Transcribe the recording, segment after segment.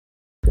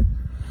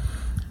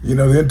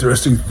The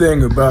interesting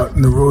thing about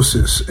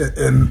Neurosis,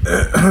 and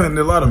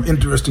a lot of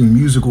interesting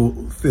musical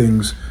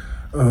things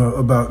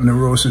about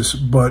Neurosis,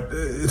 but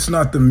it's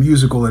not the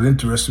musical that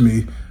interests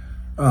me,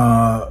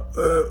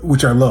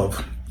 which I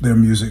love their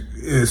music.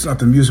 It's not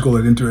the musical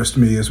that interests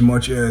me as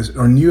much as,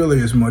 or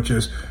nearly as much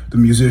as, the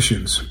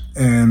musicians.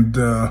 And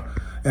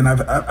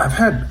I've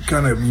had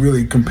kind of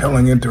really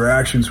compelling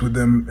interactions with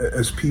them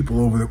as people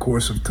over the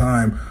course of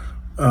time.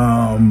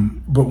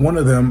 But one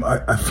of them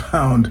I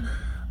found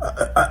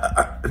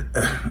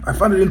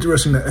it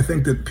interesting that I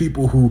think that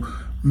people who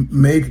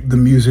make the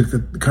music, the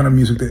kind of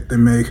music that they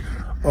make,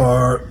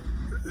 are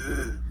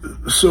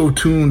so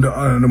tuned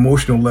on an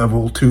emotional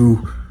level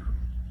to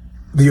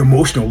the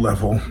emotional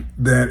level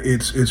that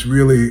it's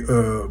really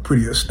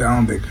pretty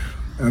astounding.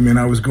 I mean,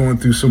 I was going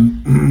through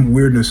some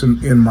weirdness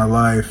in my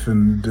life,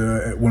 and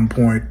at one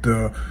point,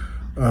 the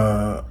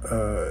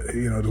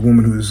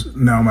woman who is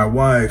now my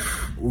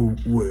wife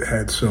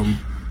had some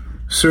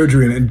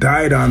surgery and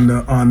died on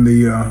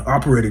the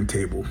operating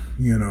table.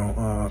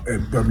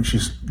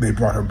 They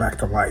brought her back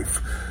to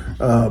life.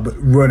 But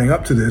running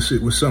up to this,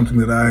 it was something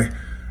that I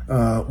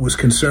was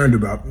concerned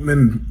about,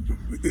 and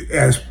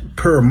as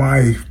per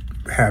my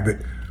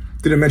habit,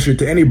 didn't mention it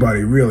to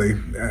anybody really.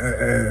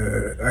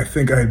 I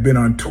think I had been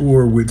on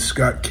tour with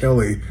Scott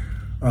Kelly,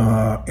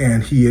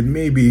 and he had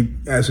maybe,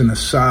 as an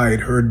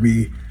aside, heard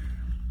me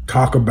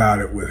talk about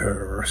it with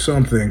her or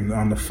something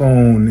on the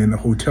phone in the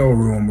hotel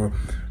room or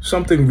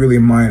something really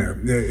minor.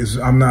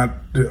 I'm not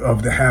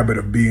of the habit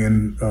of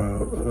being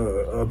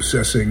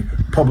obsessing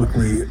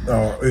publicly,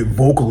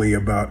 vocally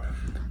about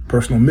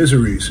personal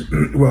miseries.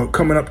 Well,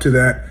 coming up to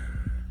that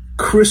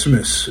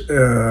Christmas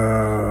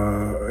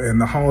and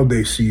the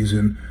holiday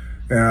season,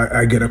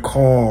 I get a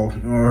call,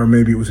 or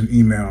maybe it was an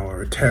email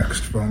or a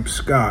text from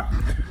Scott,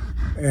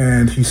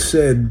 and he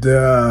said,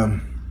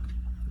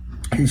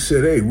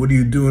 "Hey, what are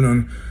you doing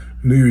on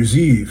New Year's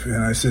Eve?"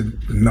 And I said,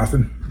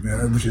 "Nothing,"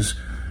 which is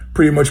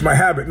pretty much my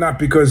habit, not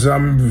because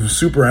I'm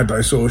super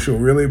antisocial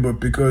really, but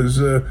because,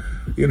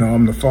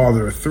 I'm the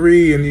father of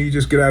 3 and you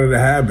just get out of the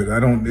habit.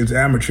 It's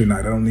amateur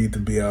night. I don't need to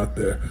be out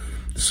there.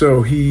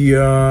 So he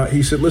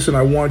said, "Listen,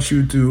 I want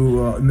you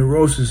to,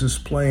 Neurosis is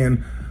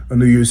playing a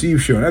New Year's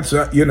Eve show." And that's,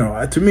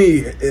 to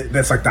me,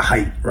 that's like the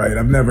height, right?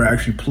 I've never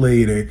actually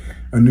played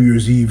a New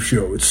Year's Eve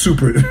show. It's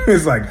super,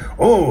 it's like,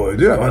 oh,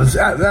 yeah,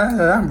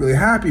 I'm really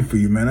happy for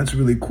you, man. That's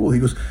really cool. He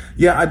goes,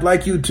 "Yeah, I'd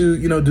like you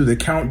to, do the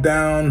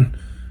countdown."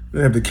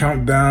 They have the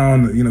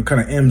countdown,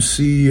 kind of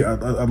MC.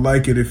 I'd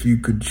like it if you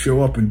could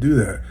show up and do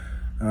that.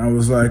 And I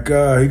was like,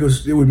 he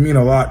goes, "It would mean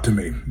a lot to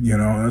me,"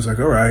 And I was like,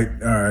 all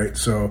right.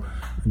 So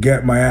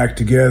get my act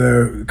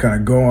together, kind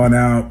of go on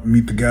out,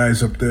 meet the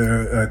guys up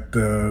there at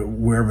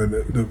wherever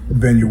the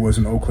venue was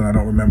in Oakland. I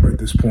don't remember at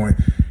this point.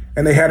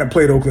 And they hadn't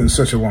played Oakland in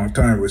such a long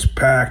time. It was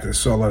packed. I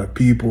saw a lot of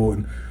people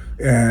and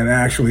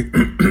actually,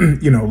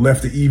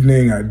 left the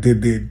evening. I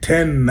did the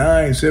 10,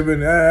 9,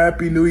 7,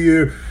 Happy New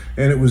Year.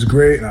 And it was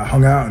great. And I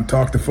hung out and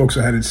talked to folks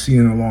I hadn't seen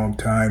in a long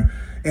time.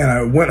 And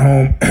I went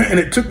home, and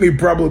it took me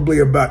probably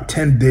about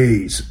 10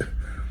 days,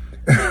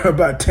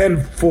 about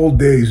 10 full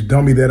days,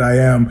 dummy that I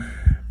am,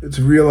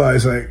 to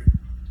realize, like,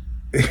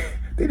 they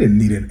didn't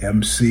need an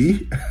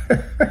MC.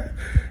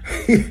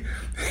 He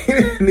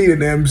didn't need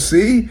an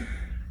MC.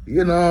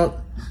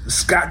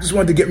 Scott just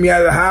wanted to get me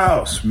out of the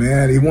house,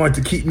 man. He wanted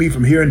to keep me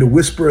from hearing the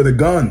whisper of the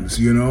guns,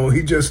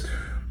 He just,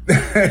 to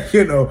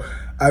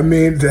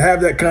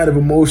have that kind of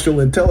emotional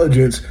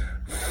intelligence,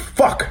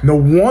 no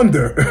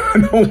wonder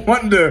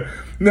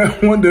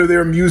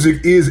their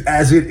music is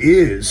as it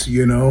is,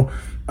 and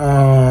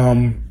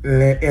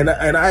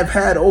I've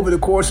had, over the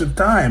course of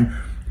time,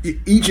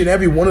 each and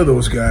every one of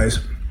those guys,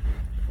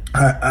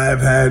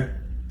 I've had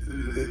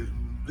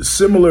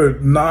similar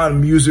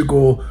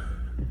non-musical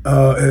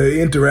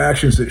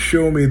interactions that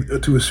show me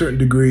to a certain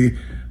degree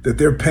that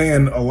they're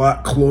paying a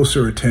lot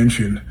closer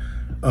attention,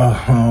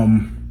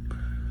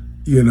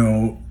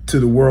 to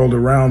the world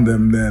around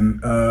them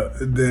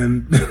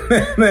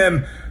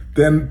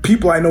than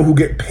people I know who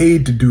get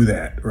paid to do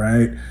that,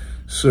 right?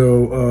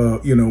 So,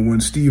 when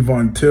Steve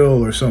Von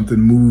Till or something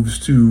moves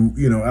to,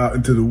 out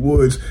into the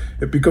woods,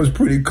 it becomes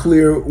pretty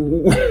clear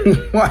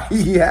why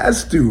he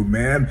has to,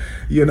 man.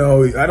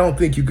 I don't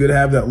think you could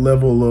have that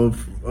level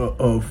of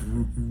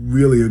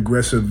really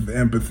aggressive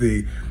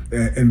empathy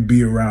and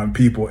be around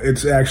people.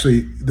 It's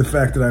actually the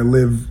fact that I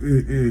live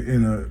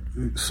in a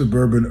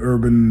suburban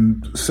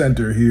urban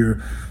center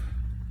here,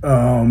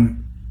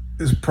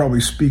 this probably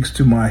speaks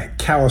to my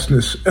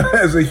callousness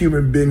as a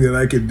human being, that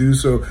I could do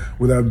so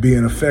without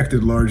being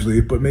affected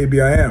largely. But maybe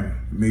I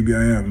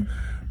am.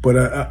 But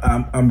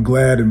I'm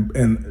glad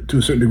and to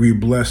a certain degree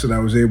blessed that I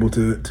was able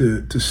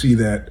to see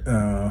that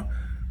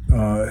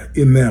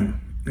in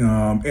them.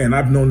 And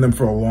I've known them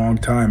for a long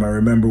time. I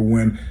remember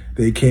when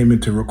they came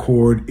in to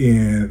record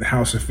in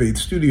House of Faith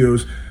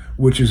Studios,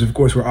 which is, of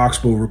course, where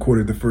Oxbow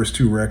recorded the first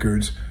 2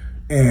 records.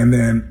 And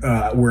then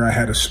where I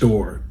had a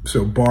store.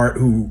 So Bart,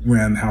 who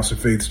ran House of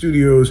Faith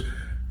Studios,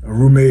 a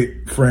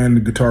roommate,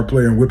 friend, guitar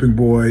player, and whipping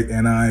boy,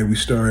 and we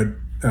started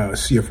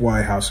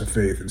CFY House of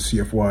Faith, and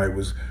CFY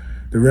was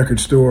the record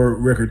store,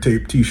 record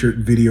tape, T-shirt,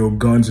 video,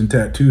 guns, and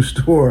tattoo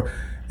store.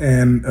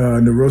 And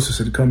Neurosis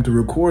had come to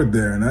record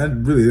there, and I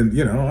really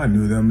didn't, I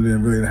knew them,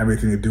 didn't have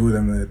anything to do with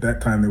them. And at that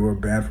time, they were a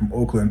band from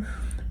Oakland,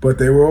 but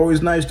they were always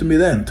nice to me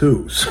then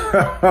too.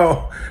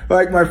 So,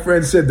 like my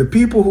friend said, the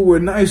people who were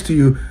nice to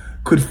you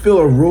could fill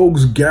a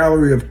rogues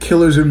gallery of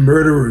killers and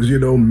murderers,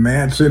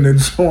 Manson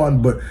and so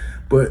on. But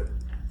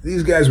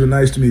these guys were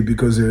nice to me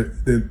because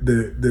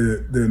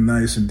they're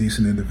nice and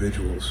decent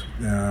individuals,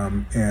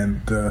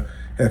 and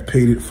have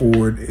paid it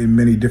forward in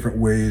many different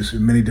ways,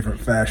 in many different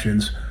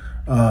fashions.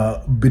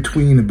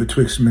 Between and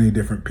betwixt many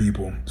different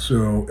people.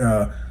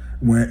 So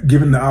when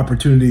given the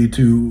opportunity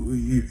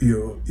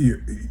to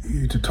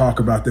to talk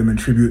about them in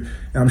tribute,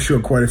 I'm sure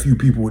quite a few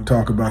people would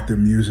talk about their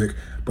music,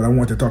 but I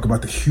want to talk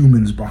about the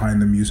humans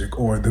behind the music,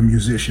 or the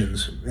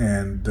musicians.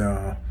 And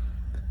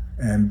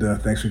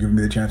thanks for giving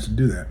me the chance to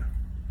do that.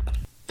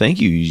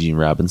 Thank you, Eugene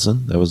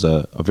Robinson. That was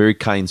a very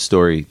kind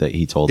story that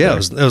he told. Yeah,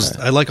 it was.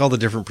 I like all the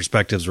different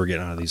perspectives we're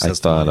getting out of these. I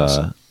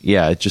thought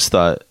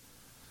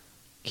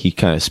he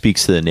kind of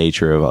speaks to the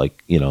nature of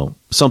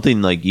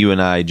something like you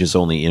and I just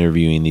only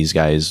interviewing these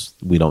guys.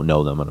 We don't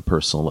know them on a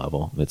personal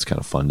level. It's kind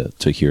of fun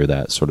to hear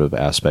that sort of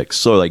aspect.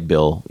 So like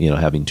Bill,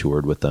 having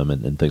toured with them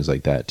and things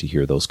like that, to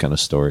hear those kind of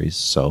stories.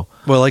 So,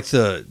 well, like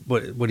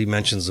what he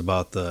mentions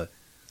about the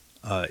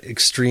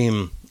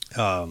extreme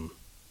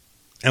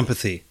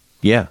empathy.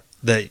 Yeah.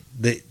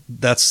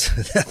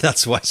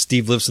 That's why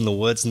Steve lives in the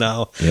woods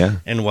now. Yeah.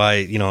 And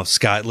why,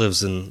 Scott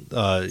lives in,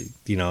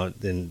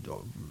 in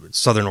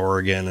Southern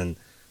Oregon, and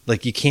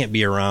like, you can't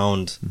be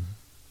around.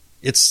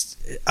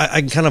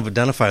 I can kind of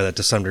identify that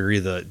to some degree,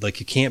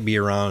 you can't be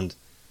around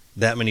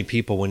that many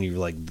people when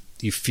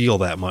you feel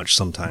that much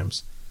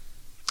sometimes.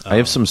 I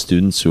have some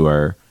students who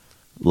are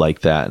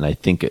like that, and I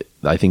think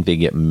they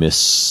get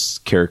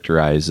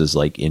mischaracterized as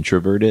like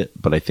introverted,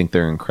 but I think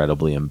they're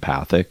incredibly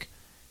empathic.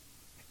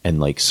 And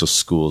so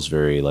school's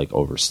very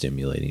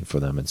overstimulating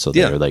for them. And so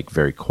they're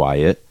very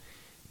quiet,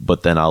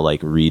 but then I'll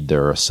read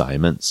their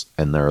assignments,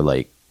 and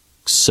they're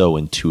so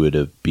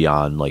intuitive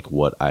beyond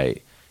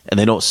and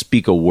they don't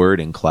speak a word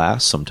in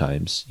class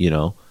sometimes,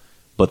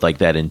 but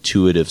that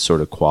intuitive sort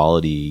of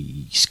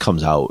quality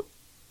comes out,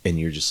 and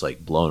you're just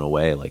blown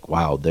away.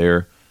 Wow,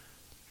 they're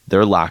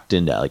locked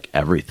into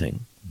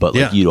everything.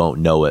 But you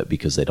don't know it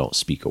because they don't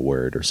speak a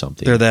word or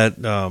something. They're that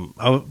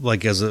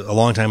as a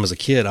long time as a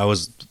kid, I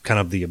was kind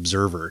of the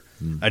observer.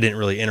 I didn't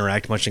really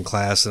interact much in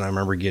class, and I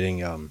remember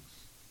getting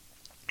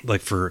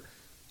for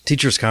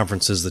teachers'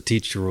 conferences, the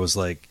teacher was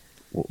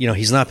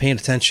he's not paying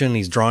attention.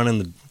 He's drawing in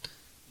the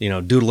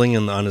doodling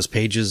on his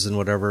pages and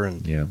whatever.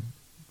 And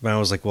I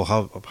was like, well,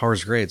 how are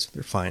his grades?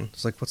 They're fine.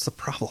 It's what's the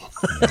problem?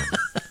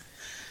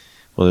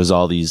 Well, there's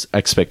all these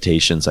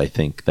expectations, I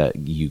think, that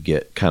you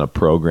get kind of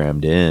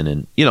programmed in.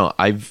 And,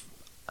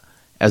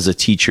 as a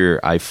teacher,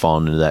 I've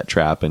fallen into that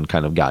trap and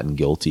kind of gotten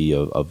guilty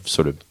of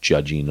sort of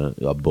judging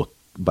a book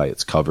by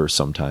its cover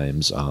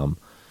sometimes.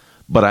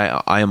 But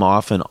I am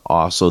often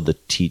also the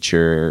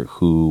teacher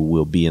who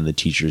will be in the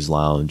teacher's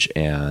lounge,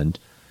 and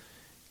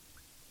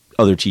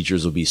other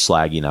teachers will be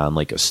slagging on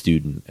a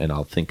student. And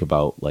I'll think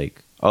about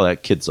oh,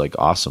 that kid's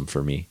awesome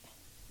for me.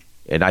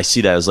 And I see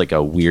that as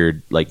a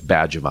weird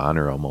badge of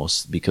honor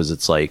almost, because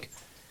it's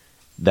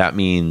that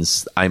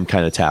means I'm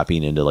kind of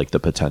tapping into the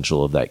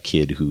potential of that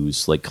kid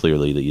who's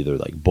clearly either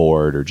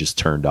bored or just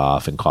turned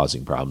off and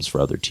causing problems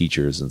for other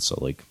teachers. And so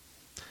I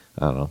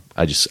don't know.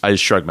 I just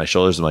shrug my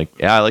shoulders. I'm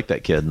yeah, I like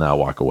that kid, and then I'll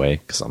walk away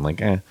because I'm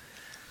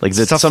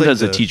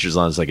sometimes the teacher's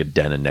line is a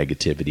den of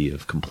negativity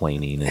of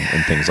complaining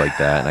and things like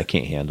that, and I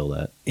can't handle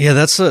that. Yeah,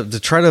 that's to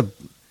try to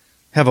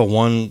have a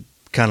one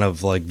kind of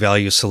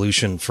value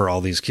solution for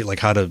all these kids,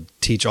 how to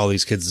teach all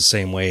these kids the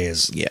same way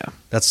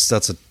that's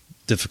a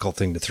difficult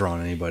thing to throw on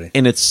anybody.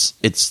 And it's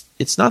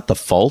not the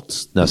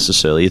fault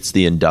necessarily. It's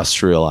the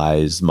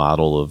industrialized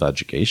model of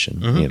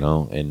education,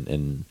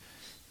 and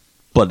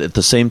but at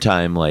the same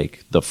time,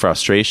 the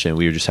frustration,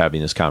 we were just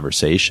having this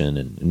conversation,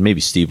 and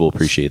maybe Steve will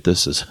appreciate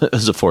this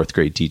as a fourth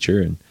grade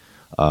teacher. And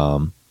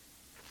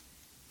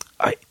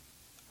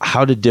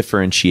how to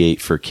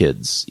differentiate for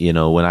kids,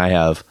 when I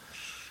have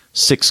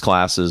 6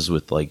 classes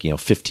with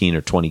 15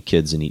 or 20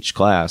 kids in each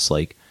class,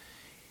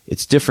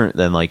 it's different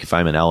than if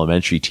I'm an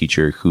elementary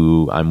teacher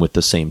who I'm with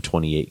the same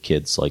 28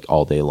 kids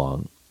all day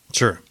long.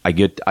 Sure. I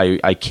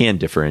can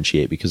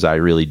differentiate because I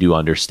really do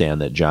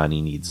understand that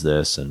Johnny needs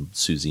this, and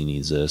Susie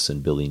needs this,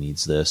 and Billy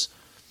needs this.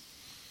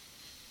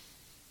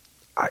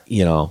 I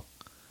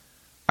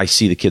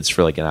see the kids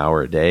for an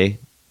hour a day,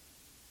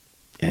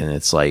 and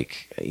it's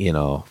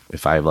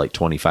if I have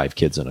 25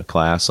 kids in a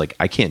class,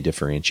 I can't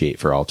differentiate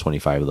for all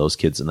 25 of those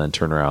kids and then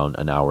turn around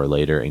an hour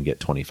later and get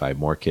 25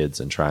 more kids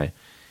and try,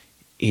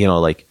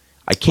 I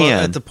can't.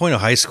 Well, at the point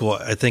of high school,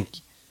 I think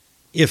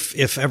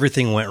if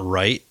everything went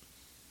right,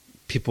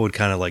 people would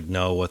kind of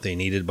know what they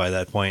needed by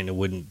that point. It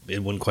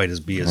wouldn't quite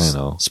be as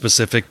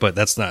specific, but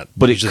that's not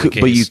usually the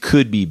case. But you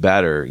could be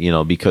better,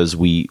 because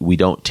we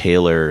don't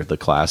tailor the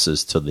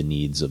classes to the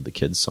needs of the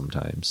kids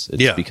sometimes.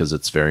 It's because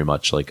it's very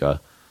much like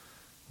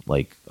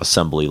like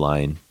assembly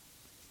line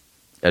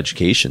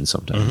education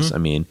sometimes. I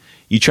mean,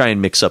 you try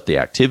and mix up the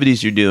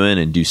activities you're doing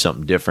and do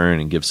something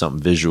different and give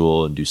something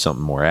visual and do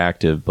something more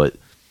active. But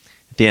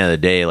at the end of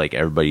the day, like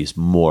everybody's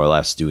more or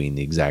less doing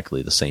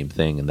exactly the same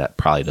thing, and that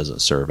probably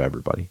doesn't serve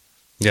everybody.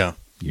 Yeah.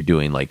 You're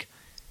doing like,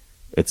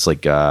 it's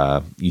like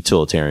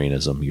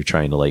utilitarianism. You're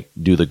trying to like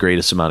do the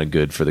greatest amount of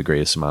good for the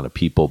greatest amount of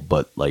people,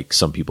 but like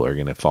some people are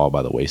going to fall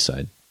by the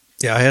wayside.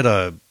 Yeah, I had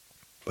a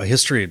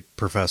history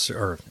professor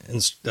or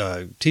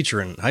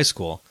teacher in high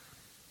school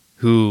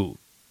who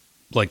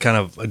like kind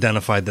of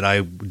identified that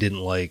I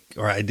didn't like,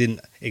 or I didn't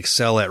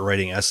excel at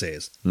writing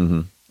essays.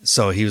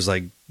 So he was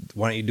like,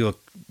 "Why don't you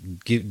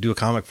do a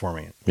comic for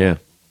me? Yeah,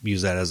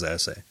 Use that as an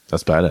essay."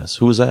 that's badass.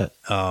 Who was that?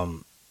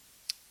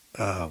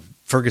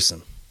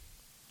 Ferguson.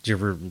 Did you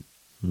ever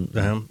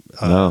know him?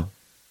 No.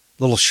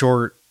 Little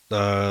short,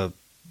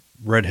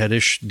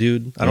 redheadish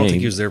dude. I don't think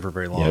he was there for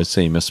very long. Yeah, I would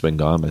say he must have been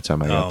gone by the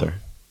time I got there.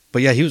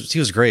 But yeah, he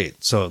was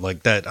great. So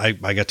like that, I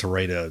got to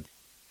write a.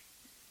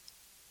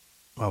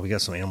 Oh, we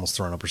got some animals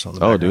throwing up or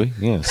something. Oh, do we?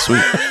 Yeah,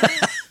 sweet.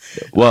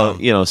 Well,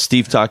 you know,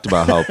 Steve talked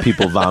about how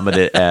people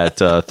vomited at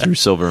Through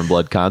Silver and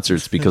Blood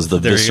concerts because of the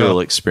There you visceral go.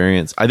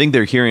 experience. I think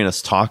they're hearing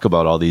us talk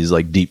about all these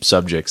like deep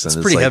subjects, and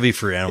It's pretty like, heavy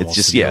for animals. It's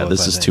just to deal yeah, with,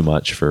 this I is think. too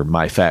much for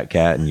my fat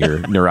cat and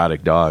your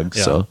neurotic dog.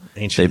 Yeah, So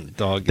ancient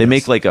dog. They yes.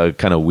 make like a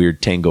kind of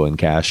weird Tango and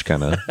Cash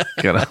kind of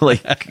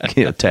like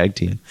tag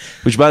team.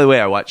 Which, by the way,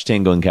 I watched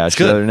Tango and Cash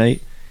the other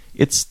night.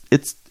 It's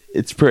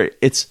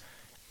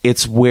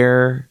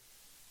where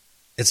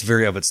It's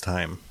very of its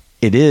time.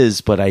 it is,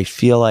 but I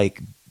feel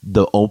like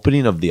the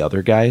opening of the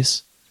other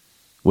guys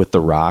with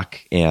The Rock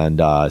and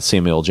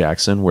Samuel L.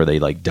 Jackson, where they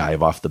like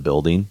dive off the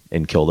building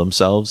and kill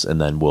themselves, and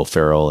then Will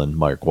Ferrell and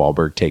Mark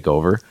Wahlberg take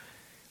over.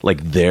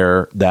 Like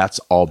that's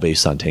all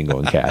based on Tango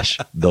and Cash.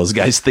 Those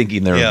guys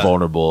thinking they're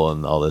invulnerable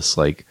and all this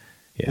like.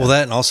 Yeah. Well,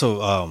 that and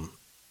also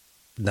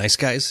Nice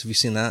Guys. Have you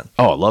seen that?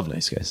 Oh, I love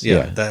Nice Guys.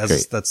 Yeah,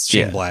 that's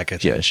Shane Black. I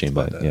think. Yeah, Shane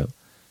Black. Yeah,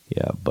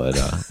 but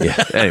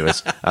yeah.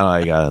 Anyways, I don't know how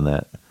I got on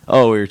that.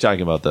 Oh, we were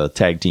talking about the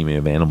tag teaming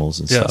of animals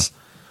and stuff.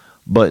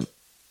 But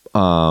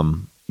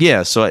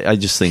yeah, so I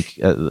just think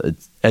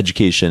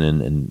education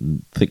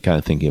and kind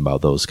of thinking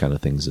about those kind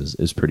of things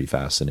is pretty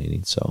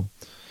fascinating. So,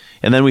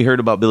 and then we heard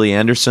about Billy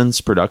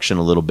Anderson's production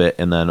a little bit,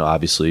 and then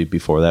obviously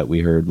before that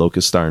we heard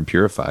Locust Star and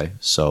Purify.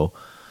 So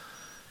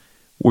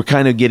we're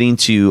kind of getting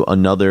to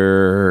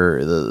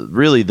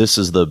really this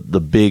is the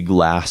big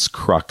last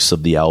crux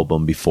of the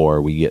album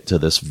before we get to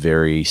this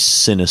very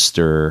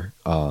sinister,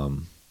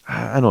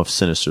 I don't know if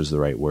sinister is the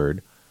right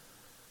word,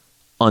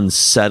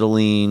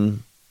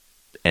 unsettling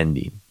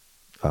ending.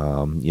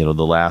 The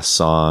last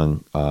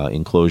song,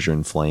 Enclosure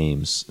in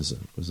Flames,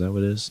 was that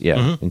what it is?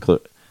 Yeah.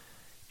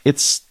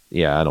 It's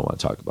I don't want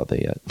to talk about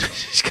that yet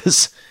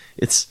because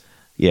it's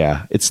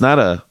not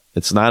a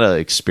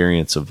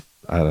experience of,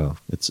 I don't know.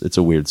 It's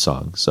a weird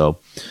song. So,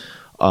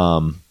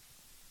 but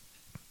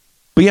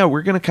yeah,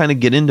 we're going to kind of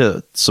get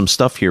into some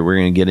stuff here. We're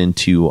going to get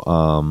into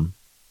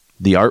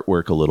the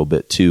artwork a little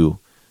bit too.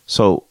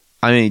 So,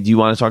 I mean, do you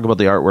want to talk about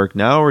the artwork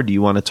now, or do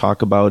you want to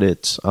talk about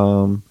it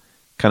kind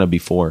of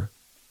before?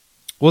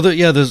 Well,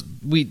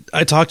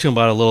 I talked to him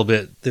about it a little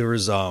bit. There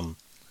was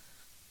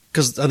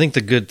because I think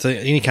the good thing,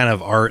 any kind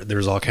of art,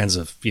 there's all kinds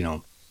of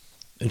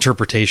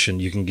interpretation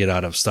you can get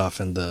out of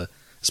stuff, and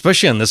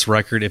especially on this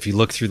record, if you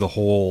look through the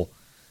whole,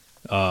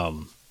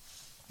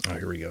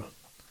 here we go,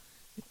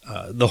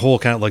 the whole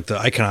kind of like the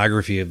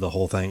iconography of the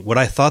whole thing. What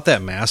I thought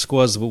that mask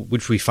was,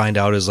 which we find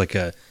out is like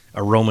a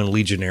Roman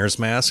Legionnaire's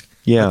mask.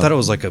 Yeah, I thought it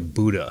was like a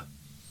Buddha.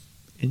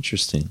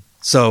 Interesting.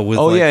 So with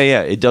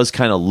it does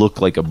kind of look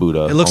like a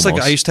Buddha. It looks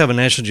almost. like I used to have a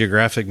National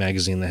Geographic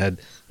magazine that had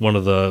one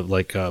of the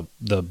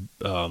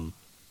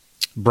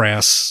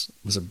brass.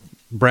 Was it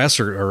brass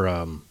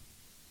or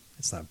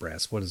it's not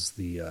brass. What is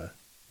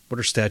what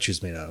are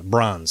statues made out of?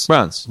 Bronze.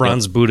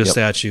 Bronze Buddha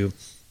statue.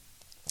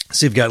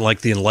 So you've got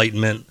like the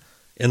Enlightenment,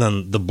 and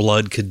then the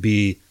blood could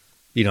be,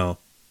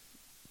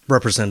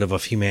 representative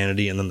of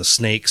humanity, and then the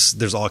snakes.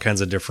 There's all kinds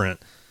of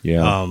different,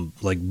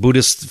 like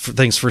Buddhist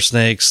things for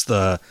snakes.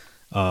 Going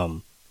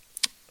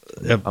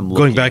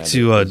back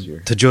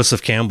to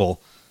Joseph Campbell,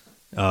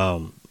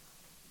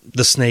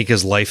 the snake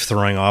is life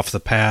throwing off the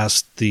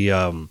past.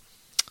 What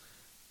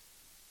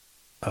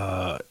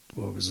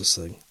was this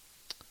thing?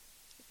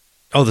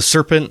 Oh, the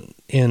serpent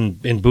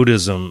in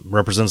Buddhism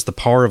represents the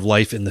power of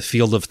life in the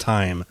field of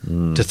time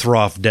to throw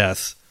off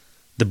death.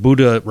 The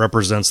Buddha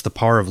represents the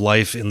power of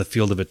life in the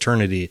field of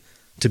eternity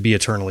to be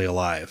eternally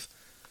alive.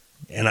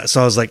 And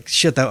so I was like,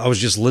 shit, I was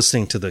just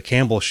listening to the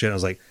Campbell shit. I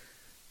was like,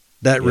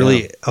 that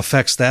really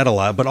affects that a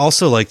lot. But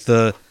also like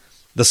the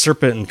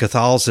serpent in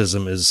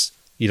Catholicism is,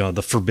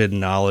 the forbidden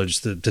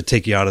knowledge to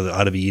take you out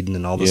of Eden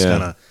and all this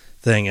kind of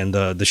thing. And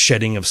the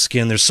shedding of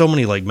skin. There's so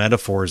many like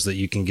metaphors that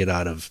you can get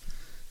out of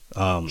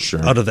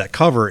that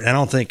cover. And I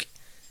don't think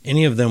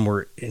any of them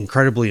were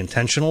incredibly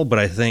intentional, but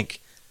I think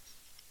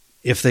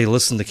if they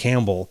listen to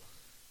Campbell,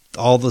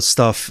 all the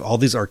stuff, all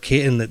these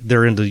arcane, and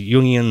they're into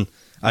Jungian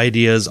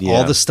ideas. Yeah.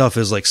 All this stuff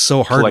is like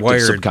so Collective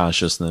hardwired.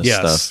 subconsciousness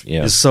Yes, stuff.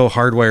 Yeah. is so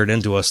hardwired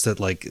into us that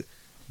like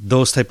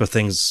those type of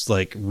things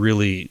like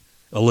really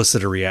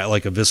elicit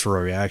like a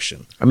visceral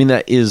reaction. I mean,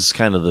 that is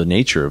kind of the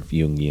nature of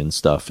Jungian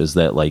stuff, is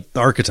that like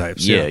The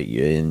archetypes.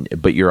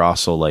 but you're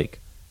also like,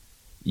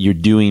 you're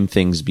doing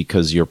things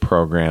because you're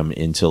programmed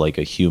into like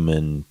a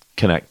human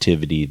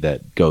connectivity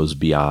that goes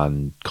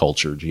beyond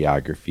culture,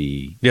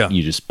 geography. Yeah.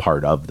 You're just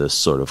part of this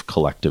sort of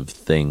collective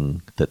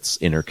thing that's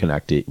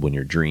interconnected when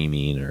you're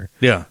dreaming or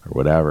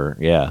whatever.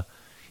 Yeah.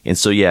 And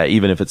so, yeah,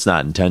 even if it's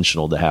not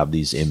intentional to have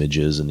these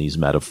images and these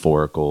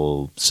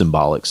metaphorical,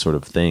 symbolic sort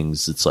of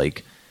things, it's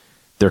like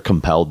they're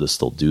compelled to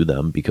still do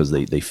them because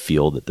they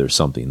feel that there's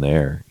something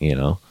there, you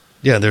know?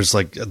 Yeah, there's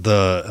like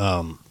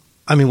the,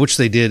 which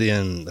they did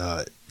in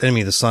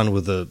Enemy of the Sun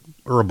with the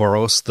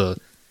Ouroboros,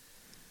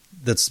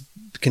 that's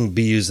can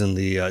be used in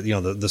the,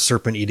 the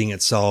serpent eating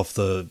itself,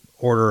 the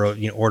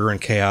order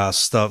and chaos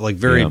stuff, like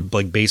very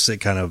like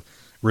basic kind of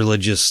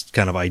religious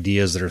kind of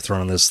ideas that are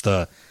thrown in this.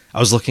 I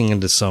was looking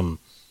into some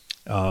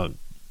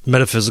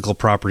metaphysical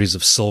properties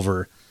of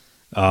silver.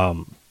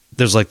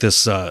 There's like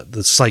this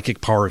the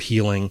psychic power of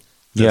healing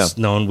that's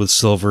known with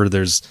silver.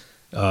 There's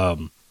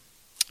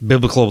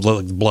biblical,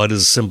 like blood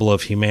is a symbol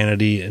of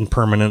humanity and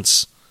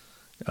permanence.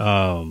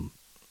 What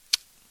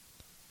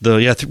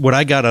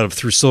I got out of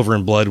through silver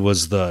and blood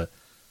was the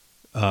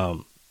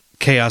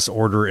chaos,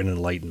 order, and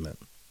enlightenment.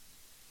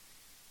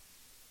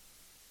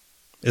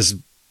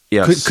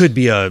 Could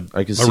be a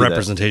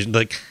representation. That.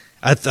 Like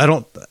I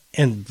don't,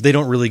 and they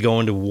don't really go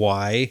into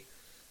why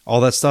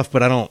all that stuff,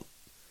 but I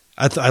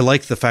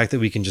like the fact that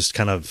we can just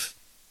kind of,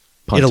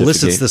 it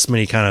elicits this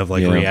many kind of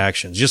like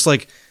reactions. Just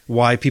like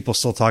why people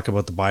still talk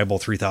about the Bible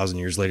 3,000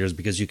 years later is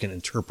because you can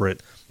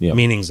interpret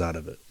meanings out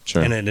of it.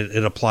 Sure. And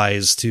it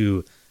applies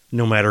to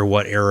no matter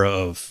what era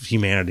of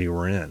humanity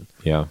we're in.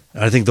 Yeah.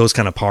 And I think those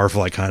kind of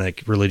powerful,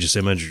 iconic religious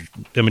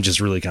images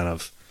really kind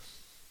of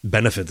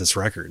benefit this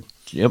record.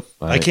 Yep.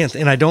 I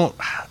don't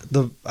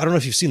know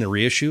if you've seen the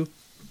reissue.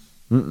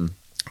 Mm-mm.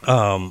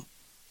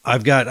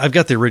 I've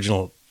got the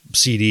original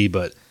CD,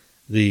 but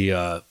I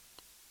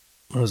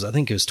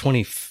think it was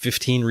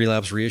 2015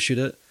 Relapse reissued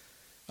it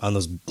on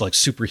those like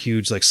super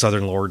huge, like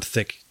Southern Lord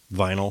thick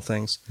vinyl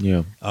things.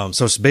 Yeah.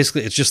 So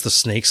it's just the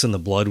snakes and the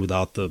blood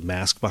without the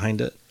mask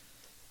behind it.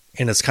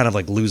 And it's kind of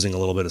like losing a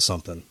little bit of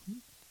something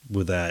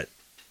with that,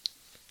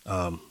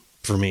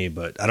 for me,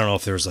 but I don't know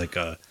if there's like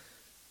a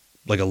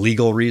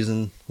legal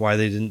reason why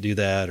they didn't do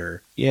that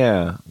or.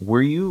 Yeah.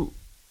 Were you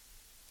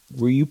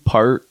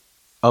part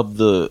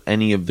of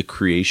any of the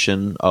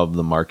creation of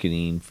the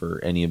marketing for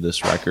any of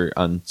this record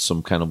on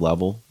some kind of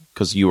level?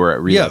 Because you were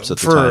at Relapse at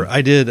the time.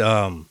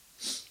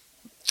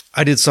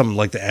 I did some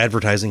like the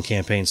advertising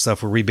campaign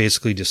stuff where we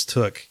basically just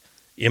took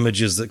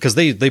images because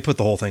they put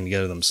the whole thing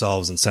together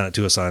themselves and sent it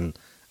to us on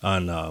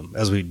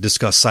as we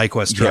discussed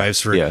SideQuest drives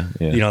for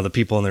the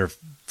people in their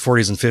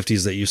 40s and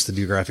 50s that used to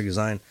do graphic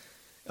design.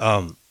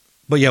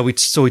 But yeah, we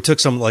took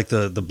some like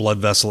the blood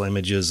vessel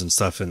images and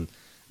stuff, and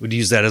we'd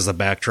use that as a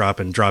backdrop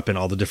and drop in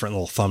all the different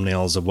little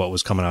thumbnails of what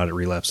was coming out at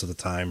Relapse at the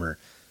time. Or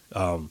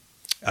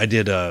I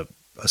did a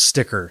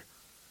sticker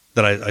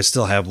that I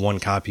still have one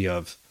copy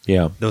of.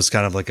 Yeah, that was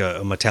kind of like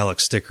a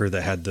metallic sticker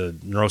that had the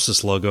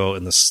Neurosis logo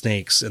and the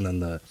snakes, and then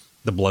the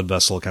blood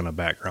vessel kind of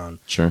background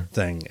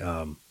thing.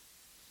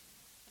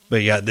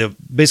 But yeah,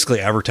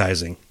 basically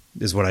advertising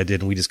is what I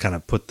did, and we just kind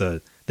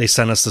of they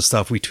sent us the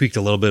stuff. We tweaked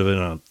a little bit of it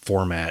in a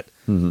format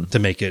to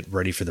make it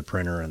ready for the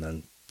printer, and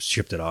then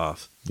shipped it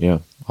off. Yeah,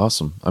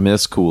 awesome. I mean,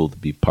 that's cool to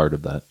be part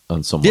of that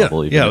on some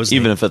level.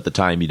 Even if at the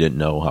time you didn't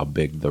know how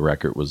big the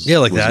record was. Yeah,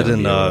 like that.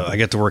 And I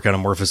get to work on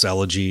Amorphous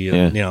Elegy.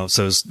 And,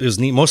 so it was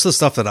neat. Most of the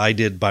stuff that I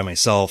did by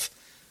myself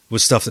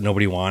was stuff that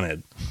nobody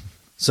wanted.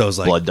 So it was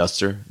like Blood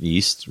Duster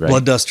Yeast, right?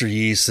 Blood Duster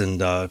Yeast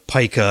and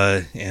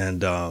Pica,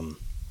 and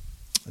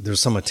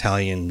there's some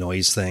Italian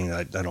noise thing.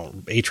 I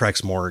don't.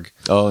 Atrax Morgue.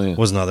 Oh, yeah.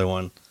 Was another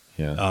one.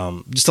 Yeah.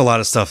 Just a lot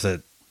of stuff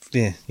that.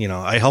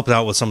 I helped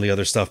out with some of the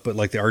other stuff, but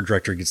like the art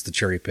director gets the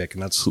cherry pick,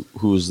 and that's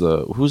who's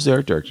the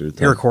art director?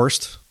 Eric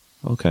Horst.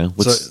 Okay,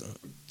 does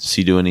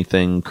he do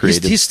anything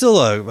creative? He's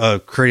still a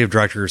creative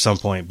director at some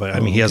point, but I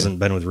mean, he hasn't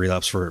been with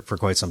Relapse for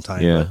quite some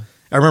time. Yeah,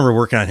 but I remember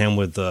working on him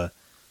with the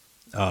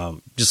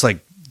just like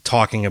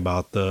talking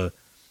about the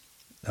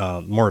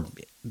more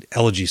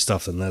Elegy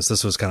stuff than this.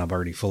 This was kind of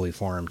already fully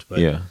formed, but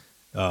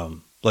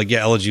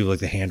Elegy with like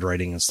the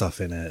handwriting and stuff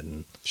in it,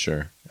 and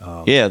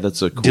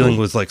that's a cool dealing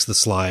with like the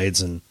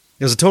slides, and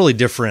it was a totally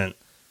different.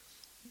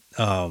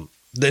 The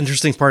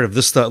interesting part of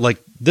this stuff,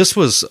 like this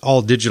was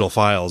all digital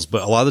files,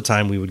 but a lot of the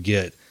time we would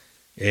get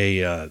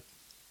a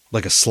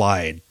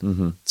slide.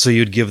 Mm-hmm. So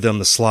you'd give them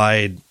the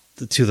slide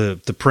to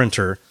the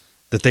printer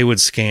that they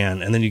would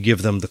scan, and then you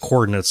give them the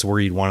coordinates where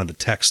you'd wanted the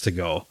text to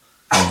go.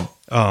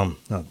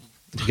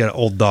 You got an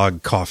old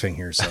dog coughing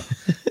here, so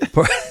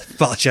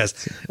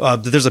apologize.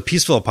 There's a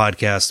Peaceful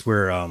podcast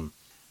where,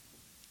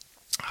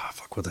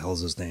 what the hell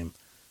is his name?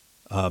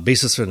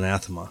 Bassist for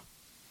Anathema.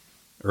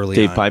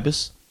 Dave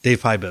Pybus?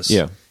 Dave Pybus.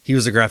 Yeah. He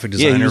was a graphic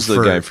designer. Yeah, he was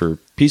the guy for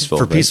Peaceville.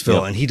 For right?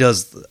 Peaceville, Yep. and he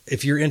does.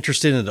 If you're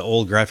interested in the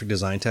old graphic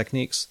design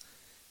techniques,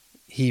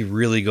 he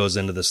really goes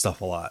into this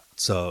stuff a lot.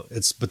 So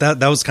but that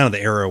was kind of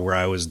the era where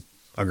I was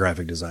a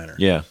graphic designer.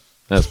 Yeah,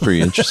 that's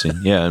pretty interesting.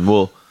 Yeah, and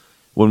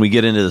when we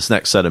get into this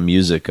next set of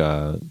music,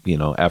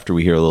 after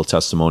we hear a little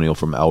testimonial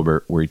from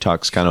Albert, where he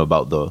talks kind of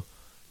about the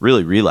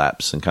really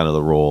Relapse and kind of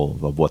the role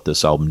of what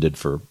this album did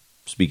for,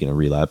 speaking of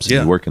Relapse,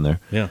 and working there.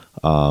 Yeah.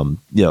 Kind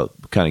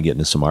of getting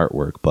into some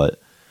artwork,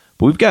 but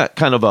we've got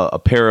kind of a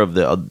pair of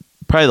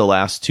probably the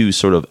last two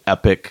sort of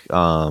epic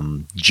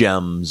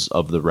gems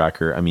of the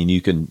record. I mean,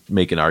 you can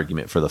make an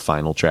argument for the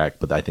final track,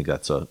 but I think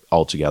that's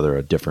altogether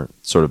a different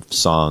sort of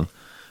song.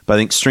 But I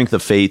think Strength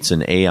of Fates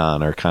and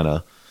Aeon are kind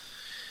of,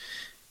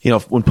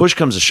 when push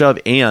comes to shove,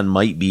 Aeon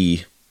might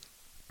be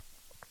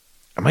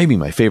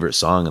my favorite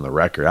song on the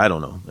record. I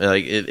don't know.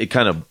 Like it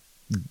kind of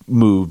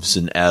moves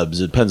and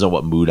ebbs. It depends on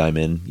what mood I'm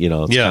in.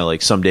 It's kind of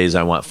like some days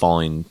I want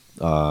Falling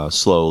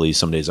Slowly,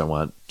 some days I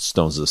want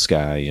Stones of the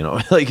Sky.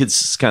 Like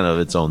it's kind of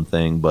its own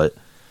thing. But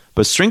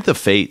Strength of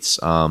Fates,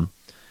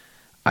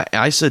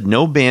 I said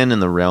no band in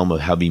the realm of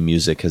heavy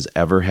music has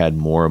ever had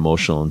more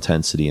emotional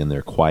intensity in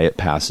their quiet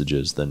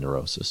passages than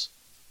Neurosis.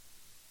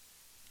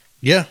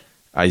 Yeah.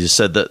 I just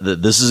said that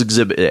this is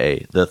Exhibit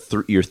A.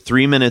 You're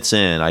 3 minutes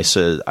in. I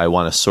said I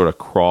want to sort of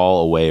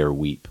crawl away or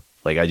weep.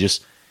 This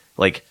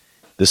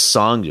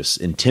song just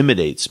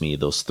intimidates me.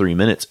 Those 3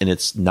 minutes, and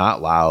it's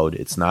not loud.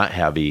 It's not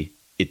heavy.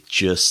 It's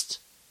just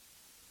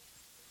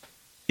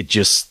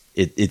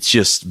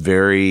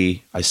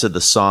very. I said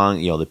the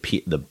song.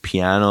 The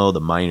piano,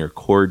 the minor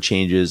chord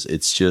changes.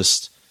 It's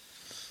just.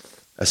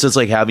 I said it's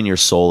like having your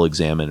soul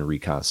examined and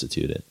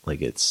reconstituted.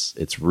 Like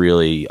it's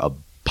really a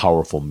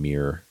powerful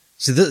mirror.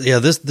 See, these are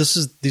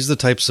the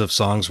types of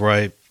songs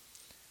where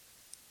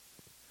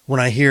when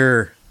I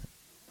hear,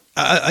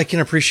 I can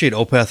appreciate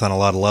Opeth on a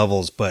lot of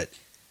levels, but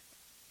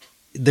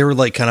they were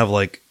like kind of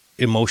like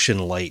emotion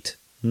light.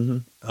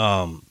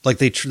 Mm-hmm. Like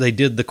they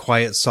did the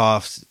quiet,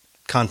 soft,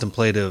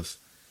 contemplative,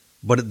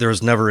 but there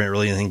was never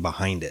really anything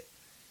behind it.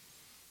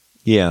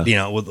 Yeah,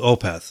 with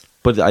Opeth.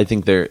 But I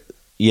think they're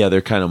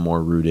kind of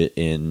more rooted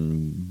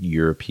in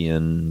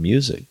European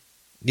music.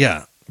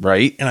 Yeah,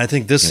 right. And I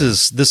think this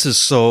is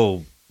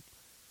so.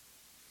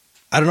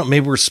 I don't know.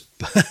 Maybe we're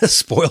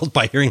spoiled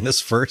by hearing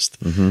this first.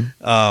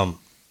 Mm-hmm.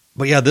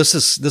 But yeah,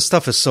 this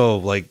stuff is so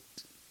like,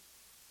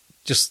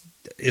 just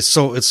it's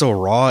so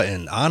raw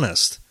and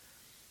honest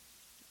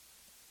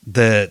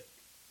that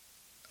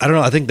I don't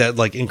know. I think that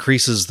like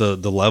increases the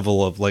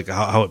level of like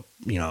how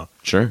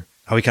sure,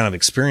 how we kind of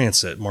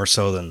experience it more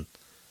so than.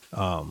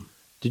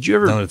 Did you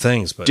ever other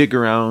things, but dig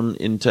around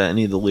into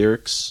any of the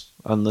lyrics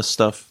on this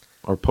stuff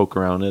or poke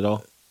around at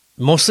all?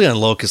 Mostly on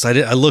Locust.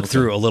 I looked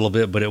through a little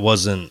bit, but it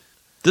wasn't.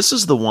 This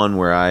is the one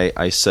where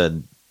I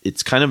said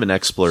it's kind of an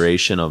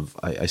exploration of,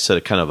 I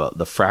said kind of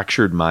the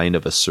fractured mind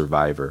of a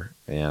survivor.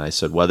 And I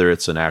said whether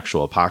it's an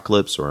actual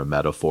apocalypse or a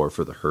metaphor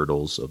for the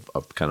hurdles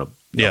of kind of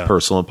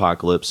personal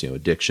apocalypse,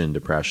 addiction,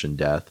 depression,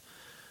 death,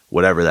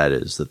 whatever that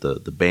is, that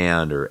the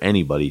band or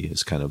anybody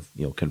is kind of,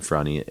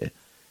 confronting it.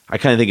 I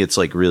kind of think it's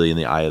like really in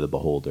the eye of the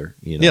beholder,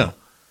 Yeah.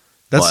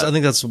 I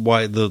think that's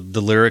why the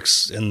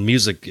lyrics and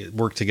music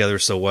work together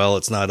so well.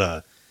 It's not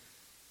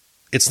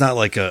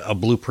like a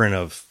blueprint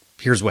of,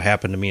 here's what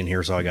happened to me and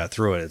here's how I got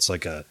through it.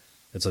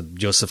 It's a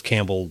Joseph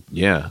Campbell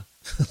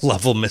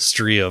level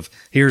mystery of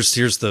here's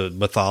the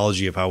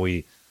mythology of how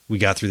we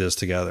got through this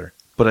together.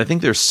 But I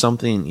think there's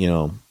something,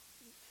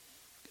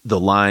 the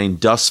line,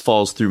 dust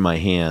falls through my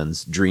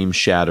hands, dreams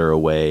shatter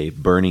away,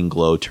 burning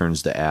glow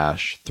turns to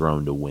ash,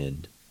 thrown to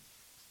wind.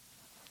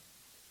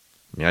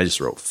 I mean, I just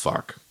wrote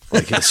fuck.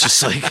 Like, it's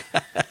just like,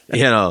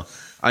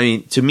 I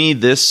mean, to me,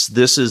 this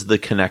is the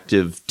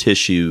connective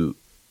tissue.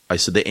 I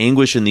said the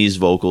anguish in these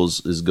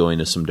vocals is going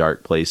to some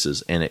dark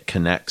places, and it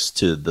connects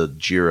to the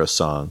Jira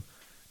song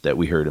that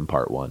we heard in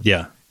part one.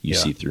 Yeah. You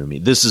see through me.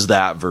 This is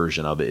that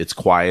version of it. It's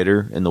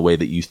quieter, and the way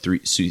that you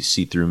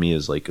see through me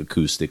is like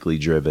acoustically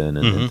driven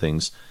and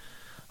things.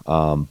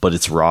 But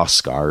it's raw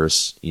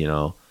scars.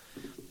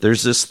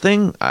 There's this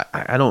thing.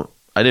 I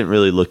didn't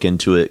really look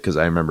into it because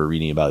I remember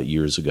reading about it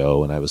years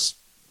ago when I was,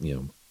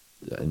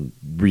 and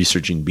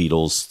researching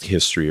Beatles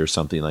history or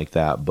something like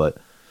that. But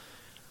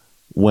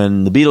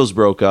when the Beatles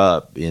broke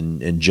up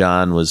and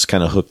John was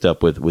kind of hooked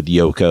up with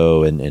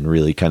Yoko and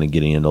really kind of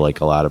getting into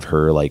like a lot of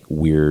her like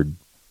weird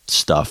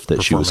stuff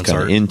that she was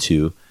kind of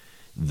into,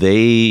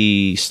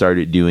 they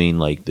started doing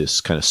like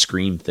this kind of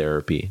scream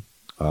therapy.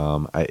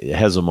 It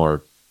has a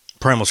more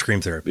primal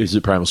scream therapy. Is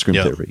it primal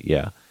scream therapy?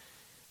 Yeah.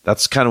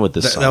 That's kind of what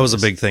this that was a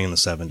big thing in the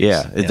 70s.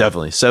 Yeah,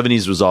 definitely.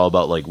 70s was all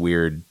about like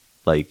weird,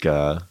 like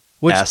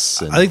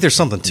S. I think there's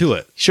something to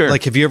it. Sure.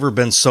 Like, have you ever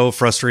been so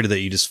frustrated that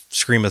you just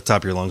scream at the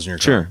top of your lungs in your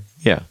car? Sure.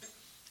 Yeah.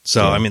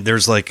 So, I mean,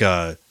 there's like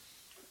a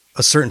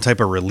certain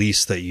type of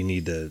release that you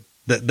need to,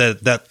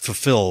 that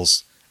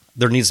fulfills.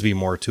 There needs to be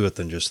more to it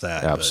than just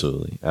that.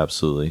 Absolutely.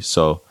 Absolutely.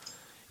 So,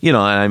 and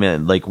I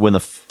mean, like when the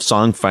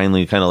song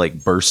finally kind of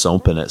like bursts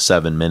open at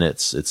 7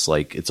 minutes, it's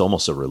like, it's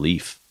almost a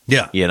relief.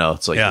 Yeah. You know,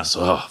 it's like, this,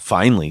 oh,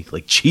 finally,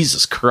 like,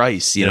 Jesus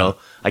Christ, you know,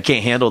 I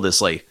can't handle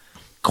this, like,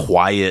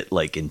 quiet,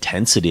 like,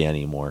 intensity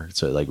anymore.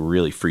 It's like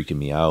really freaking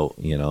me out,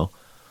 you know?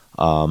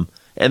 And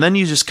then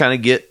you just kind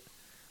of get,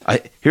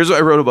 here's what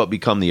I wrote about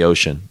Become the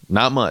Ocean.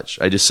 Not much.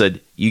 I just said,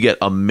 you get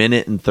 1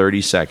 minute and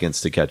 30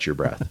 seconds to catch your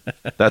breath.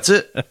 That's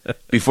it.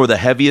 Before the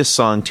heaviest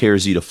song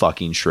tears you to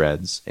fucking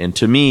shreds. And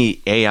to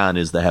me, Aeon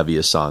is the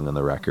heaviest song on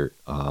the record.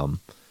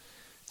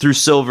 Through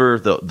Silver,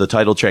 the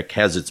title track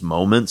has its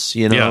moments,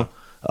 you know?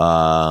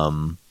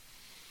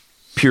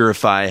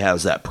 Purify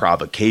has that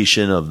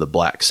provocation of the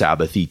Black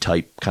Sabbath-y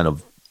type kind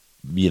of,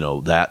 you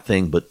know, that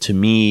thing. But to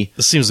me,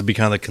 this seems to be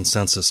kind of the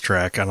consensus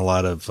track on a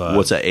lot of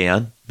what's that,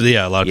 Aeon?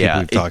 Yeah, a lot of people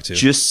we've talked to. It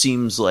just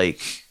seems like,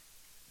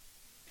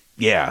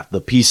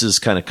 the pieces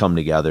kind of come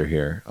together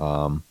here.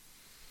 I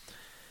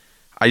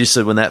just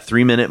said when that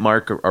 3-minute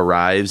mark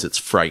arrives, it's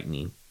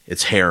frightening.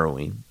 It's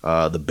harrowing.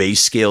 The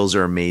bass scales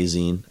are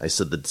amazing. I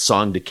said the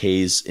song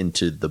decays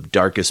into the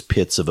darkest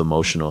pits of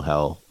emotional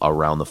hell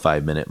around the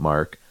 5-minute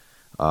mark.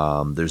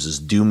 There's this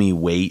doomy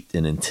weight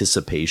and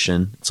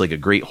anticipation. It's like a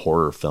great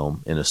horror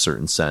film in a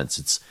certain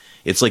sense.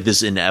 It's like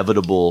this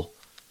inevitable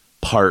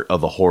part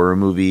of a horror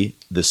movie,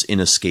 this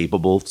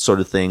inescapable sort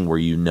of thing where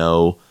you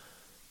know,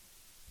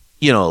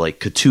 like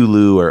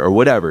Cthulhu or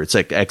whatever. It's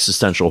like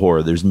existential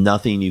horror. There's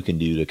nothing you can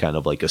do to kind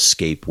of like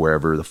escape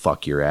wherever the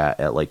fuck you're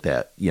at like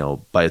that. You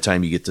know, by the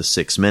time you get to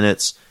 6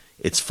 minutes,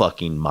 it's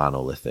fucking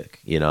monolithic,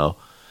 you know?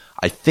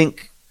 I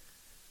think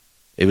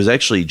it was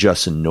actually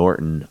Justin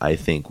Norton, I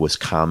think, was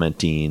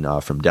commenting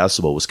from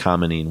Decibel, was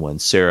commenting when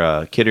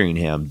Sarah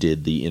Kitteringham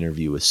did the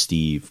interview with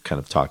Steve, kind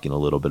of talking a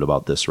little bit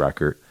about this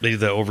record. They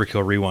did the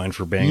Overkill Rewind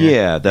for Banger.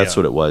 Yeah, that's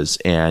what it was.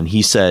 And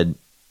he said,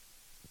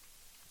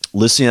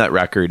 listening to that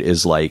record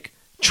is like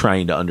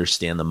trying to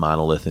understand the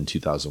monolith in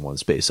 2001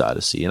 Space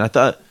Odyssey. And I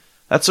thought,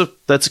 that's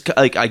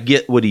like, I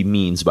get what he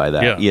means by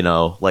that, you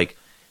know? Like,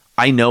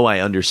 I know I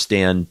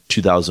understand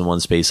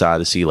 2001 Space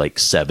Odyssey like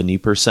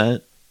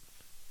 70%.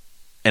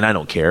 And I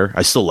don't care.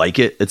 I still like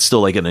it. It's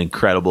still like an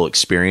incredible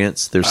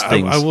experience. There's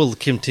things I will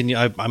continue.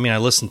 I mean, I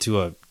listened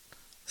to a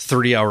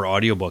 30-hour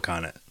audiobook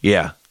on it.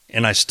 Yeah.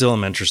 And I still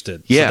am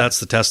interested. Yeah. So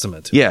that's the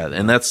testament to it.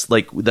 And that's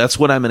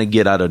what I'm going to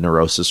get out of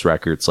Neurosis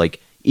Records.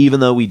 Like, even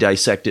though we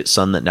dissected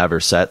Sun That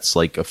Never Sets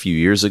like a few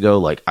years ago,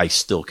 like I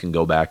still can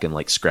go back and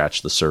like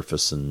scratch the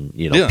surface and,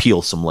 you know,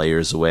 peel some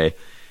layers away.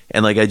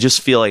 And like, I just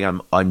feel like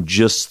I'm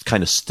just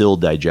kind of still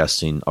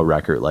digesting a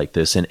record like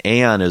this. And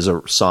Aeon is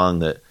a song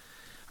that,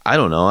 I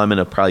don't know, I'm going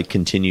to probably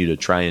continue to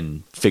try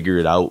and figure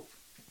it out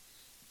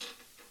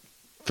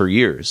for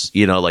years.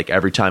 You know, like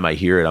every time I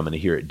hear it, I'm going to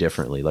hear it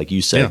differently. Like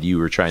you said, you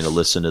were trying to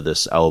listen to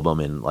this album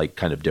in like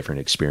kind of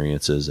different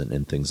experiences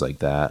and things like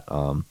that.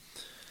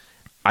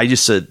 I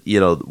just said, you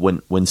know,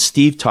 when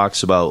Steve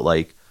talks about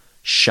like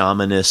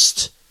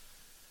shamanist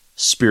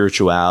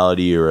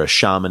spirituality or a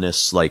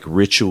shamanist like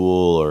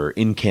ritual or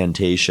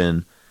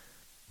incantation,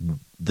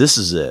 this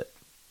is it.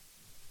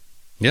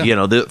 Yeah. You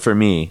know, for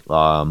me,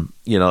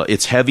 you know,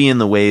 it's heavy in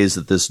the ways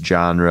that this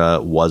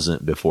genre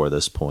wasn't before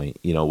this point,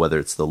 you know, whether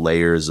it's the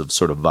layers of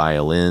sort of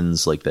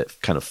violins like that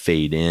kind of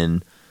fade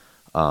in.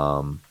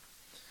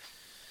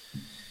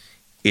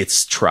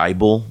 It's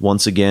tribal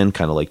once again,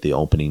 kind of like the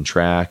opening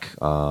track.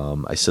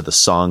 I said the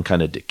song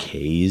kind of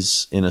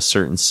decays in a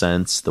certain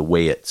sense, the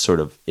way it sort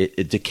of,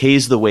 it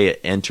decays the way it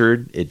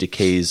entered. It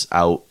decays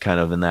out kind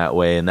of in that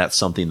way. And that's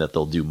something that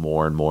they'll do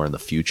more and more in the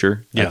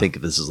future. Yeah. I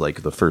think this is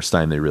like the first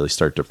time they really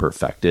start to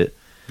perfect it.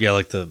 Yeah,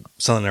 like the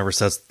Sun That Never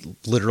Sets,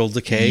 Literal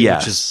Decay,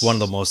 which is one of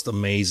the most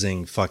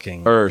amazing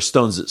fucking... Or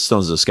Stones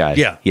of the Sky.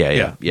 Yeah.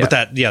 But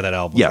that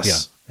album.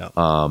 Yes.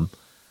 Yeah.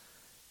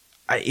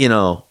 You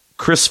know,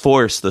 Chris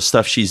Force, the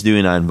stuff she's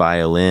doing on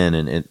violin,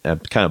 and I'm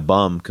kind of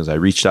bummed because I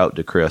reached out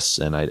to Chris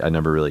and I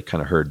never really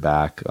kind of heard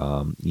back.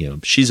 You know,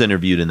 she's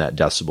interviewed in that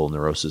Decibel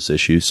Neurosis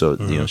issue, so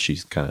you know,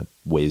 she's kind of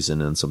weighs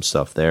in on some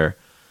stuff there.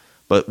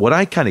 But what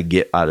I kind of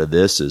get out of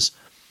this is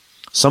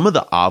some of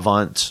the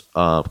avant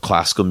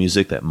classical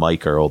music that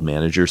Mike, our old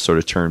manager, sort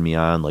of turned me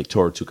on, like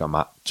Toru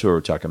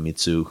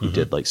Takamitsu, who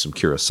did like some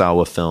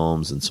Kurosawa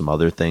films and some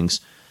other things.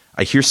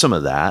 I hear some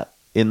of that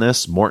in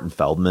this. Morton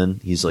Feldman,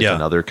 he's like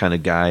another kind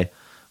of guy.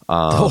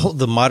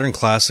 The modern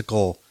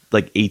classical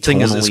like atonally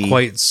thing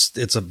is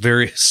it's a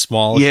very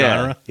small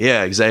genre.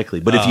 Yeah, exactly.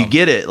 But if you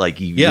get it,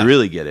 like you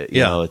really get it.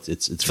 You know,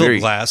 it's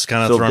Philip Glass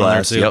kind of thrown in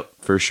there too. Yep,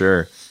 for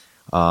sure.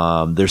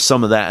 There's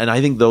some of that, and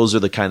I think those are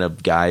the kind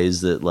of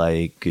guys that,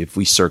 like, if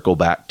we circle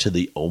back to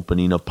the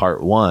opening of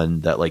part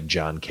one, that like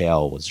John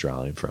Cale was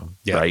drawing from,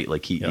 right?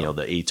 Like he, you know,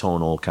 the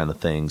atonal kind of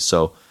thing.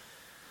 So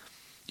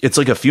it's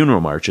like a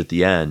funeral march at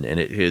the end, and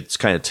it's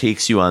kind of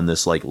takes you on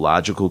this like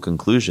logical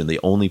conclusion. The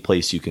only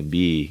place you can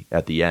be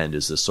at the end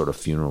is this sort of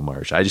funeral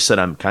march. I just said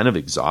I'm kind of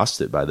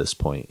exhausted by this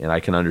point, and I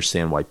can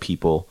understand why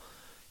people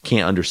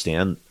can't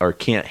understand or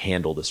can't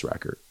handle this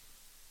record.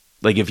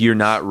 Like, if you're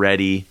not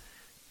ready,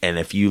 and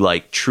if you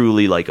like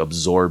truly like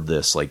absorb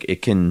this, like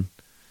it can,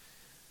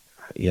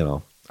 you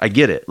know, I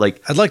get it.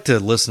 Like, I'd like to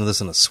listen to this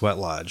in a sweat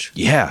lodge.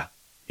 Yeah.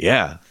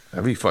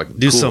 That'd be fucking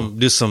do cool.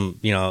 do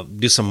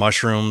some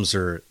mushrooms,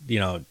 or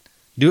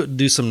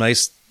do some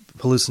nice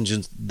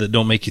hallucinogens that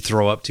don't make you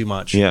throw up too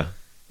much. Yeah.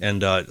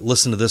 And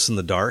listen to this in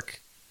the dark,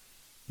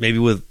 maybe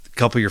with a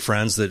couple of your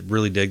friends that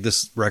really dig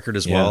this record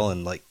as well.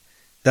 And like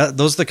that,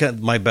 those are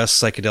my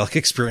best psychedelic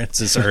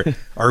experiences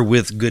are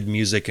with good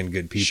music and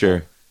good people.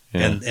 Sure.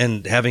 Yeah.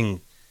 And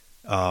having,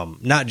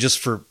 not just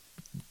for,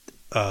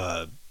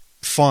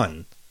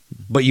 fun,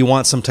 but you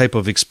want some type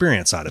of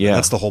experience out of it.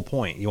 That's the whole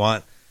point.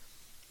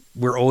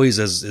 We're always,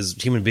 as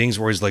human beings,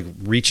 we're always like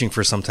reaching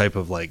for some type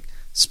of like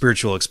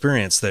spiritual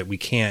experience that we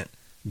can't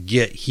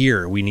get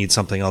here. We need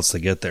something else to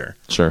get there.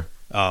 Sure.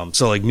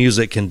 So like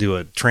music can do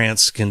it,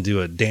 trance can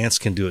do it, dance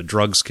can do it,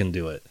 drugs can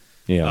do it.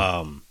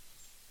 Yeah.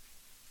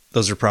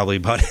 Those are probably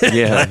about it.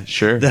 Yeah,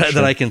 sure.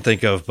 That I can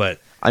think of. But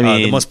I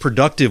mean, the most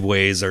productive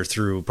ways are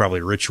through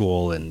probably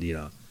ritual and,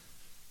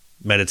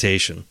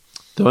 meditation.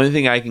 The only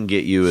thing I can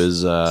get you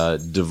is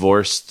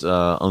divorced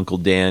Uncle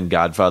Dan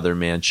Godfather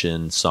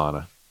Mansion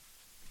sauna.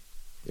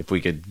 If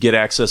we could get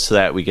access to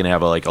that, we can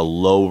have a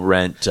low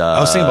rent. I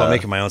was thinking about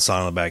making my own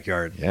sauna in the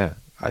backyard. Yeah.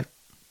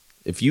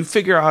 If you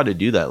figure out how to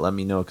do that, let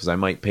me know, because I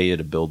might pay you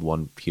to build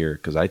one here,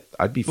 because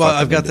I'd be. Well,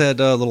 I've got that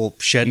little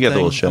shed thing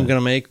little shed. I'm going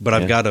to make, but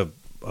I've got a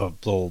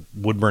little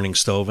wood burning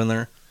stove in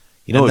there.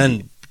 And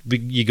then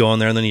you go in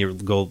there, and then you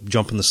go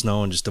jump in the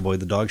snow and just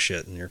avoid the dog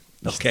shit, and you're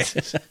okay.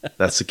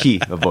 That's the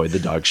key. Avoid the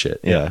dog shit.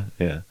 Yeah.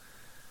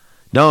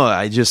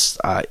 No,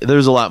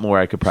 there's a lot more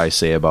I could probably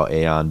say about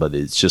Aeon, but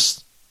it's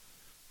just,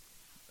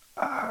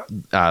 I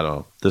don't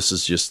know. This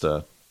is just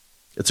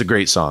it's a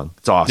great song.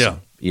 It's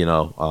awesome.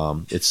 Yeah.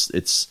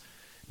 It's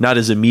not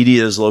as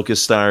immediate as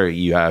Locust Star.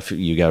 You got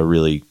to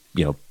really,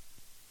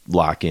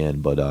 lock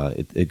in, but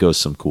it goes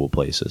some cool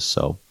places.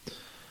 So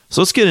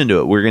let's get into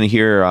it. We're going to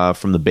hear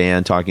from the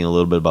band talking a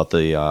little bit about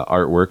the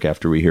artwork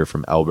after we hear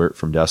from Albert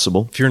from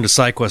Decibel. If you're into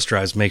SideQuest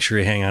drives, make sure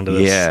you hang on to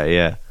this.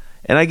 Yeah.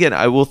 And again,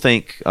 I will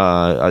thank,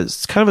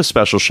 it's kind of a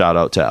special shout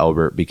out to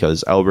Albert,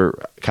 because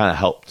Albert kind of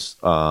helped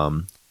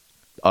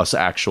us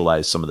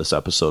actualize some of this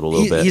episode a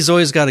little bit. He's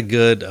always got a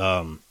good,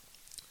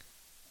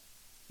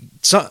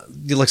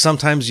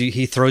 sometimes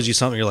he throws you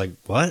something, you're like,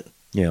 what?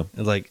 Yeah.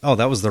 And like, oh,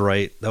 that was the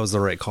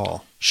right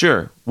call.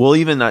 Sure. Well,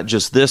 even not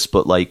just this,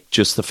 but like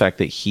just the fact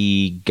that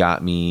he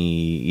got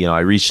me, I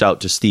reached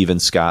out to Steven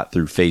Scott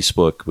through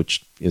Facebook,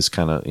 which is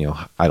kind of,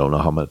 I don't know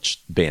how much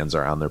bands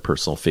are on their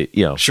personal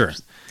Sure.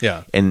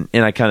 Yeah. And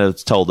I kind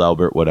of told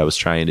Albert what I was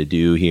trying to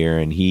do here,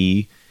 and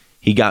he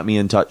got me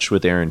in touch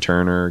with Aaron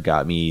Turner,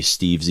 got me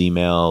Steve's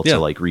email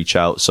to reach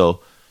out.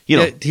 So, he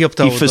helped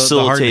out with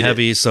the hard and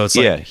heavy, so it's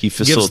like, he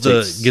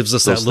facilitates gives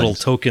us that little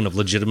token of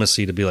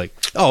legitimacy to be like,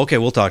 oh, okay,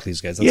 we'll talk to these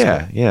guys.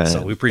 That's yeah.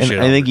 So we appreciate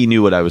it. I think he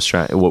knew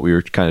what we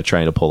were kind of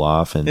trying to pull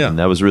off, and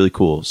that was really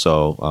cool.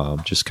 So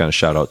just kind of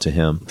shout out to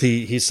him.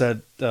 He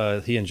said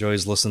he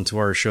enjoys listening to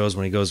our shows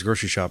when he goes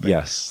grocery shopping.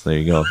 Yes, there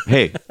you go.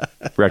 Hey,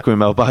 Requiem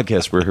Metal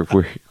Podcast,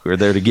 we're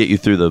there to get you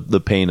through the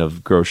pain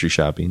of grocery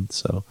shopping.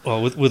 So,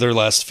 well, with our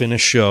last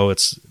finished show,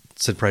 it's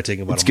probably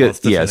taking about a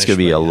month. It's going to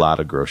be a lot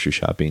of grocery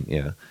shopping.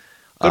 Yeah.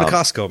 Go to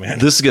Costco, man.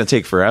 This is going to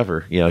take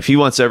forever. If he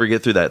wants to ever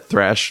get through that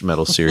thrash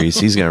metal series,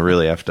 he's going to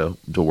really have to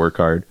work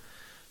hard.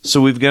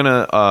 So we're going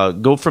to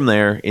go from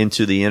there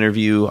into the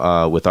interview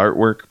with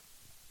artwork.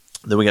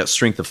 Then we got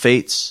Strength of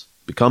Fates,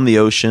 Become the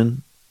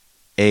Ocean,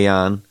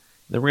 Aeon.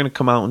 Then we're going to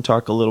come out and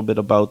talk a little bit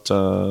about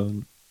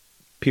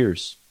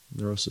Peers,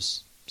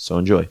 Neurosis. So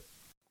enjoy.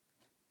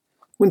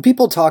 When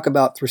people talk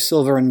about Through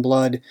Silver and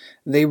Blood,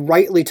 they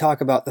rightly talk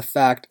about the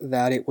fact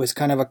that it was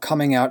kind of a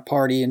coming out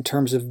party in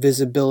terms of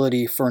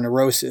visibility for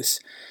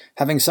Neurosis.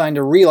 Having signed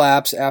a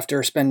Relapse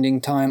after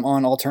spending time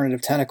on Alternative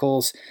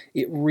Tentacles,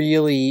 it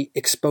really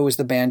exposed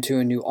the band to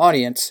a new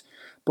audience.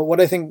 But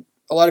what I think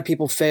a lot of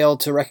people fail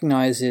to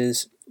recognize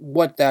is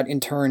what that in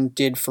turn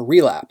did for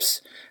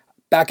Relapse.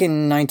 Back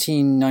in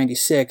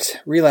 1996,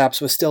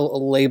 Relapse was still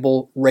a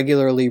label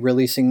regularly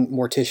releasing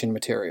Mortician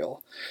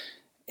material.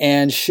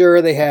 And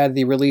sure, they had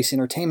the Release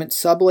Entertainment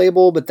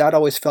sub-label, but that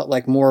always felt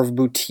like more of a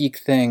boutique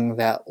thing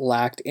that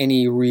lacked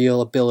any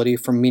real ability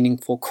for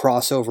meaningful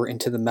crossover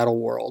into the metal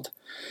world.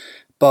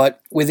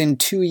 But within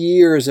 2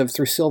 years of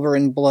Through Silver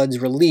and Blood's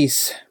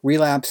release,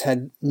 Relapse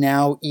had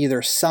now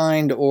either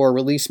signed or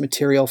released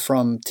material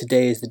from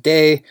Today is the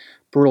Day,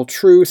 Brutal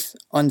Truth,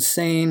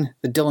 Unsane,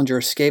 The Dillinger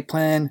Escape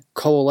Plan,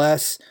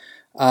 Coalesce,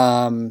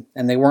 and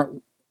they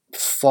weren't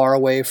far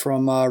away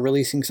from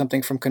releasing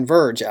something from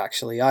Converge,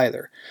 actually,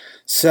 either.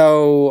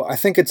 So I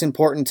think it's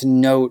important to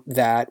note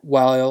that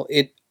while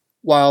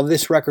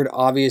this record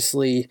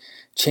obviously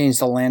changed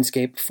the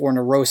landscape for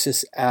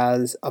Neurosis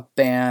as a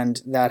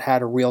band that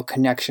had a real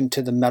connection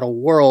to the metal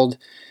world,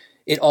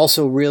 it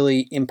also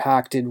really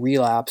impacted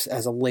Relapse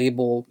as a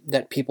label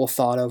that people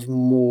thought of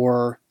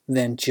more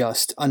than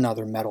just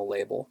another metal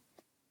label.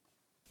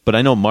 But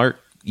I know, Mark,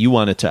 you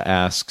wanted to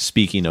ask,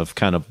 speaking of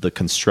kind of the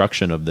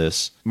construction of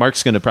this,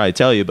 Mark's going to probably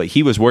tell you, but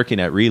he was working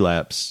at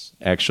Relapse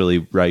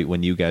actually right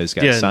when you guys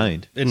got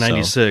signed. In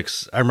 96.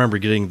 So. I remember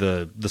getting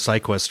the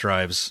SideQuest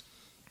drives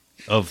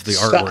of the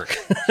artwork.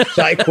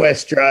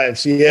 SideQuest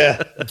drives,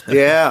 yeah.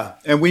 Yeah,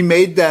 and we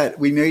made that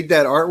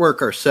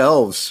artwork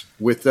ourselves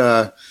with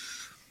a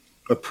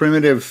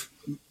primitive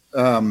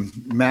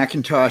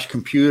Macintosh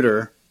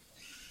computer,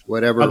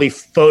 whatever. Probably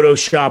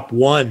Photoshop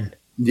 1.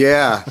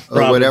 Yeah, or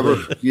Probably. whatever.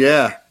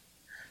 Yeah.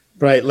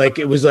 Right, like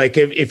it was like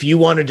if you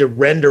wanted to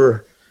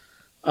render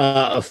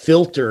a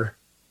filter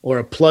or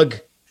a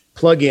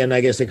plug-in, I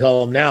guess they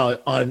call them now,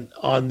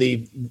 on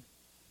the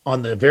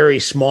very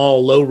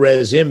small low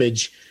res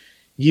image,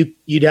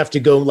 you'd have to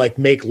go like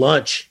make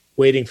lunch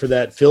waiting for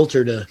that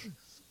filter to.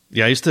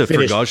 Yeah, I used to, for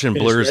Gaussian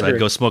blurs, rendering. I'd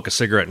go smoke a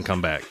cigarette and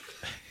come back.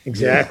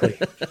 Exactly.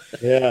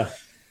 Yeah.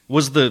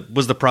 Was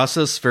the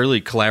process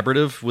fairly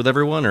collaborative with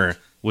everyone, or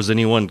was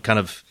anyone kind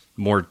of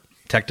more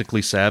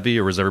technically savvy,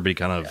 or was everybody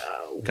kind of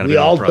we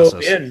all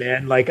dove in,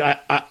 man. Like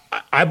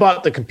I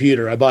bought the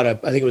computer. I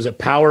think it was a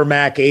Power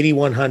Mac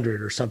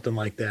 8100 or something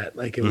like that.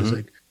 Like it was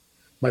like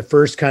my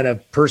first kind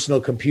of personal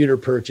computer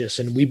purchase,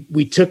 and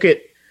we took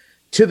it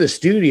to the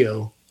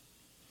studio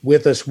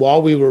with us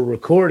while we were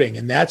recording,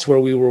 and that's where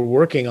we were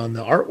working on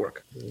the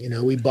artwork. You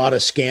know, we bought a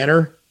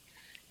scanner,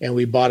 and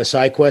we bought a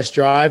SideQuest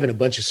drive and a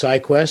bunch of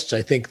SideQuests.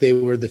 I think they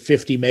were the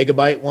 50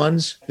 megabyte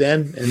ones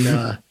then,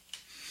 and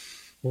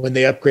when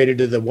they upgraded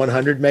to the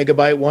 100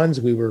 megabyte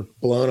ones, we were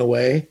blown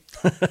away.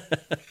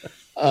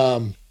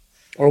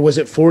 Or was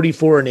it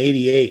 44 and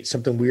 88,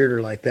 something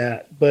weirder like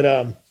that?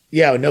 But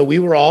we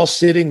were all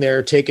sitting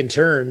there taking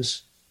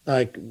turns,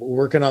 like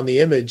working on the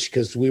image,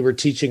 because we were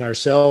teaching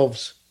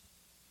ourselves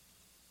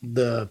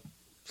the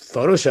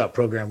Photoshop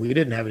program. We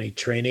didn't have any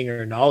training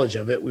or knowledge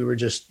of it. We were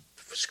just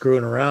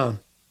screwing around.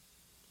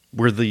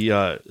 Were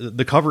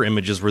the cover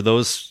images, were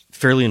those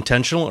fairly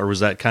intentional, or was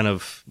that kind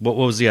of what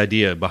was the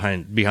idea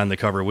behind the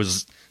cover?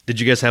 Did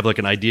you guys have like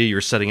an idea you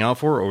were setting out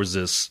for, or was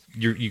this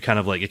you kind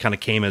of like it kind of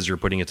came as you're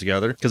putting it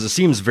together? Because it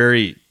seems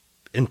very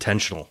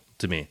intentional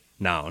to me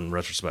now in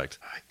retrospect.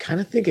 I kind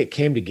of think it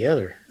came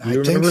together.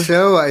 I think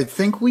so. I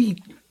think we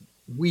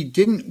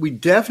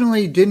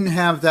definitely didn't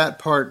have that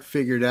part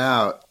figured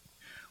out.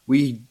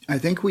 I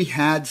think we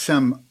had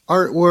some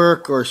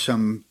artwork or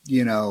some,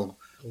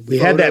 we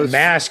had that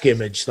mask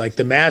image, like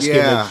the mask image.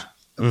 Yeah,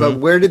 but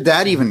where did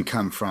that even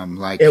come from?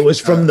 Like it was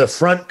from the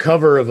front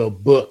cover of a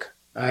book.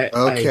 I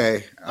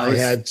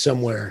had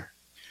somewhere.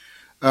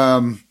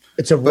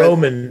 It's a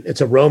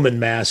Roman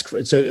mask.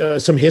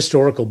 It's some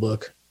historical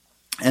book.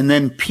 And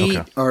then Pete,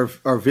 our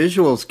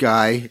visuals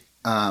guy,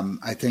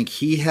 I think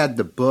he had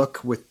the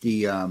book with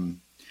the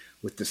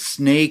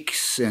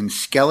snakes and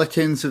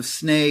skeletons of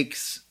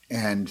snakes,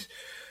 and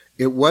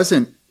it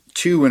wasn't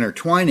two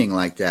intertwining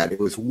like that. It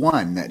was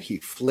one that he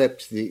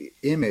flipped the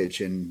image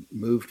and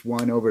moved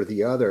one over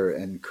the other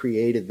and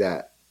created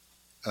that.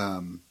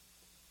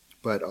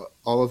 But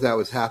all of that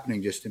was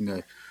happening just in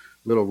the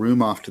little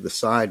room off to the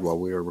side while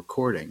we were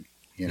recording.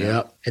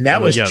 Yeah, and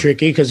that was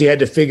tricky because he had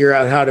to figure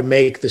out how to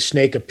make the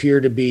snake appear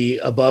to be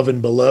above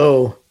and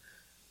below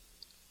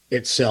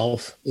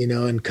itself,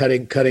 and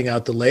cutting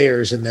out the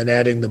layers and then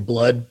adding the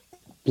blood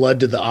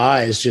to the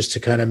eyes just to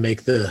kind of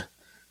make the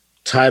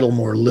title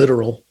more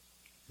literal.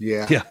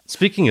 Yeah. Yeah.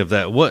 Speaking of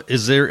that, what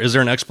is there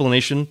an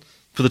explanation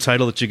for the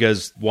title that you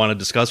guys want to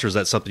discuss, or is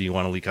that something you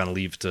want to kind of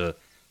leave to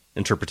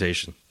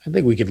interpretation? I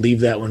think we could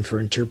leave that one for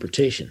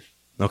interpretation.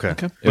 Okay.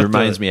 It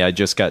reminds me, I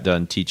just got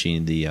done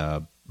teaching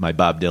my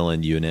Bob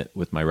Dylan unit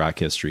with my rock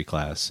history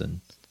class,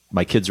 and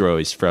my kids were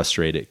always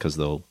frustrated because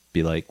they'll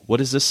be like, "What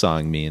does this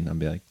song mean?" I'll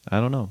be like,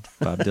 "I don't know.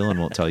 Bob Dylan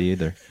won't tell you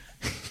either."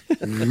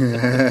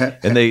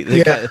 And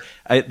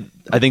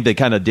I think they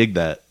kind of dig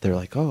that. They're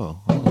like, "Oh,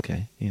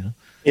 okay,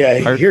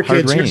 Yeah, here,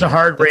 kids, here's a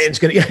hard rain's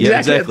going to... Yeah,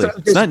 exactly.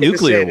 It's not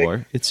nuclear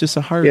war. It's just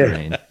a hard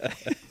rain.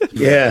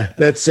 Yeah,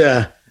 that's...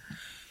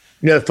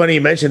 funny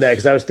you mentioned that,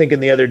 because I was thinking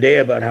the other day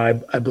about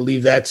how I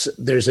believe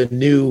there's a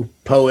new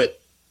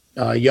poet,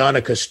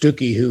 Yannicka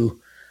Stuckey, who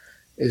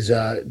is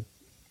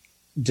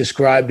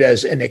described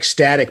as an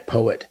ecstatic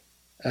poet.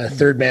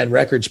 Third Man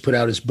Records put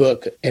out his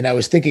book, and I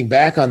was thinking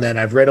back on that, and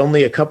I've read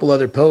only a couple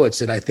other poets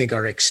that I think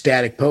are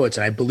ecstatic poets,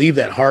 and I believe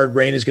that Hard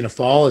Rain Is Going to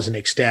Fall is an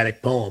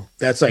ecstatic poem.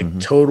 That's like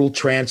total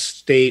trance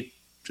state,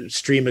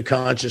 stream of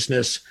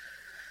consciousness,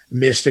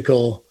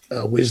 mystical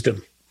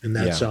wisdom in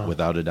that song.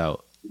 Without a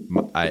doubt.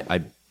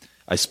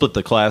 I split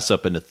the class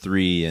up into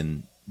three,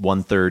 and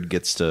 1/3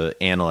 gets to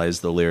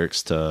analyze the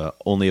lyrics to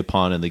Only a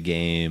Pawn in the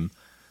Game.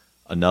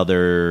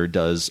 Another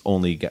does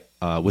Only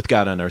With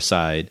God on Our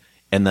Side.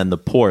 And then the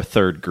poor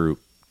third group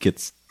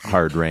gets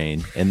Hard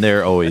Rain, and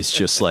they're always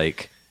just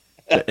like,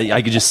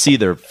 I could just see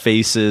their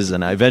faces.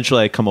 And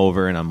eventually I come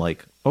over and I'm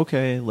like,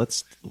 okay,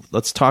 let's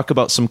talk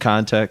about some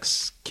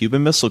context,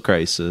 Cuban Missile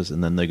Crisis.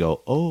 And then they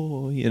go,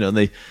 oh,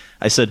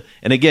 I said,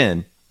 and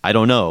again, I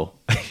don't know,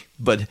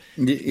 but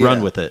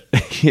run with it,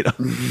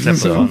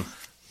 So,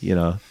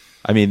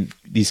 I mean,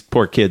 these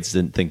poor kids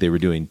didn't think they were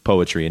doing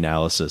poetry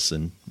analysis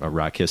in a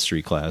rock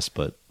history class,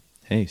 but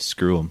hey,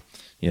 screw them,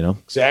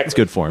 Exactly. It's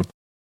good for them.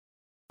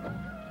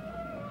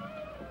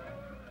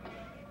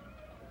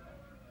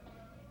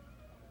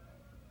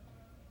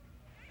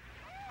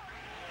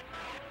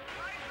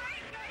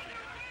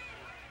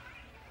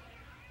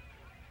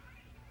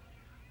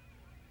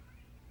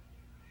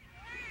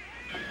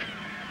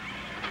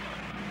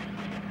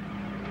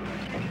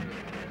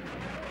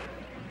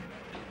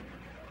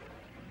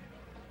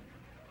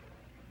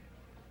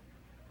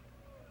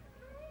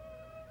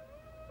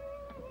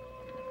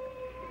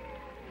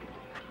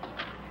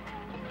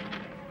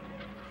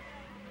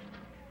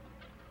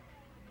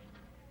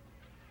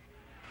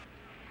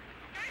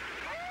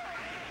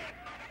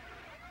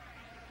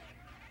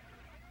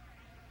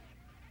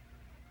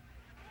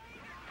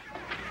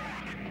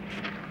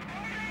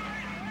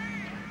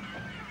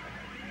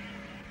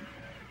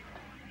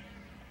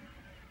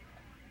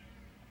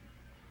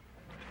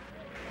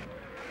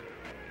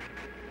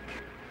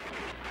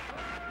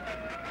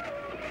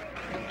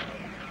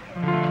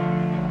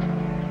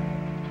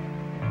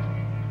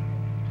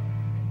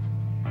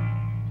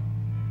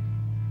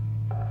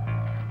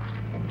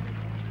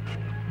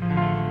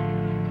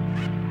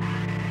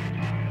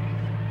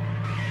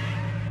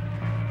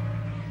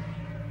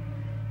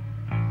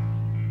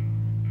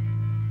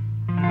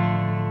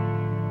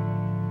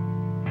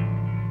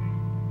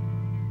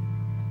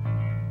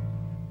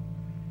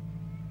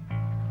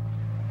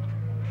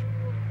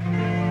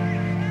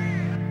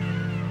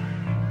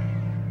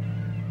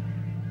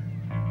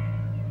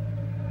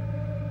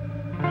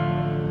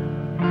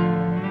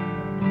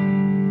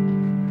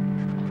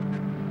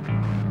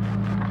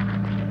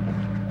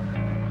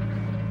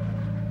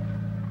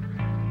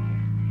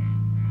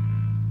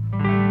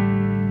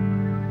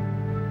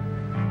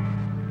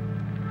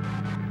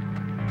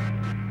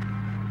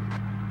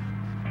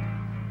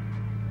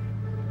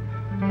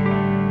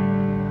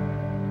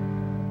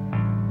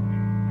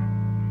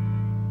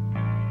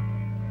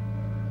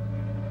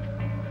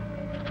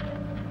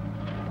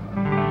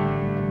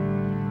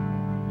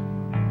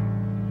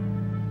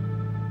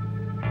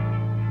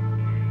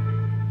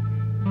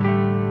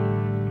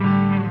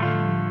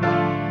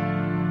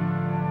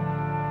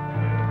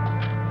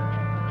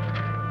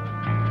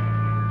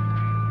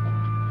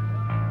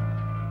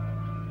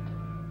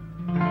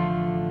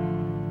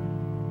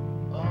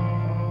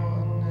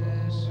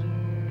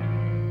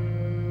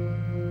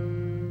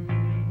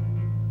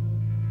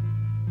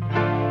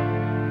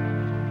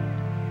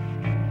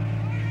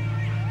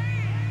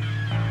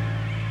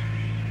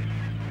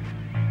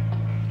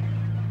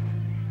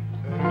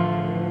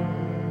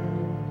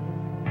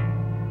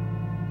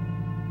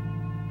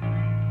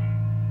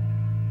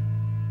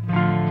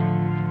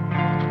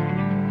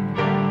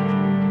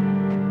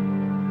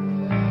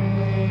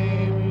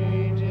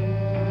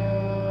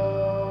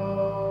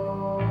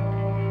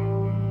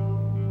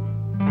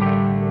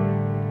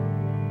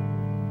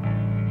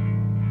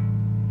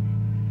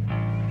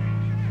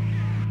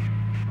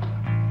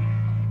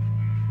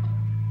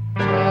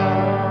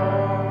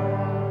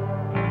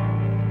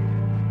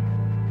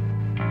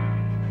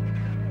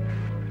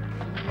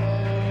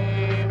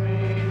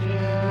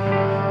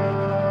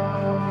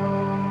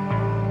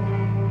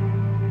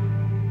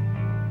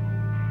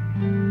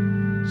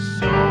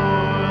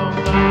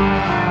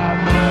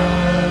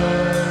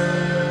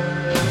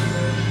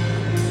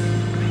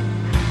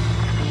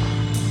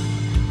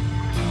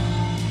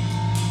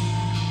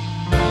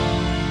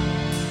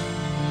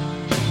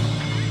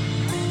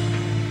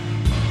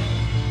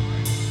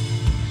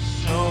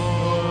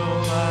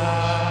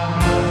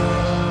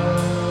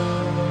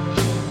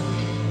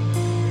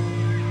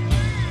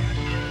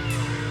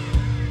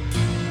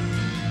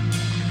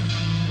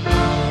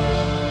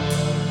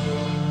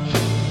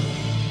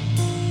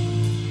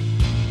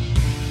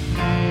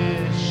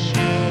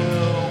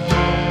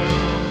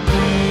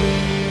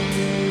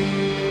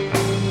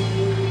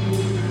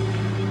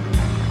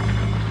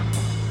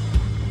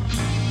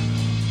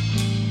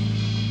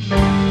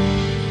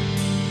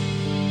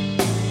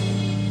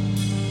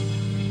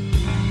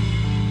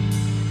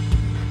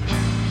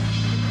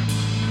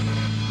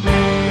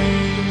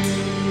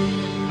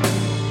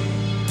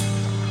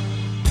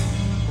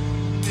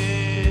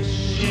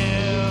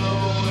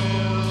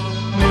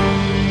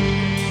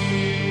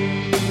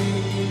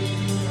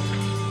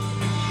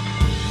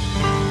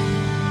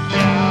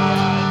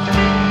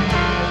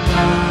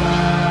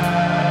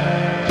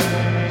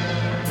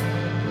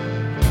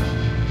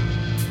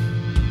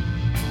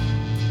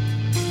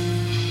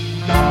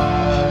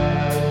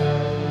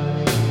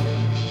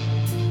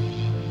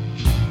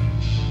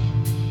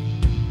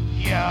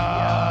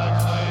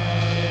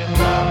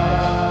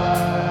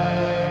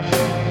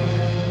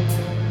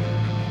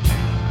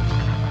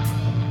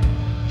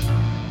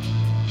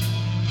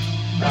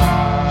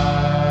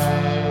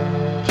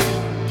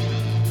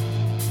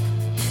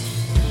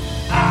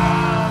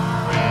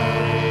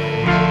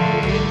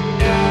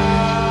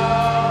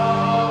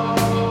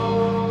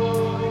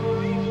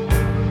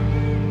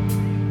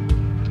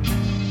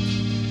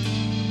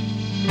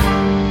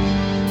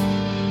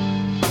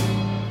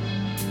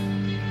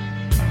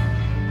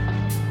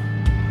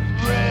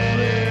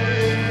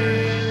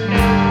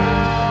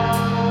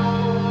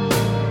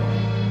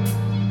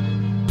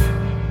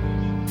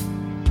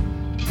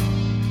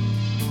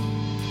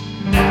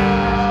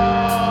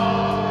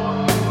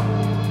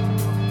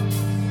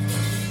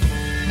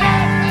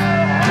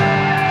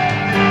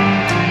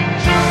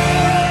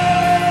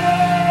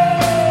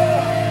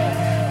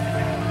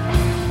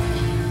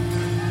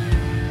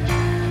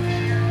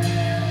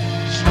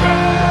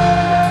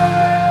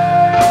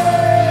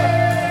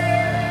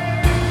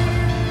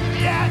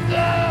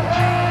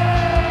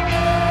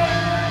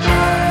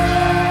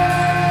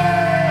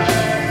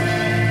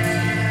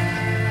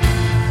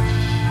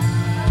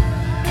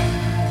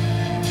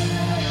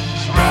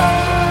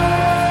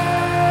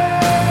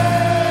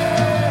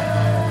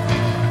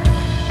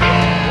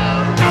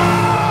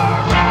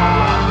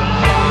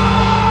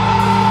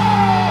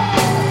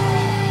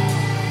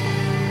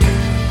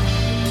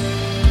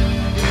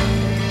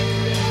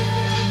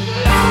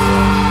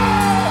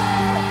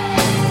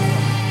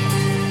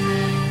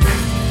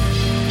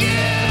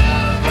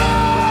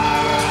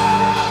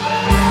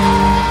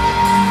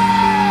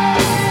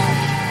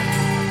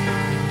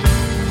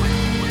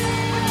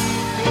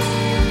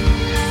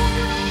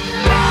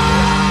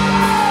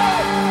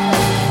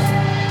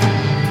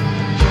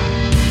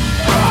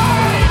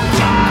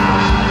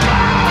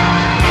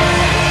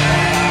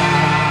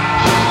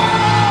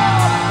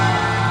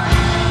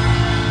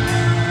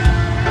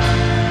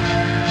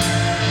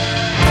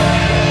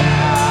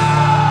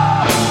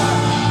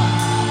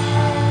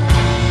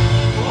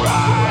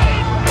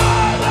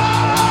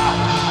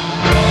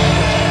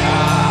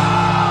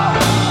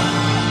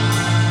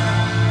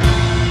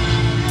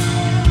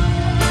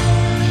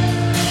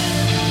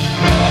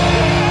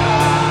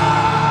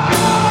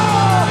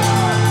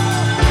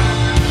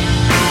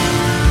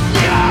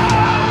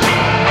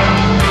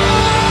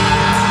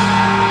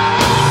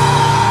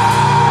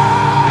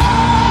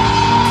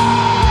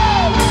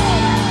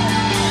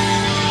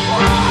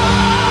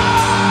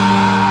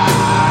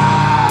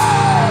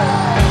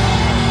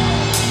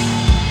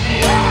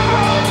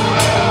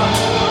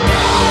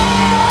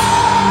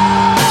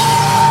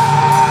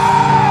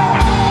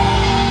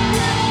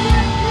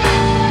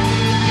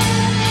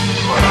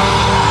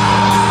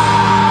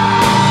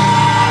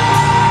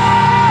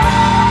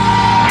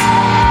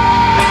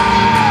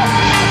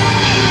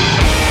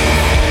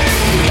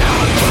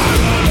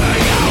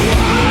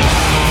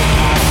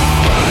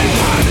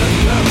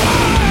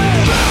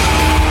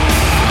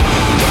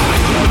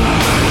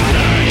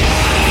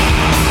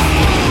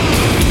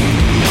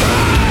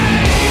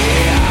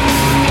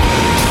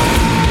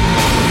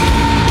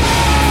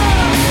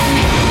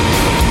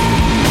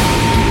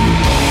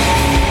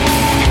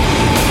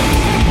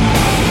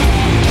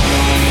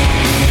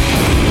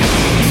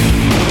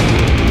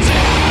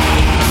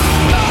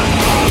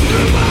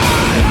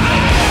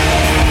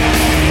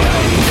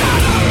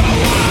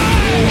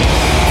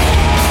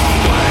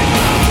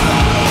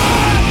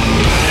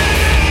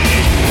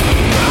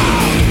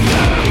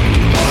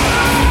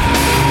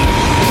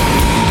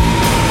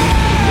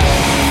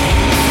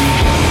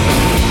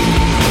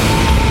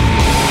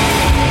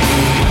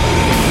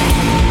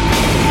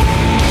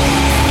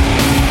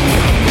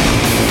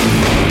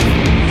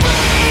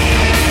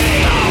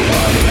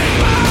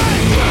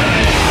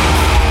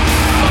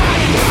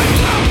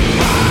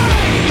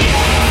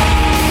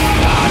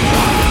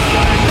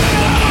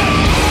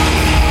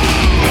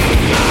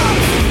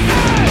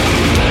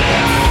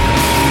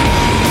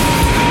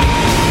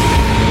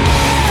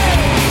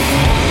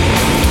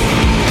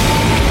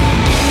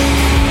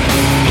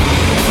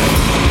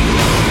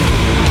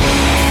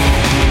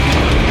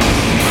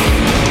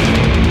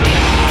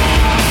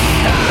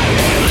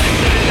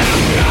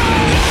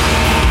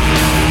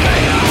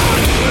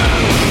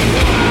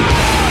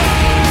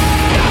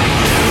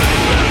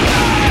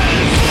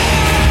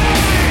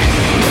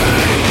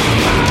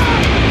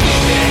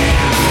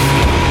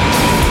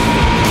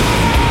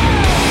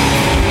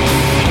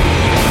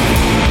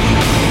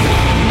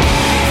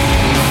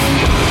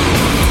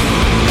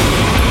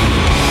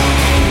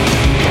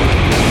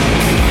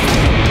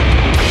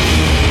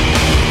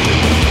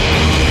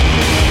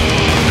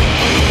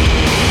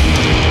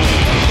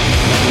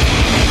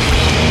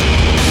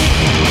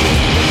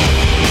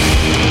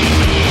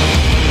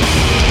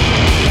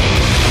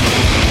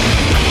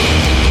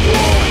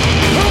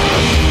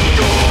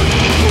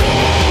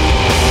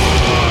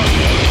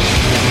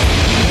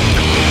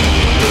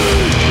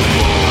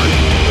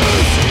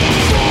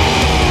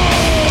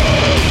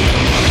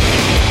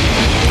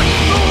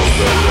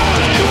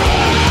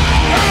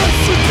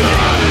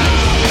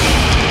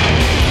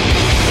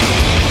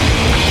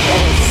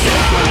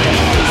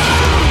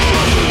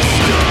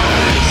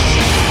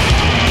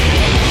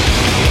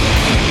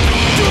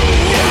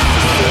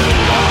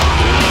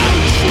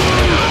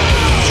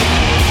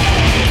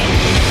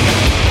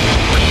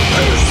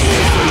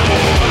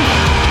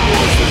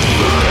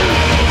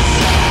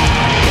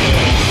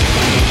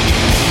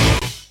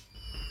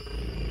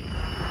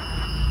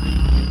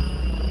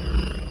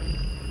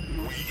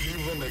 We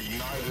even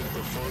ignited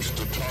the first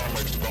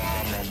atomic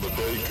bomb on the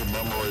day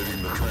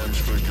commemorating the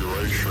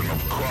transfiguration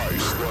of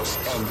Christ, thus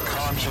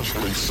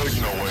unconsciously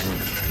signaling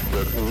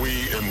that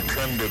we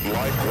intended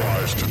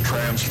likewise to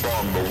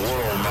transform the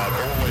world not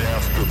only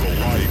after the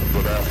light,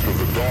 but after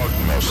the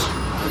darkness.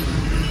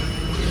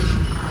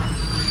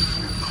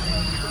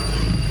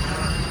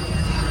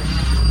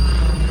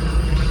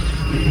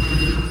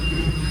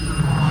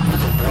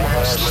 The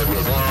blast that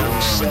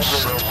burned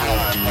several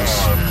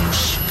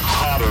times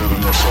hotter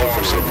than the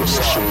surface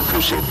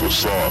of the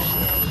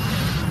sun.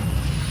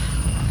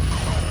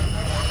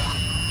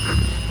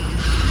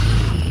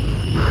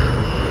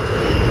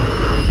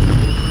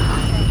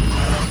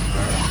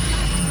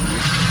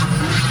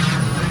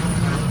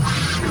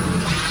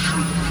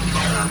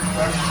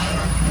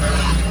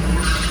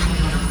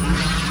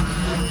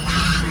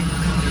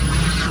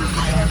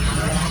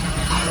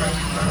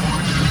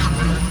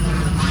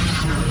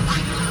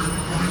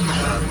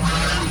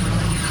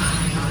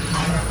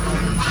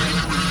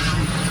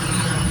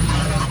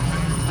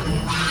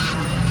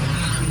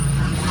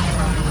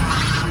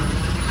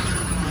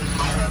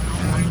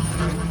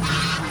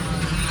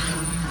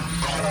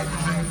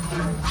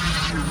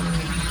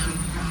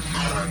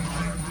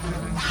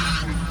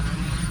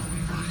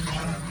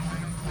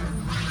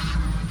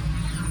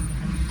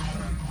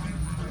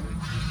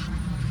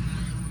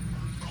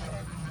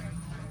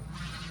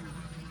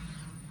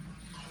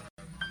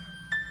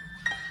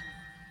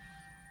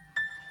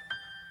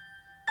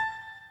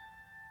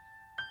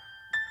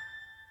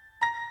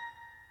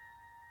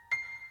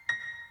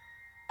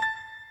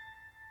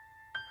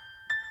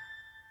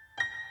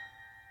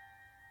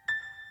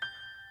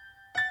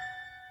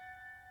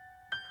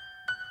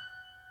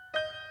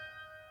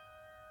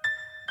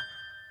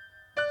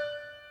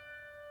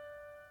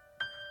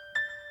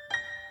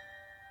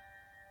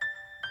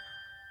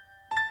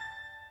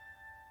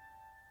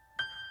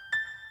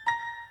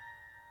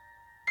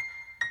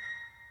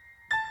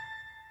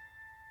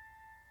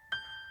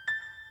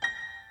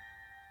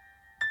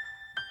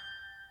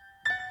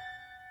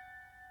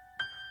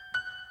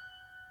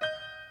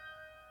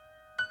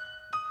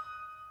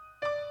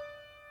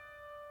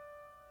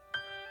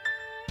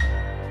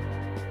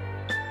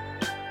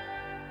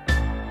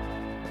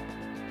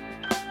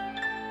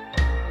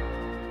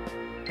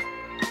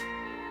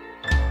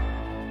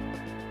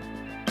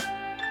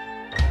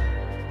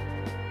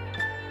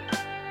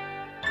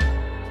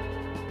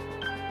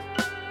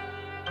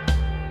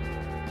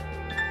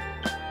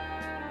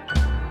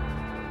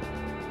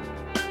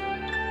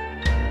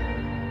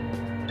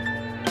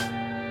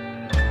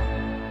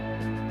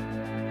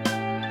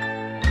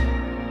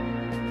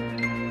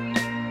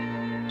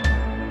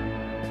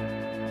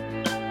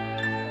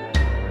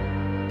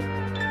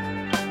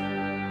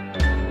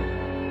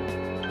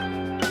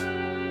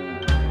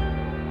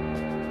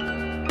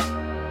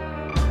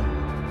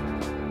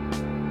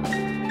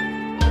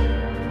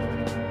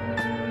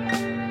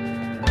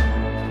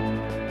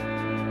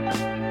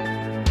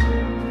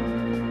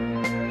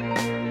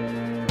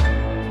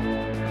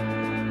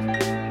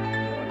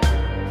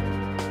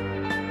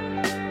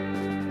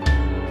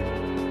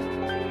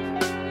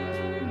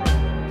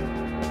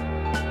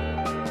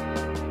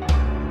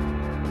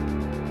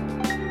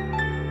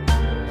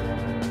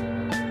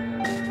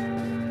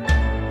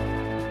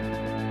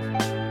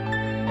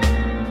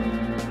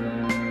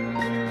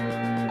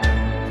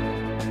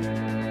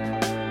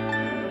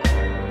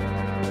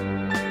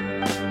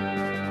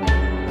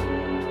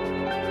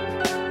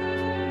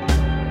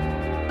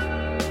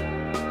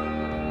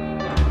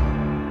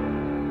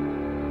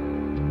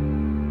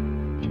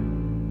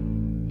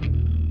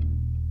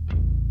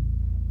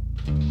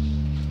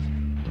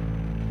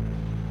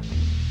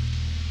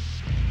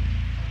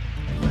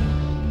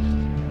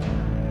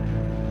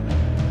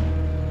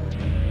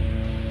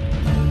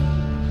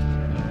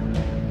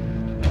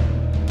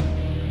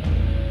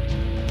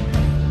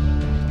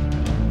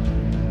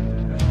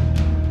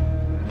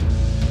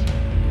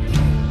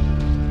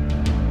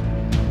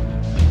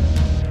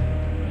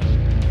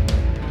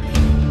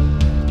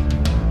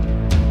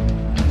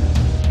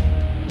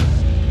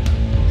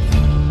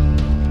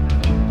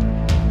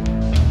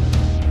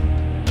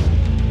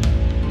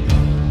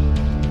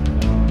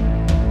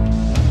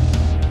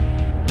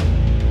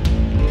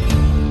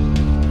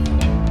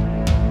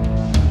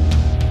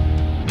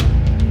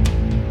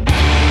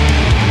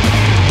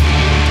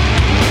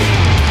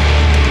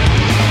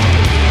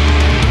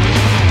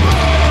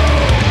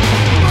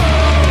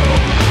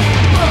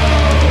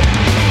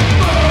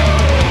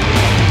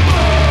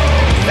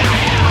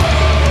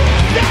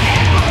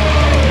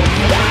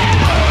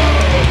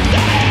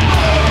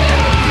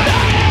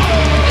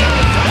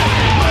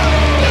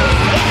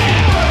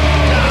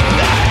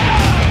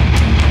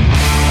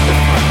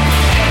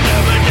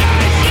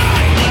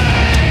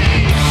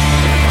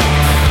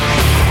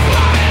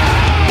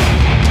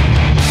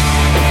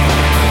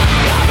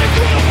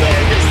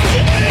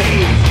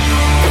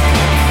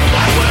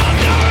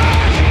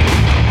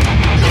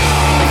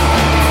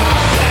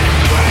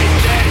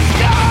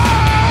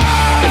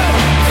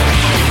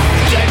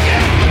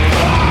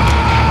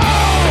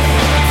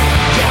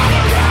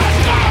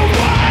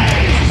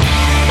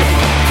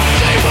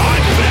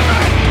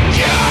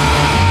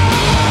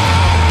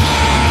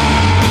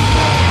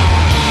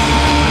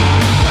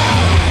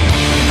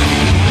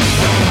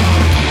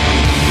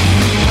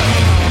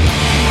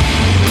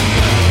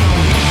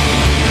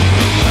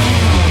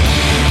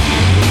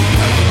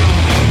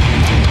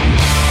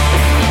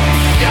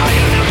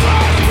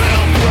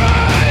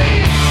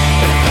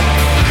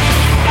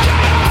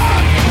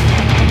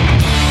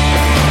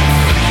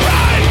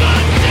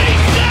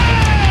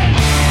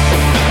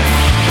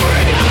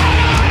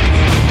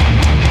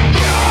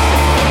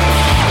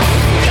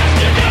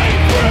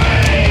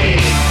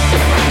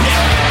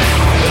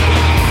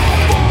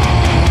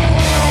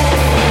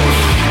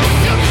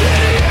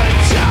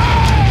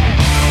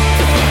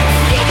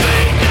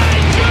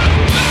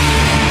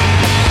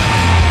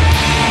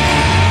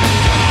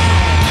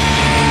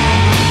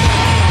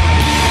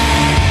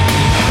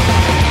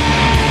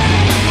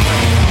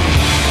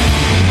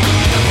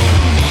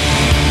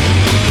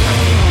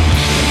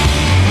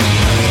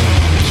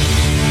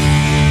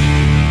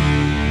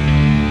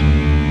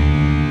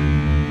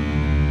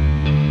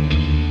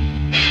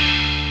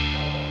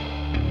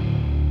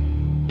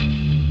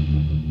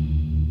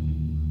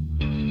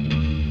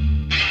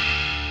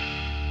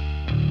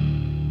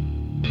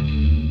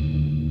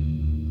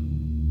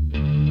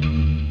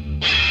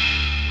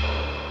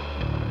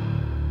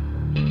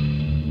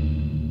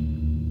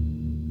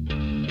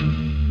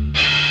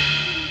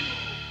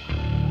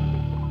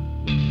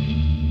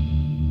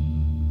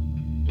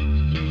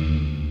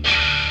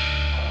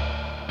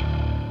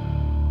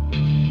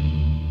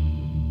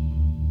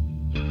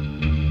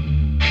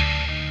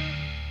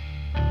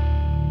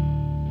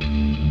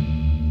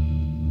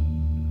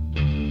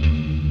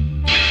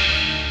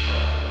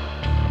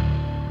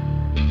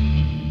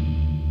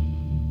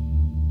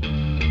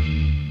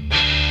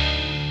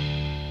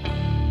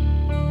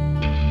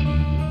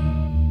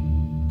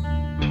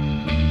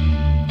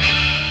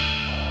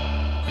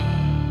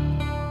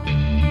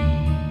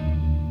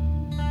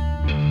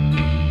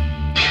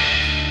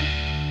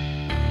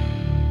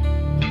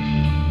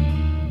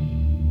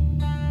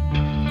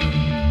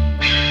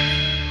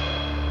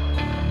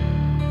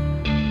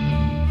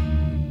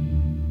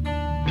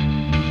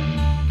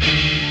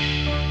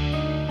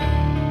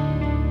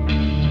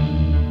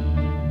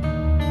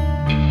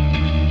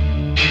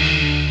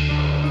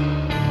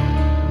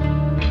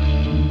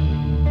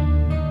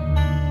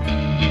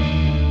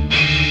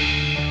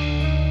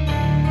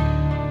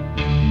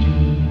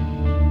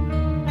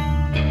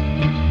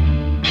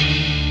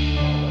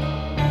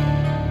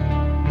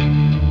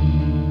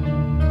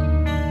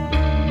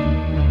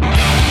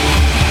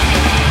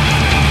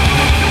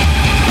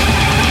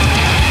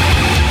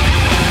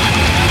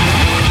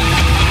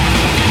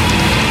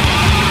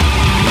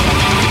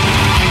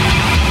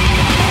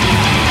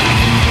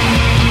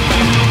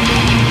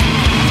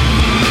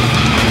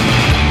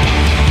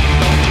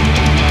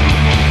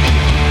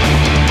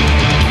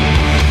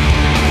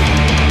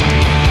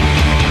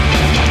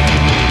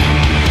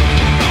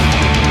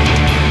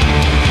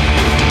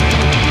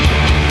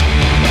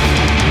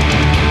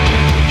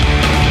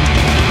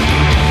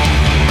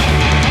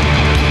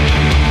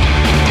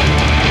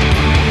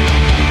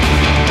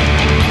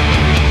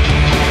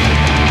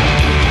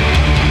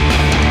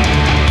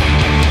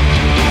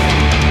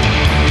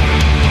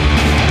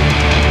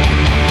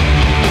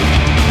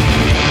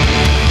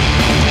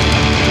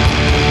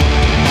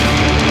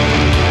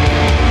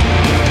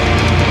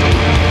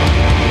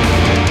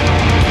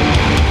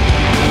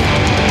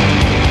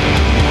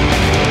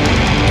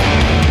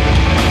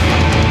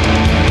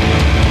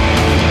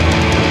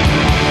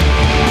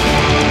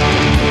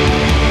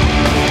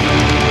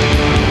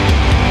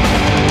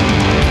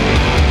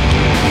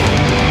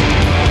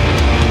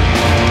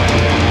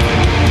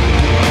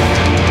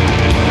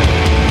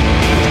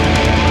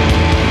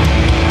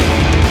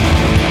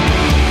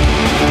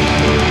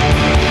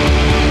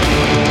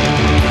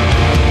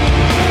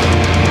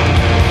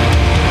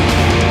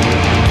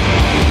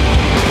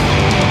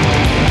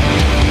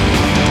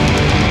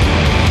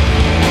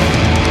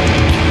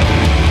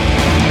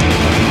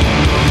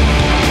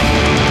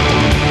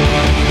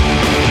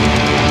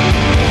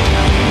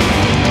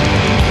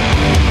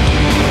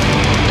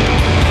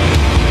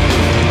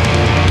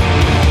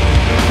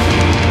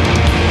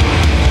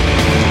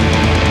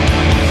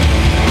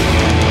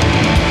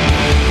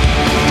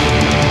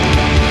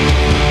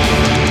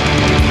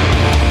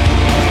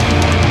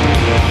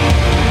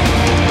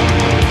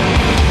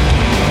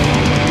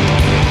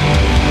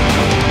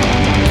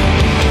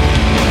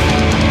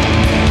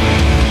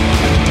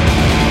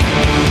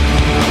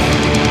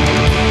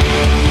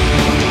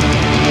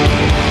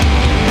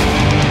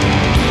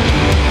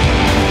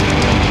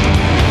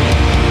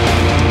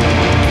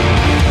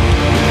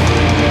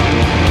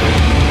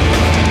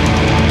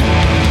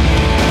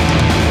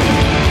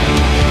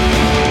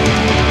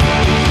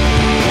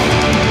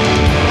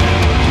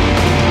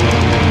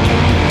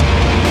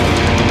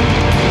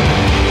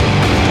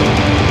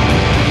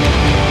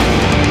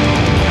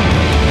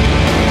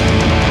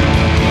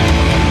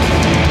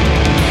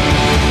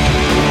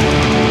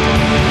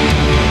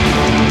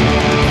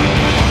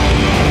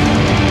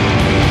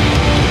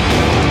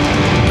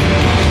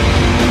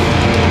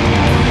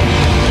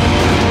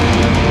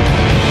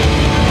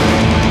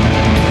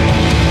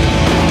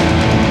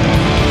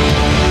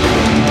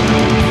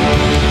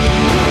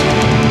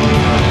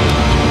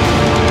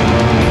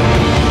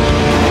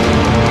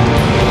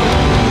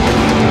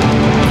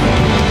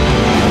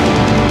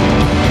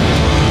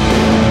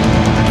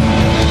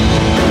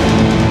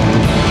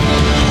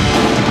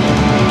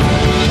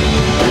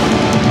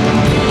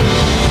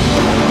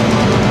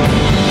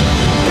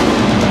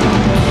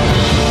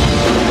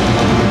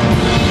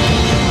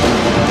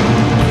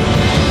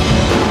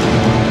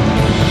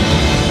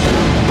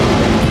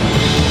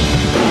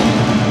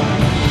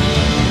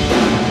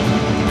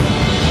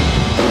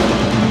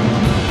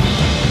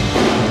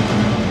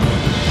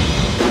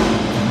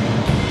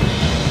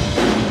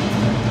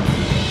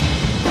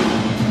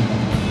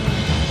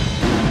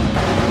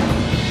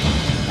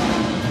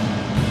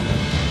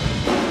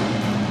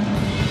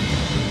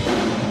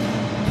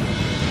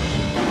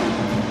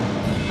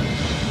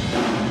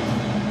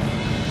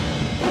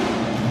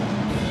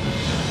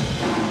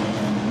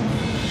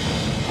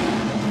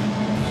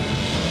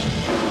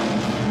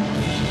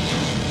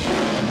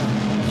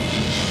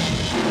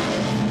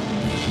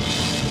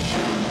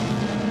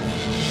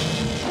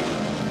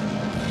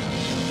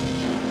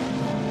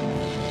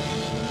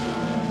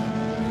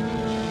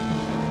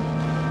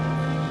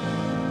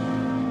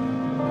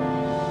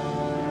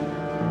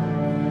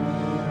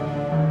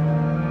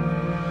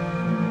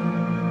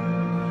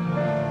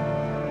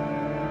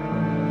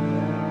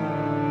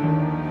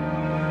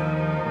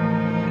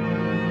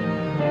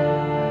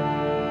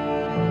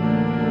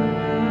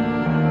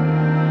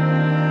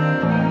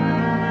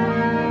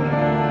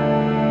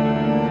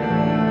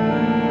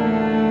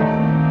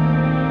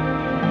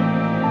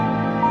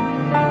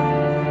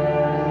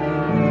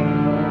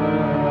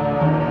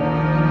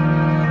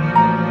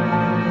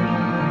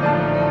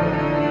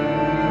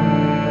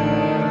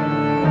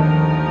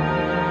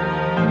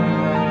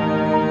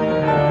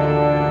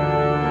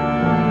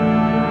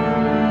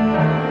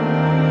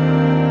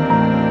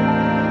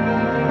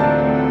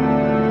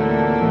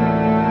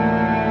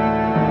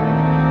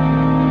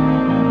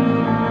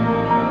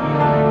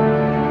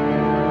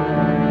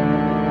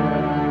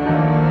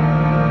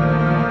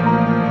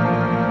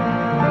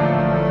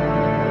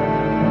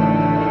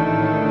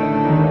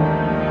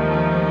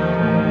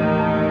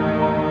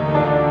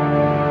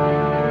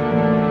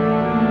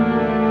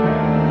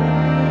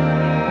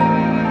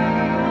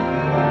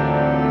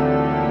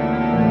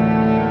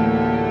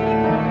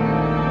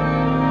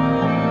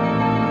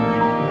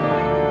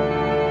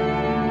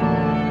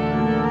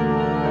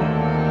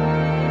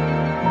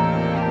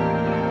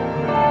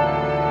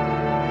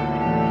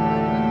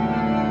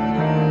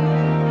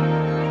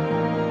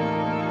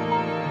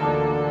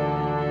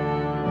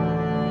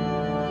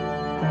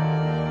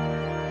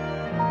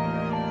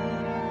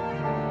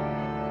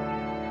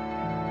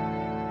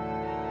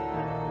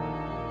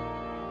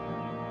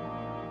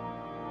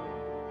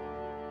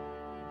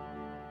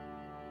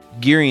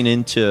 gearing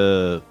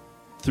into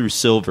Through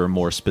Silver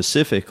more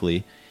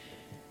specifically,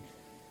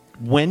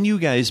 when you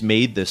guys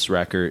made this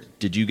record,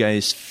 did you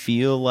guys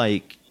feel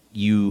like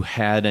you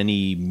had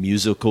any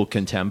musical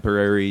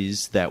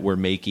contemporaries that were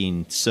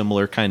making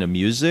similar kind of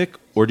music,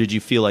 or did you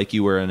feel like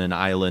you were in an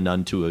island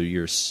unto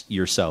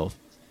yourself?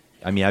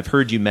 I mean, I've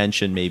heard you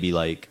mention maybe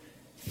like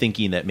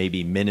thinking that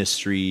maybe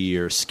Ministry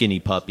or Skinny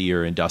Puppy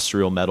or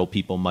industrial metal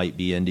people might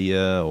be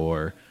India,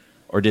 or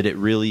did it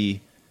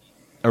really,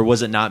 or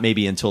was it not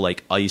maybe until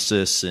like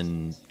ISIS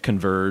and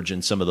Converge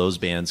and some of those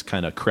bands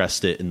kind of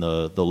crest it in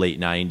the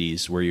late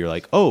 90s where you're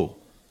like, oh,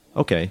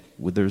 okay,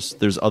 well,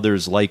 there's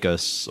others like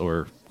us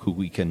or who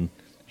we can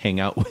hang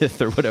out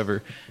with or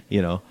whatever,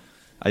 you know?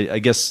 I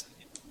guess,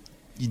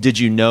 did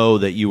you know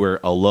that you were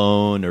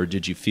alone, or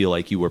did you feel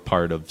like you were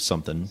part of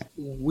something?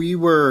 We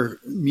were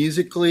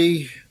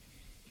musically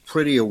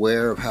pretty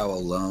aware of how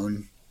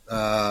alone,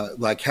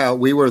 like how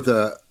we were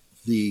the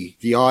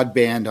odd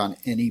band on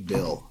any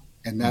bill.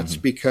 And that's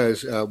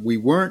because we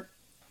weren't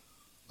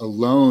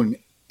alone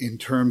in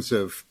terms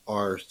of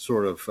our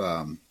sort of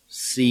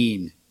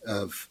scene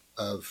of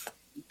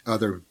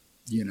other,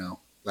 you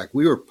know, like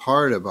we were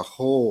part of a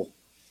whole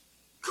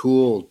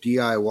cool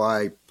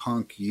DIY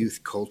punk youth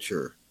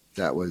culture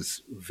that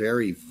was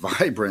very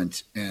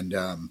vibrant, and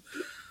a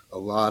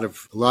lot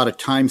of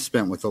time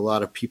spent with a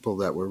lot of people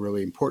that were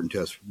really important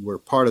to us were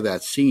part of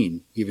that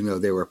scene, even though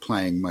they were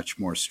playing much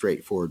more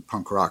straightforward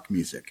punk rock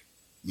music,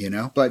 you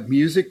know. But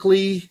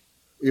musically,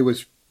 it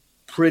was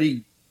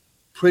pretty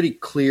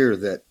clear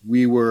that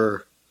we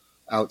were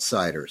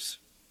outsiders,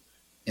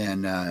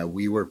 and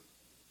we were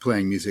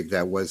playing music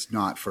that was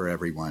not for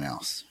everyone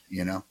else,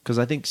 you know? Because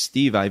I think,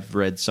 Steve, I've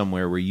read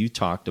somewhere where you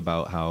talked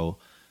about how,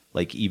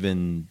 like,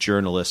 even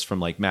journalists from,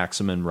 like,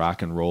 Maximum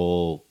Rock and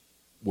Roll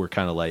were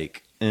kind of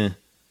like,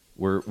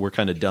 we're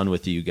kind of done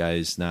with you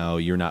guys now.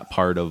 You're not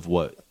part of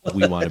what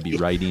we want to be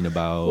writing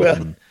about. Well,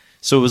 and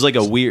so it was like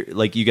a weird,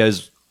 like, you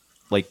guys,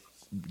 like,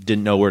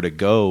 didn't know where to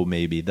go,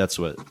 maybe. That's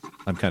what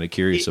I'm kind of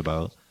curious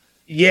about.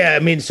 Yeah,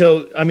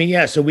 so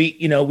we,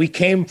 you know, we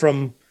came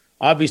from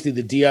obviously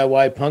the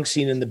DIY punk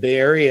scene in the Bay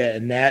Area,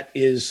 and that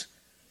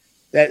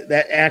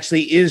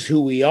actually is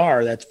who we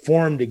are. That's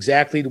formed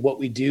exactly to what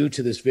we do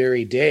to this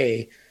very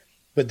day.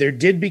 But there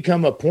did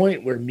become a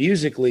point where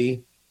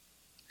musically,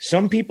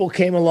 some people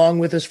came along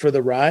with us for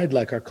the ride,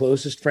 like our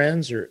closest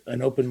friends or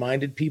an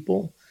open-minded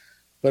people.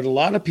 But a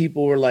lot of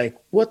people were like,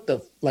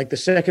 like the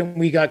second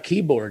we got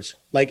keyboards,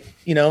 like,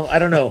 you know, I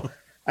don't know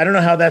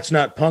how that's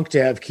not punk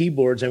to have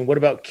keyboards. I mean, what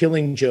about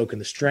Killing Joke and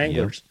the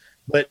Stranglers?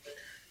 Yep.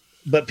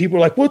 But people were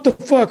like, what the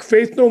fuck,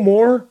 Faith No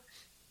More?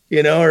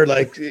 You know, or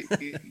like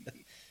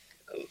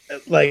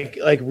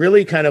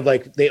really kind of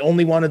like they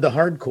only wanted the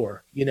hardcore,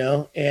 you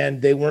know,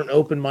 and they weren't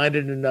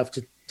open-minded enough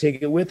to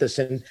take it with us.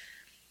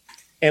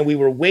 And we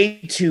were way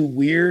too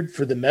weird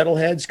for the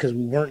metalheads because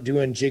we weren't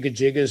doing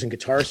jiggas and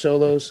guitar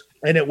solos.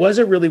 And it was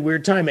a really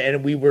weird time. And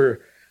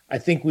I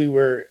think we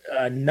were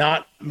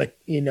not,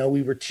 you know,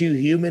 we were too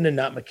human and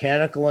not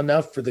mechanical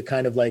enough for the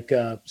kind of like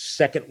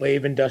second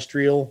wave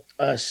industrial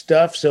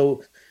stuff.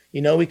 So,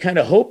 you know, we kind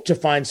of hoped to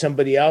find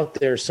somebody out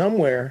there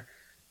somewhere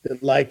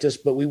that liked us,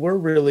 but we were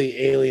really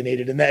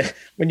alienated. And that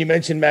when you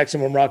mentioned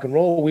Maximum Rock and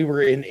Roll, we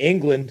were in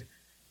England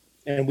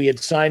and we had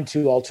signed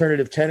to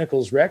Alternative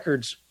Tentacles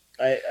Records.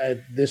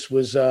 This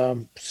was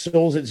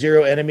Souls at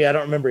Zero Enemy. I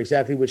don't remember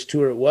exactly which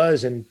tour it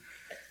was. And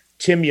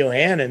Tim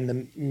Johannan,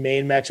 the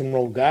main Maximum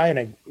Roll guy,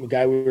 and a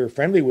guy we were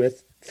friendly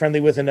with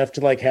enough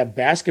to like have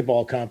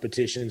basketball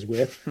competitions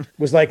with,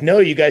 was like, no,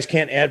 you guys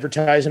can't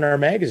advertise in our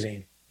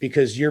magazine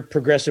because you're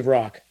progressive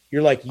rock.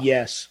 You're like,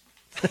 yes.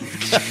 I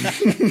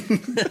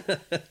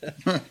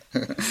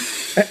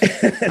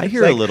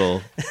hear like, a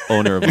little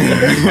owner of a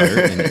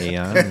heart and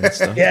Aeon and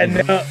stuff.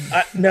 Yeah,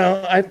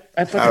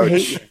 I fucking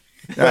hate you.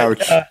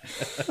 Ouch.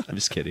 I'm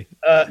just kidding.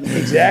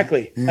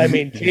 Exactly. I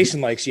mean,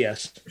 Jason likes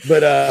yes,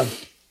 but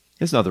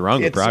there's nothing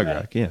wrong with prog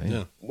rock.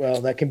 Yeah.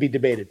 Well, that can be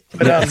debated.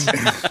 But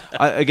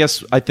I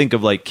guess I think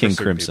of like King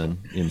Crimson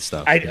and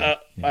stuff.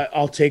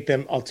 I'll take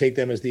them. I'll take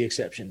them as the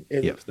exception.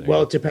 It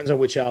depends on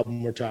which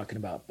album we're talking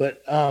about.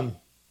 But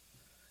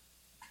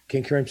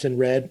King Crimson,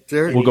 Red.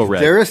 We'll go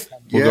Red.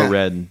 We'll go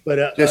Red.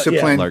 But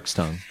Discipline. Lark's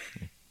Tongue.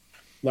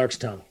 Lark's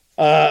Tongue.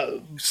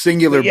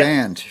 Singular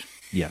band.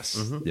 Yes,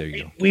 there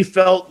you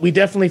go. We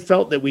definitely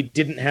felt that we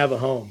didn't have a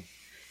home.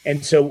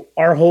 And so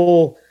our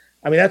whole,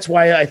 that's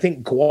why I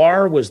think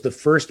Guar was the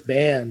first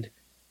band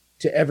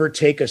to ever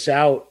take us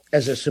out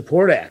as a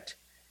support act.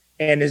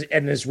 And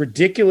as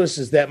ridiculous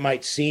as that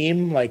might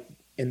seem, like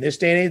in this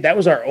day and age, that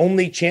was our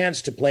only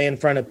chance to play in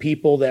front of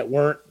people that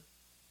weren't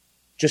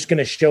just going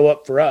to show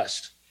up for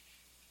us,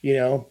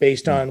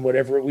 based on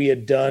whatever we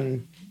had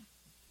done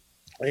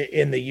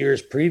in the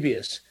years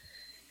previous.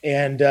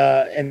 And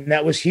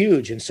that was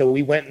huge. And so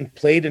we went and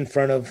played in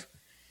front of,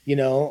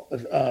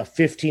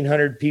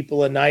 1,500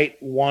 people a night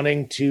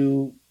wanting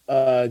to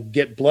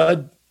get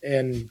blood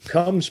and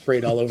cum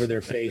sprayed all over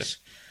their face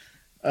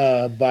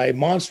by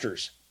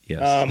monsters.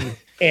 Yes.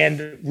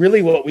 And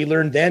really what we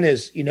learned then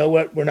is,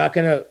 we're not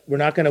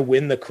gonna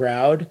win the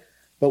crowd,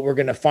 but we're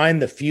going to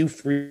find the few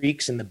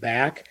freaks in the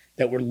back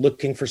that were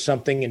looking for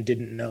something and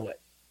didn't know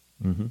it.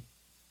 Mm-hmm.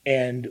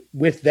 And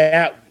with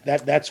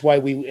that's why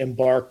we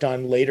embarked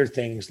on later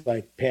things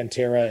like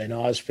Pantera and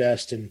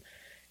Ozfest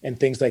and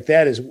things like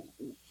that, is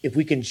if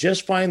we can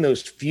just find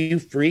those few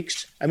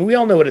freaks. I mean, we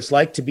all know what it's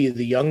like to be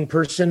the young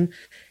person,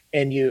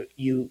 and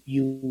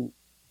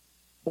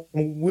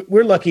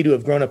we're lucky to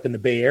have grown up in the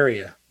Bay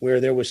Area where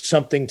there was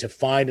something to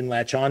find and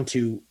latch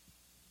onto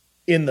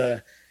in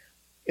the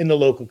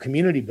local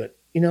community. But,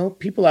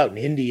 people out in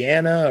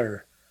Indiana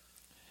or,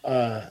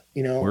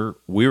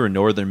 we were in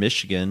northern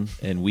Michigan,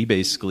 and we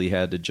basically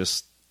had to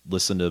just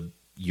listen to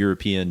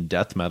European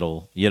death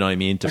metal,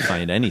 to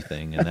find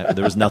anything, and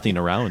there was nothing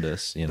around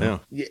us,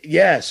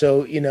 Yeah.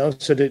 So,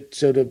 so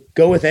to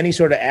go with any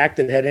sort of act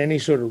that had any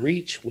sort of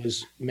reach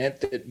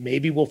meant that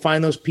maybe we'll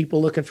find those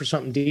people looking for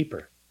something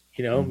deeper,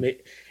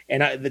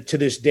 and to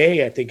this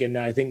day, I think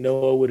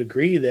Noah would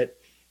agree that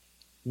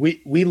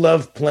we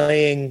love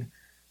playing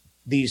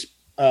these,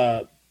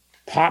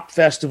 pop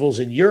festivals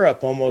in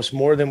Europe almost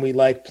more than we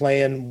like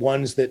playing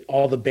ones that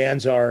all the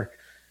bands are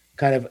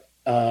kind of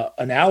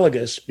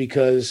analogous,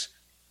 because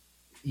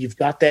you've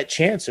got that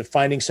chance of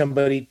finding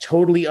somebody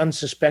totally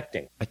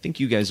unsuspecting. I think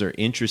you guys are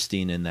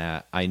interesting in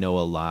that I know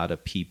a lot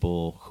of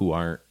people who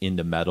aren't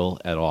into metal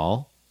at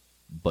all,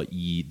 but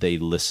they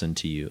listen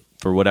to you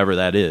for whatever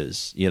that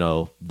is.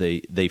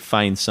 They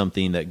find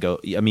something that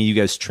you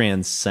guys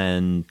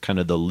transcend kind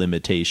of the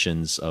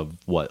limitations of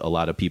what a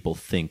lot of people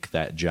think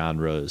that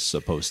genre is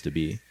supposed to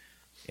be.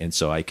 And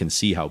so I can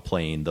see how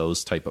playing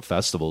those type of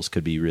festivals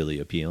could be really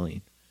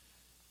appealing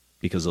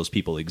because those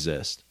people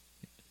exist.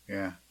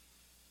 Yeah.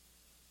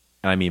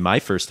 I mean, my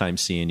first time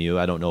seeing you,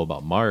 I don't know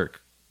about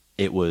Mark,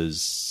 it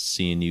was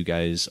seeing you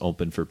guys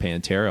open for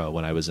Pantera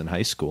when I was in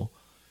high school.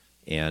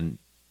 And,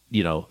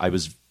 I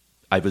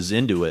was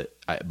into it,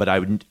 but I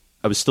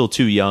was still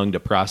too young to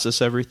process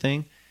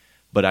everything.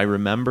 But I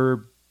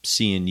remember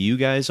seeing you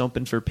guys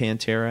open for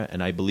Pantera,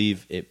 and I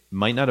believe it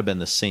might not have been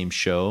the same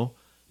show,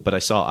 but I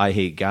saw I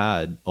Hate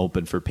God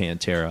open for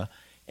Pantera,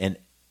 and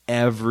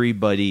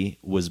everybody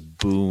was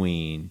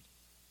booing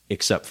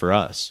except for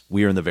us.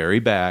 We were in the very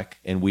back,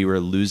 and we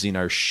were losing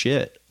our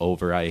shit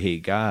over I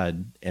Hate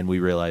God, and we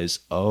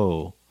realized,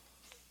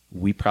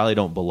 we probably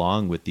don't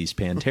belong with these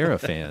Pantera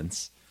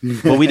fans.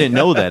 But we didn't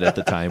know that at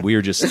the time. We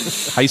were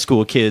just high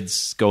school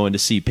kids going to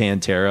see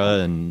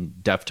Pantera, and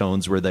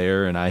Deftones were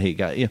there, and I Hate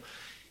God.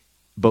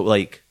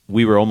 But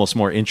we were almost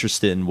more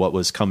interested in what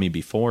was coming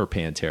before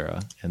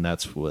Pantera, and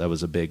that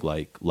was a big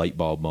light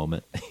bulb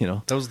moment.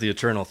 That was the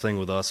eternal thing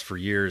with us for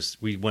years.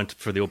 We went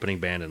for the opening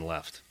band and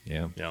left.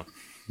 Yeah.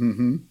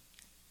 Mm-hmm.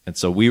 And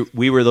so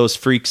we were those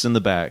freaks in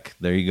the back.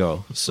 There you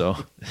go. So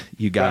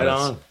you got right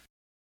us. on.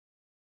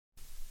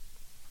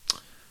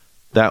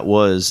 That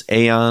was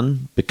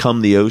Aeon,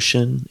 Become the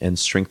Ocean, and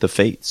Strength of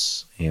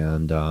Fates.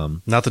 And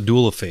not the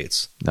Duel of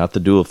Fates. Not the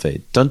Duel of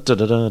Fate. Dun, dun,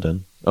 dun, dun,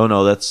 dun. Oh,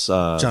 no, that's...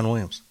 John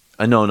Williams.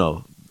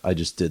 No. I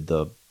just did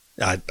the...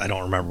 I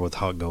don't remember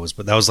how it goes,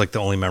 but that was the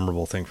only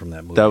memorable thing from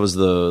that movie. That was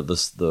the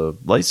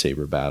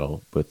lightsaber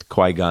battle with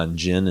Qui-Gon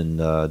Jinn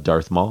and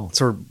Darth Maul.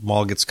 That's where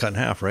Maul gets cut in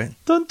half, right?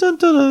 Dun, dun,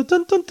 dun,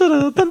 dun, dun,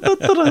 dun, dun, dun,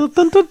 dun,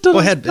 dun, dun, dun.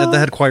 Well, it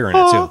had choir in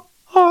it,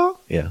 too.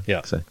 Yeah,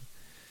 exactly.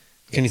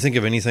 Can you think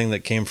of anything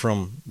that came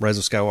from Rise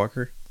of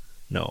Skywalker?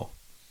 No.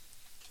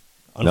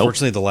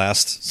 Unfortunately, the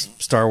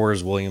last Star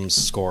Wars Williams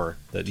score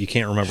that you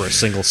can't remember a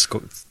single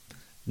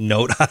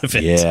note out of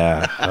it.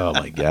 Yeah. Oh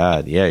my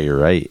God. Yeah, you're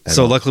right.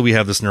 So luckily we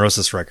have this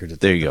Neurosis record to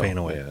there take you the go. pain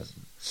away.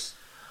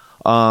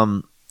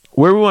 Yeah.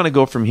 Where we want to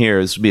go from here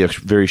is to be a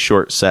very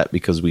short set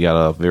because we got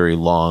a very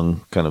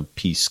long kind of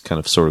piece kind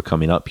of sort of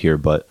coming up here.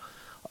 But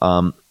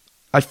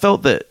I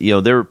felt that,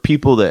 there were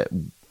people that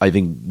I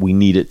think we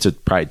needed to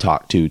probably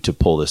talk to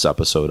pull this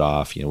episode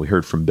off. We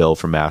heard from Bill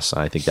from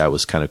Mastodon. I think that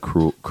was kind of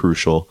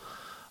crucial.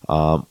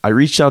 I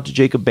reached out to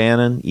Jacob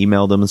Bannon,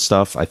 emailed him and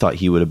stuff. I thought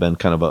he would have been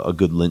kind of a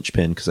good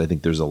linchpin because I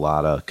think there's a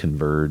lot of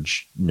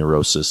Converge,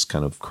 Neurosis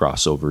kind of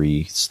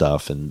crossover-y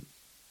stuff. And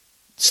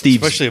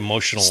especially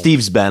emotional.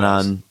 Steve's been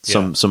on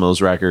some of those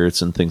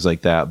records and things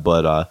like that.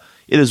 But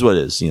it is what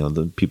it is.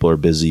 The people are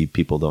busy.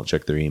 People don't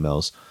check their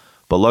emails.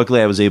 But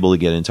luckily I was able to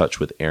get in touch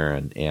with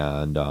Aaron.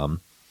 And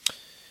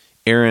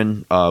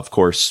Aaron, of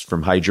course,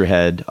 from Hydra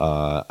Head.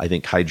 I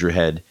think Hydra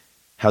Head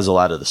has a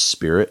lot of the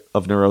spirit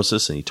of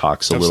Neurosis, and he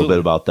talks a little bit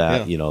about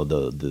that. Yeah.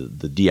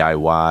 The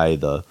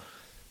DIY,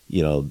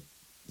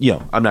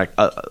 I'm not.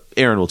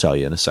 Aaron will tell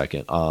you in a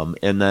second.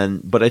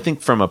 But I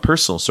think from a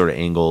personal sort of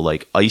angle,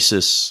 like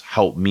ISIS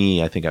helped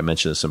me. I think I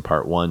mentioned this in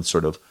part one.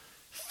 Sort of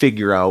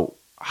figure out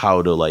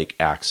how to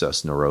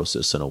access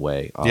Neurosis in a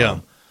way.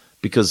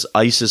 Because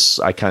ISIS,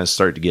 I kind of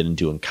started to get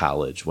into in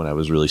college when I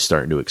was really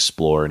starting to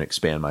explore and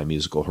expand my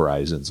musical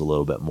horizons a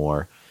little bit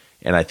more.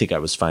 And I think I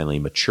was finally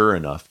mature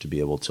enough to be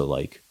able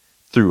to,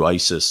 through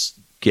ISIS,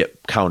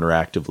 get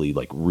counteractively,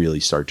 really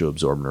start to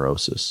absorb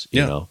Neurosis.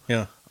 You know?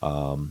 Yeah.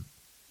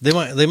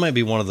 They might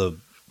be one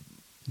of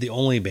the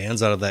only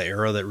bands out of that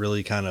era that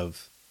really kind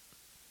of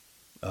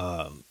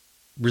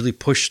really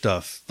push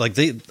stuff. Like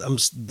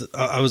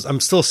I'm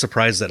still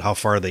surprised at how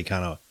far they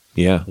kind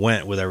of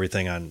went with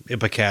everything on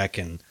Ipecac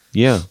and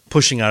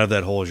pushing out of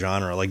that whole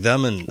genre. Like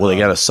them and they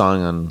got a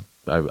song on.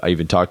 I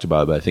even talked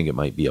about it, but I think it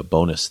might be a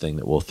bonus thing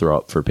that we'll throw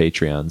up for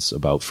Patreons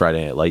about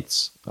Friday Night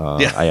Lights.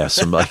 I asked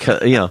them like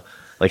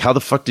how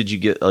the fuck did you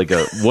get like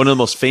one of the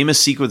most famous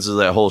sequences of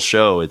that whole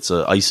show? It's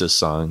a ISIS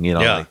song,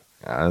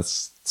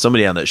 it's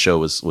somebody on that show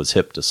was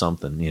hip to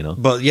something,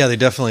 But yeah, they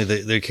definitely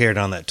they carried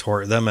on that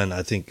torch. Them and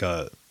I think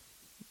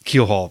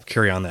Keelhaul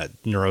carry on that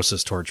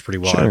Neurosis torch pretty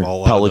well. Sure.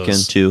 Pelican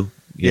too.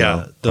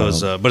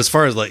 Those. But as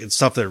far as like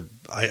stuff that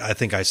I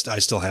think I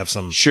still have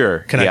some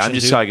connection. Yeah, I'm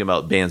just talking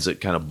about bands that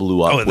kind of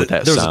blew up with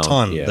that sound. There was a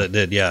ton that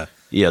did. Yeah.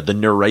 Yeah, the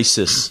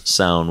Neurosis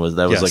sound was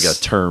like a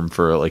term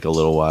for like a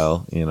little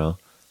while.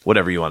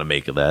 Whatever you want to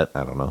make of that,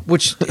 I don't know.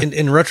 Which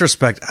in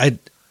retrospect,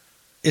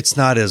 it's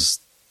not as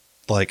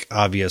like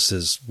obvious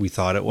as we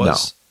thought it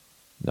was.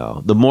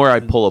 No. The more I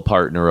pull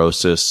apart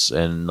Neurosis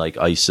and like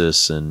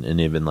ISIS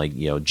and even like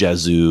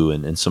Jezu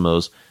and some of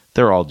those,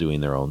 they're all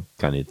doing their own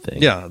kind of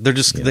thing. Yeah, they're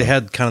just they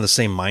had kind of the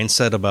same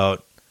mindset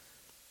about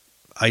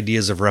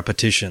ideas of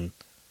repetition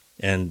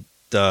and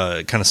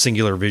kind of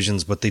singular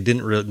visions, but they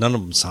didn't really. None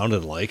of them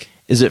sounded alike.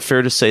 Is it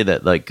fair to say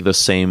that like the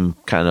same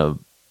kind of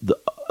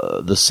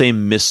the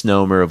same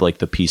misnomer of like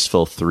the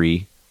Peaceful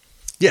Three?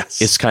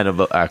 Yes, it's kind of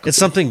it's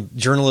something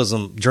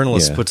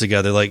journalists put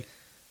together. Like,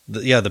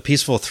 the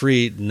Peaceful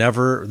Three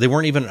they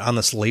weren't even on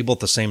this label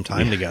at the same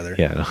time together.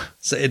 Yeah,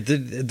 so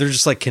they're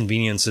just like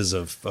conveniences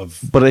of.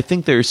 But I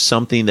think there's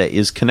something that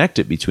is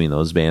connected between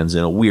those bands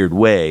in a weird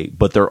way,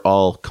 but they're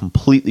all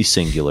completely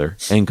singular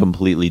and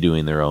completely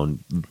doing their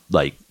own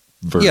like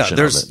version.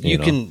 Yeah, of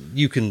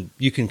it,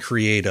 you can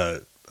create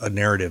a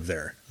narrative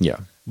there. Yeah,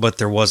 but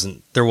there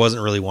wasn't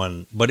really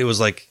one. But it was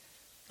like,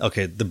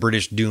 okay, the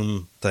British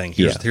Doom thing.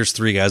 Here's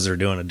three guys that are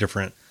doing a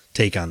different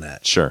take on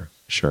that. Sure.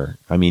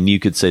 I mean, you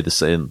could say the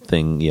same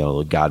thing,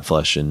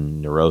 Godflesh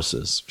and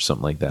Neurosis or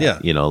something like that.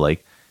 Yeah.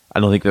 Like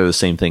I don't think they're the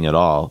same thing at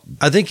all.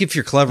 I think if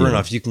you're clever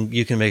enough, you can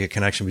make a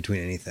connection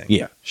between anything.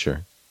 Yeah,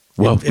 sure.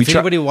 Well, if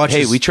anybody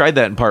watches, we tried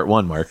that in part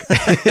 1, Mark.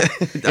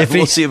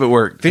 We'll see if it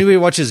worked. If anybody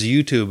watches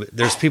YouTube,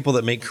 there's people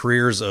that make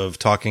careers of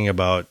talking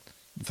about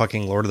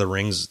fucking Lord of the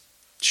Rings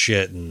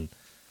shit and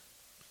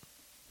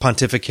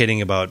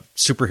pontificating about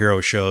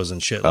superhero shows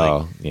and shit.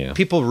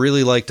 People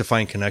really like to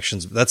find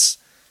connections. That's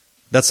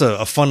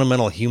a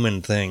fundamental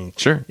human thing.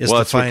 Sure. Well,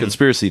 that's where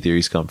conspiracy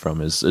theories come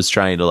from. Is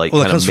trying to like.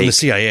 Well, it comes from the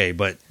CIA,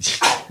 but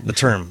the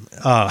term.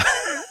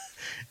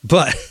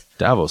 But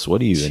Davos,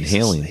 what are you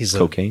inhaling? He's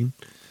cocaine.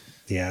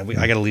 I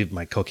got to leave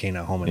my cocaine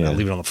at home and I'll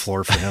leave it on the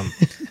floor for him.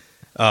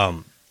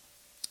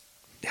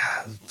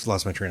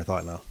 Lost my train of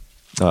thought now.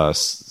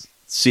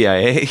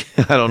 CIA.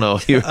 I don't know.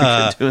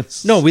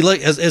 No, we like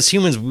as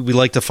humans, we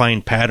like to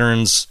find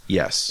patterns.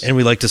 Yes, and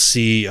we like to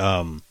see.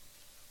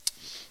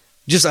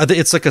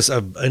 It's like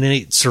an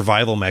innate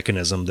survival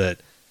mechanism that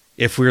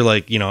if we're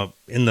like in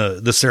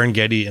the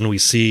Serengeti and we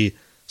see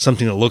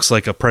something that looks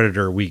like a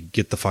predator, we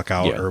get the fuck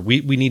out, or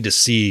we need to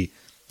see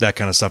that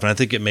kind of stuff. And I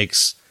think it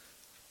makes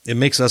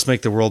us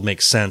make the world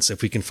make sense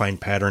if we can find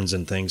patterns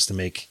and things to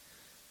like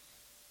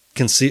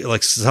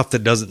stuff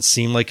that doesn't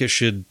seem like it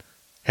should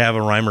have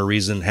a rhyme or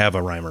reason.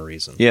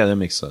 Yeah, that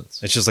makes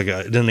sense. It's just like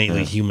an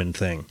innately human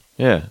thing.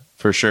 Yeah,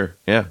 for sure.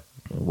 Yeah,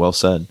 well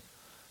said.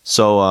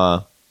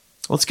 So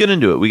let's get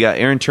into it. We got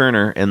Aaron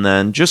Turner, and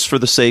then just for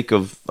the sake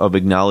of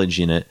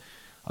acknowledging it,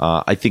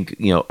 I think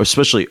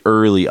especially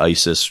early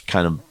ISIS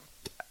kind of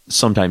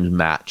sometimes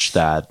match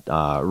that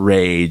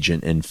rage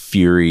and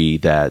fury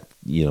that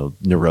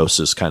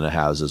Neurosis kind of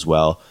has as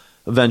well.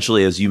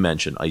 Eventually, as you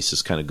mentioned,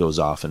 ISIS kind of goes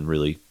off and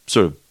really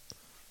sort of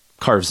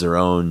carves their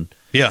own,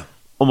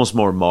 almost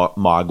more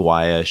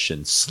Mogwai-ish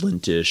and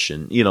Slintish,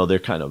 and they're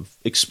kind of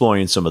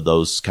exploring some of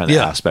those kind of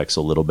aspects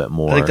a little bit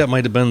more. I think that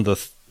might have been the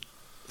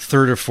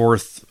third or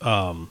fourth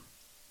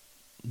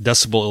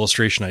decibel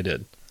illustration I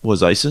did.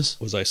 Was ISIS?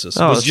 Oh,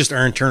 it was just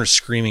Aaron Turner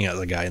screaming at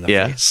the guy in the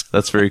face.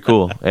 That's very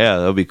cool. Yeah,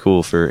 that would be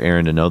cool for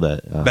Aaron to know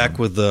that. Back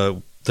with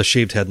the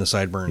shaved head and the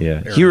sideburn.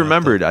 Yeah, he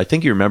remembered. I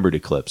think he remembered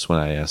Eclipse when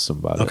I asked him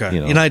about it. Okay,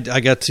 and I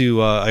got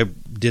to I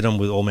did them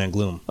with Old Man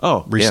Gloom.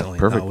 Oh, recently,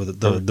 perfect. With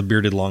the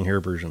bearded long hair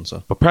version.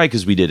 So, but probably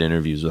because we did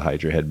interviews with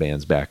Hydra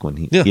headbands back when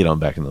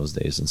back in those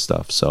days and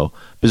stuff. So,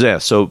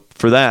 but so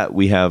for that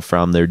we have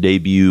from their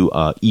debut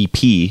EP,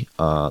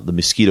 the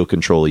Mosquito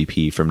Control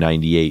EP from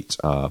 '98,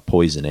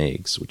 Poison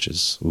Eggs, which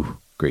is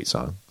great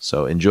song.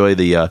 So enjoy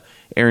the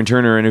Aaron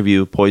Turner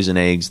interview, Poison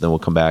Eggs. Then we'll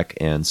come back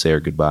and say our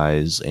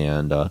goodbyes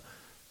and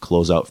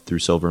close out through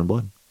Silver and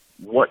Blood.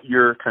 What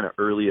your kind of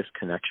earliest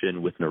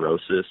connection with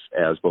Neurosis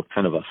as both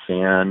kind of a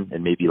fan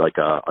and maybe like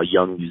a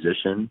young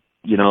musician,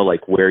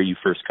 like where you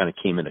first kind of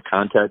came into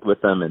contact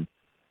with them and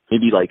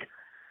maybe like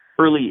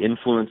early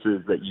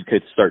influences that you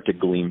could start to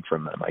glean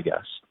from them, I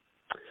guess.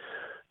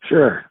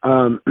 Sure.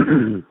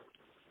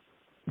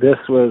 This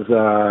was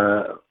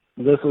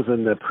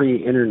in the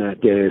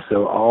pre-internet days,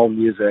 so all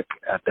music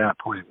at that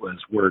point was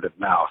word of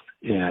mouth.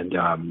 And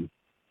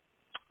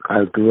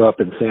I grew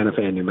up in Santa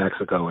Fe, New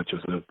Mexico, which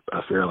was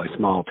a fairly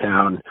small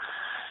town.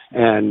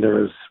 and there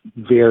was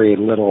very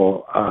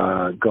little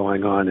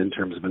going on in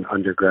terms of an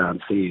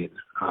underground scene.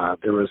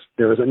 There was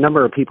a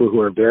number of people who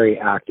were very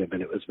active,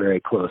 and it was very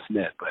close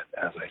knit. But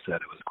as I said,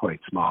 it was quite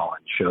small,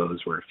 and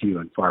shows were few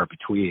and far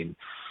between.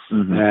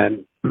 Mm-hmm.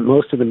 And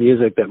most of the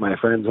music that my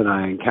friends and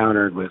I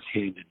encountered was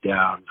handed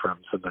down from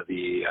some of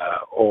the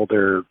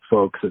older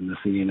folks in the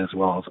scene, as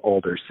well as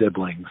older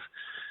siblings.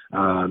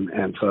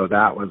 And so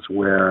that was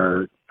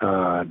where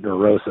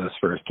Neurosis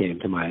first came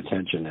to my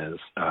attention.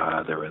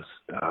 There was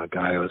a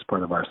guy who was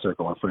part of our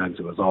circle of friends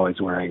who was always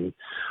wearing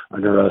a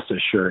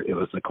Neurosis shirt. It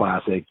was the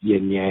classic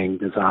yin yang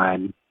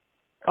design.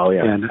 Oh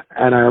yeah.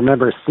 And I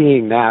remember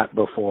seeing that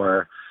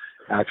before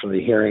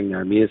actually hearing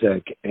their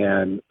music.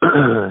 And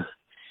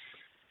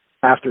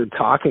after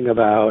talking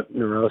about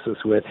Neurosis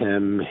with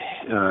him,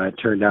 it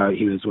turned out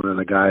he was one of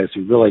the guys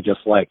who really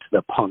just liked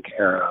the punk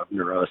era of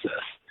Neurosis.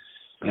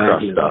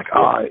 And he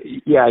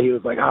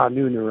was like,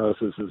 new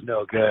Neurosis is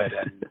no good.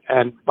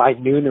 And by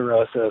new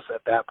Neurosis,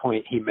 at that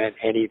point, he meant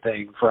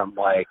anything from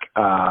like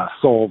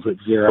Souls at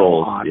Zero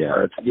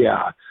onwards.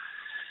 Yeah.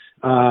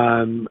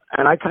 And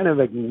I kind of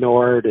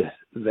ignored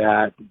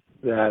that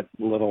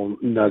little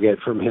nugget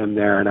from him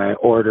there, and I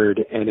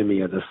ordered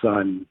Enemy of the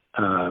Sun,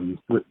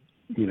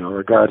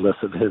 regardless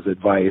of his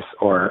advice,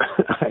 or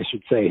I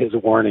should say his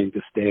warning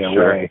to stay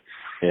away.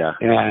 Yeah.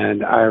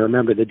 And I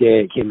remember the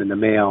day it came in the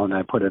mail, and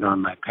I put it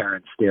on my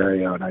parents'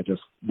 stereo, and I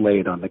just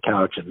laid on the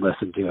couch and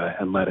listened to it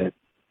and let it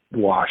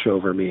wash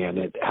over me, and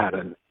it had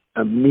an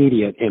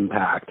immediate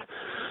impact.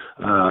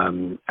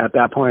 At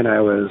that point, I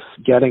was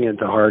getting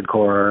into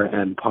hardcore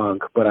and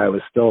punk, but I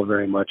was still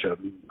very much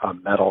a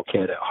metal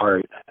kid at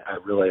heart. I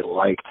really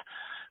liked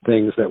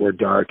things that were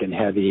dark and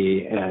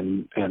heavy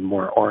and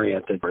more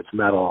oriented towards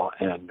metal,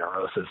 and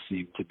Neurosis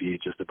seemed to be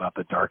just about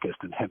the darkest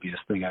and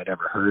heaviest thing I'd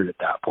ever heard at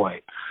that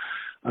point.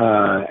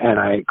 And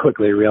I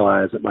quickly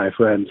realized that my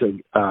friends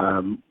had,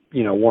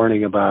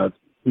 warning about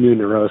new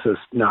Neurosis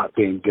not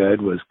being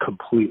good was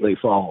completely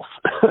false.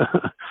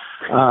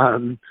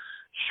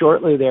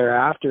 Shortly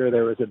thereafter,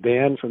 there was a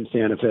band from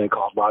Santa Fe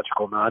called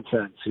Logical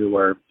Nonsense who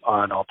were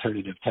on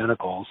Alternative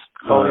Tentacles.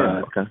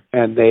 Okay.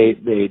 And they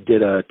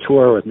did a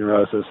tour with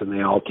Neurosis, and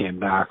they all came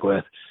back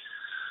with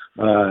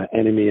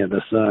Enemy of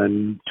the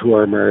Sun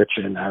tour merch.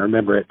 And I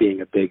remember it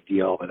being a big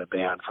deal that a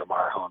band from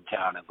our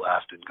hometown had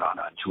left and gone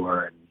on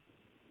tour, and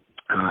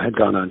had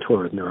gone on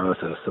tour with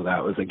Neurosis. So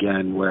that was,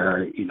 again,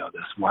 where,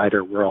 this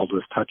wider world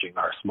was touching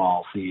our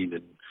small scene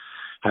and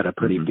had a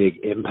pretty big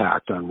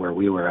impact on where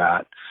we were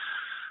at.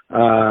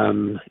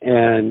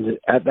 And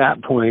at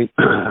that point,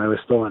 I was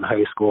still in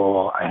high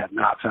school. I had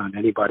not found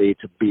anybody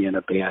to be in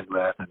a band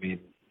with. I mean,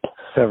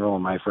 several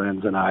of my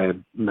friends and I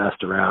had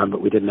messed around,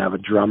 but we didn't have a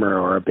drummer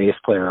or a bass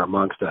player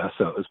amongst us.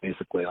 So it was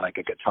basically like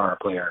a guitar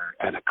player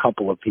and a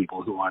couple of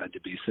people who wanted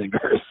to be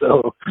singers.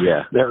 So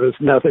there was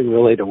nothing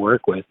really to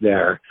work with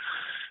there.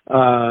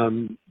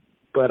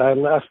 But I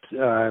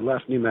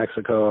left New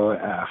Mexico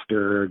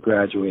after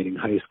graduating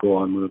high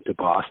school and moved to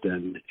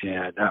Boston,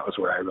 and that was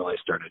where I really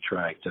started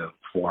trying to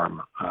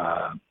form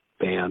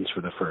bands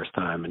for the first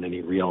time in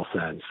any real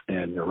sense.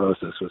 And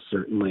Neurosis was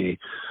certainly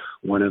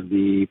one of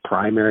the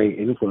primary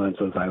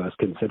influences I was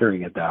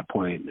considering at that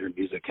point. Their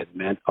music had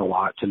meant a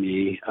lot to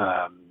me,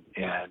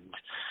 and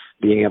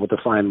being able to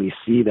finally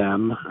see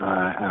them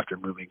after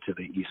moving to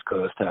the East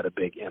Coast had a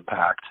big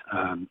impact.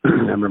 I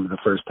remember the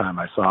first time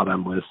I saw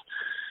them was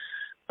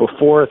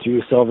before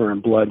Through Silver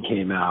and Blood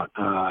came out,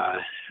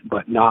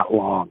 but not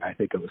long. I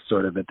think it was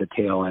sort of at the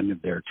tail end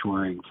of their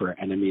touring for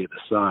Enemy of the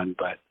Sun,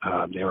 but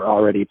they were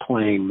already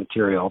playing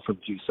material from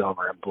Through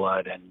Silver and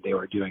Blood, and they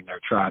were doing their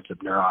Tribes of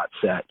Neurot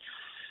set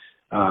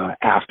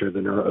after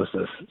the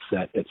Neurosis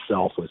set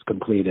itself was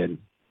completed.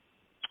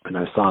 And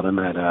I saw them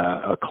at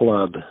a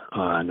club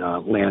on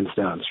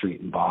Lansdowne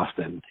Street in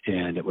Boston,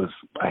 and it was,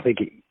 I think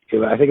it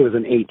was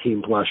an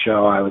 18-plus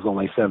show. I was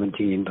only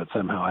 17, but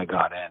somehow I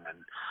got in and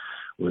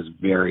was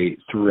very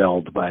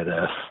thrilled by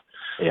this.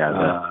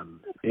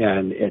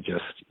 And it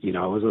just, it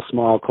was a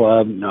small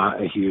club,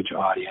 not a huge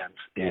audience,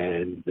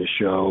 and the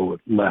show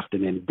left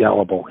an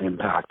indelible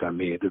impact on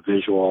me. The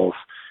visuals,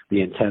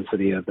 the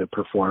intensity of the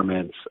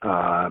performance,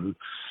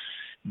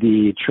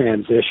 the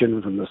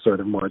transition from the sort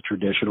of more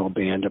traditional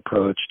band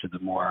approach to the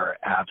more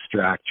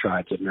abstract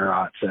Tribes of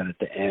Neurot set at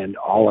the end,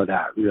 all of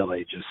that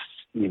really just,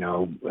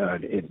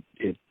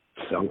 it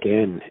sunk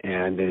in,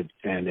 and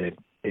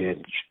it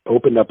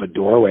opened up a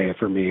doorway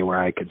for me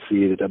where I could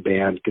see that a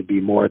band could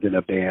be more than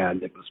a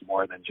band. It was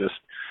more than just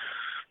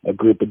a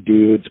group of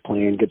dudes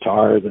playing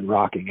guitars and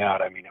rocking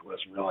out. I mean, it was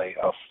really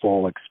a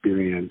full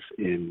experience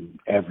in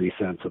every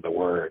sense of the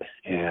word.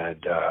 And,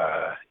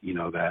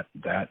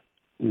 that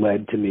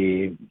led to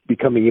me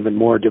becoming even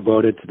more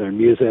devoted to their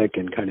music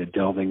and kind of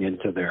delving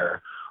into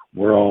their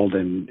world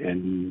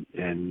and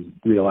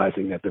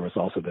realizing that there was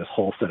also this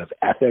whole set of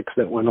ethics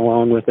that went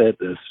along with it,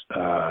 this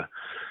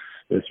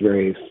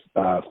very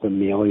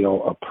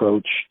familial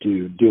approach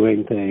to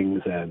doing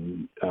things,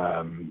 and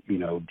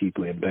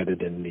deeply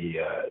embedded in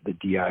the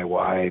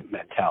DIY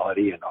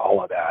mentality, and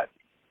all of that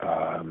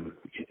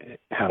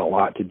had a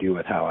lot to do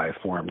with how I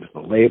formed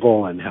the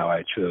label and how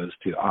I chose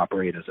to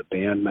operate as a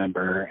band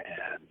member.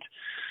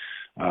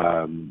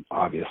 And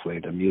obviously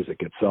the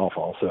music itself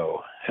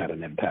also had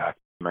an impact.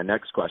 My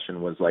next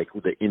question was like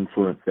the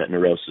influence that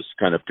Neurosis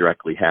kind of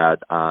directly had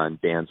on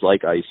bands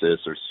like ISIS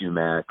or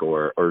Sumac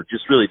or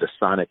just really the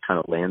sonic kind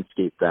of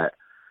landscape that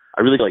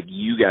I really like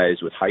you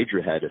guys with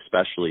Hydra Head,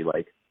 especially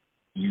like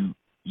you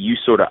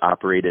sort of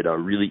operated a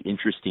really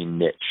interesting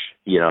niche.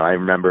 You know, I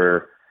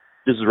remember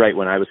this is right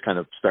when I was kind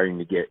of starting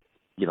to get,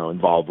 you know,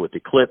 involved with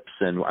Eclipse,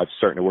 and I was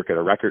starting to work at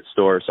a record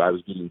store. So I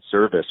was getting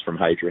service from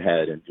Hydra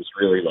Head and just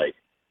really like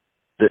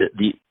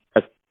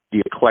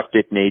the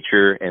eclectic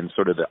nature and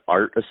sort of the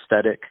art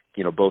aesthetic,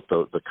 you know, both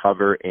the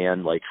cover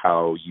and like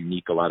how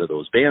unique a lot of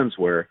those bands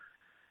were.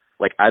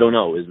 Like, I don't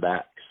know, is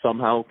that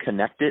somehow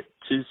connected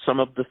to some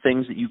of the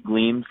things that you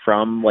gleaned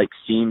from like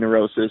seeing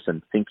Neurosis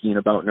and thinking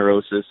about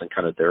Neurosis and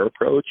kind of their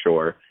approach,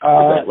 or is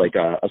that like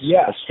a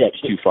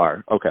stretch too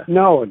far? Okay.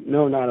 No,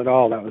 not at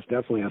all. That was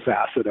definitely a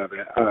facet of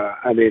it.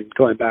 I mean,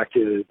 going back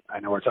to, I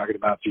know we're talking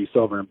about Through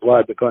Silver and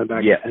Blood, but going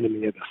back to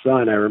Enemy of the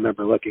Sun, I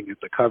remember looking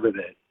at the cover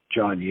that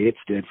John Yates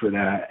did for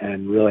that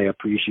and really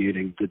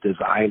appreciating the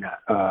design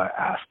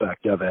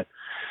aspect of it.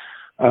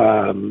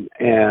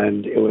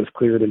 And it was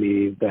clear to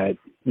me that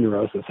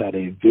Neurosis had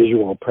a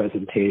visual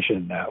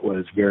presentation that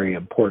was very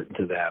important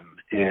to them.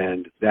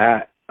 And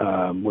that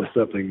was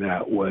something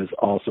that was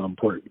also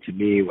important to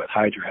me with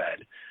Hydra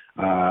Head.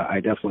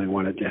 I definitely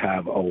wanted to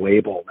have a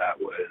label that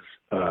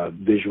was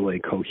visually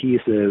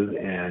cohesive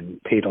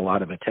and paid a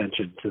lot of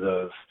attention to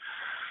those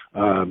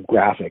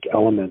graphic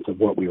elements of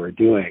what we were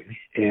doing.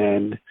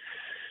 And,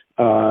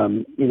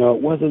 you know,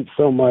 it wasn't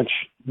so much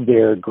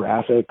their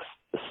graphics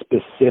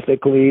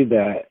specifically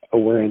that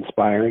were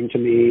inspiring to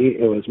me.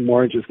 It was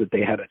more just that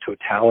they had a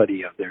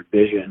totality of their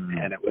vision,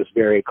 and it was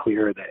very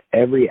clear that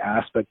every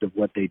aspect of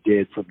what they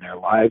did, from their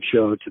live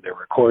show to their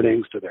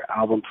recordings to their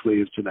album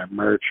sleeves to their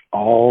merch,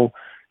 all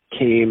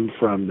came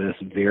from this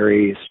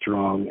very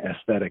strong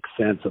aesthetic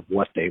sense of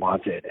what they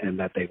wanted, and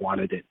that they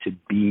wanted it to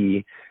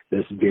be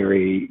this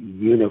very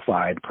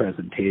unified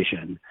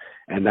presentation.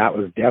 And that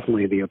was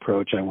definitely the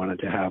approach I wanted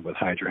to have with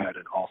Hydra Head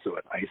and also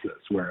at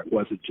ISIS, where it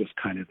wasn't just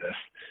kind of this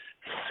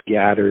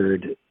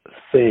scattered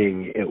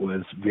thing. It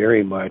was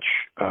very much,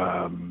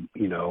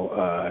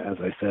 as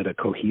I said, a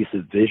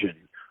cohesive vision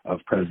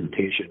of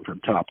presentation from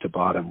top to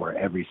bottom, where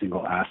every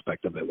single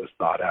aspect of it was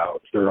thought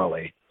out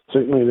thoroughly.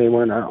 Certainly they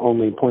weren't our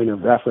only point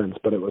of reference,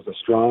 but it was a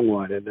strong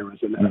one. And there was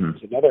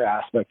another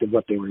aspect of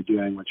what they were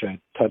doing, which I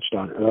touched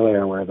on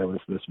earlier, where there was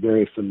this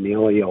very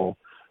familial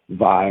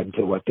vibe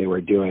to what they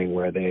were doing,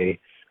 where they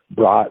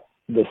brought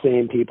the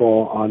same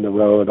people on the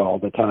road all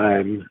the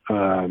time.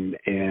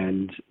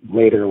 And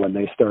later when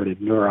they started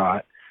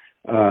Neurot,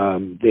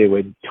 they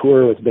would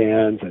tour with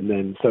bands and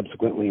then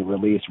subsequently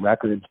release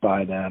records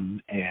by them.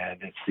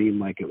 And it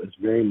seemed like it was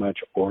very much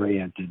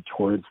oriented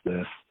towards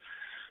this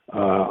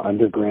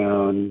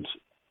underground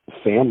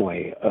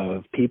family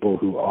of people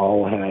who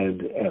all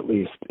had, at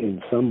least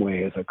in some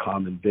ways, a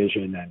common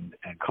vision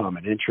and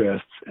common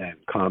interests and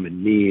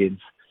common needs.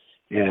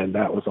 And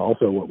that was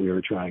also what we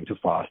were trying to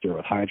foster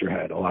with Hydra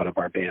Head. A lot of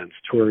our bands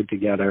toured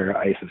together.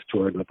 ISIS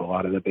toured with a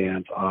lot of the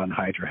bands on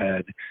Hydra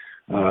Head.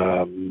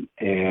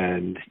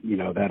 And, you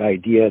know, that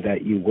idea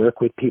that you work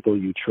with people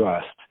you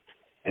trust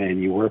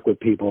and you work with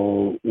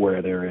people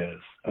where there is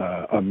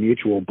a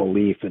mutual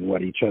belief in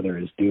what each other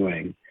is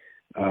doing.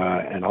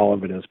 And all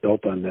of it is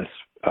built on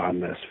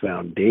this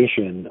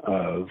foundation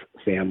of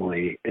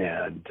family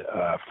and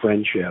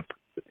friendship.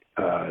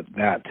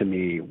 That to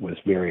me was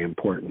very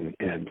important,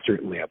 and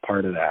certainly a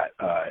part of that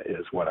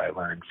is what I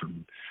learned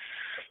from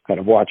kind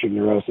of watching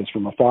Neurosis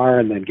from afar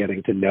and then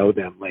getting to know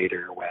them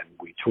later when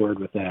we toured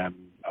with them,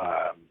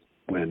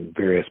 when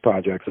various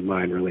projects of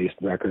mine released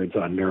records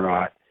on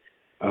Neurot,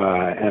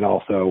 and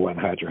also when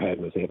Hydra Head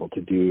was able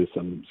to do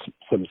some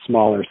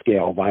smaller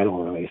scale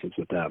vinyl releases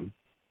with them.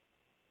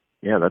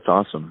 Yeah, that's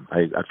awesome.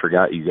 I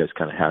forgot you guys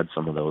kind of had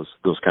some of those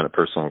kind of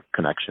personal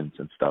connections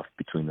and stuff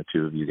between the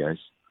two of you guys.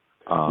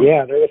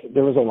 Yeah,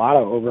 there was a lot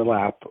of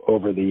overlap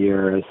over the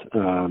years,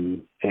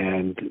 and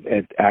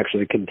it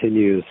actually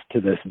continues to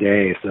this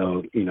day.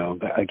 So, you know,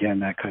 again,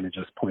 that kind of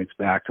just points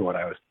back to what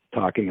I was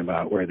talking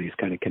about, where these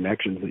kind of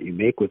connections that you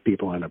make with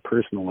people on a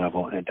personal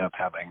level end up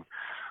having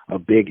a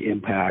big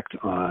impact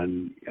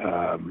on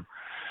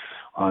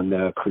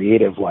the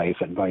creative life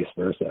and vice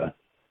versa.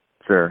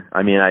 Sure.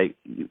 I mean, I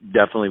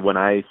definitely, when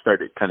I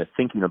started kind of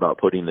thinking about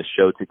putting the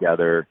show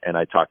together, and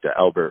I talked to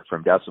Albert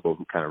from Decibel,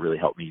 who kind of really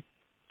helped me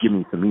give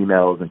me some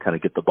emails and kind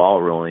of get the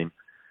ball rolling,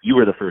 you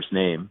were the first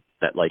name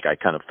that like I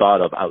kind of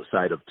thought of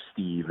outside of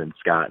Steve and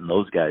Scott and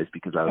those guys,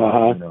 because I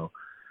was, you know,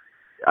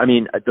 I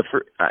mean,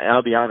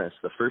 I'll be honest,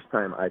 the first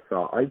time I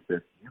saw ISIS,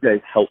 you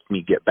guys helped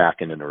me get back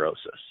into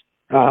Neurosis.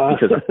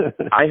 Because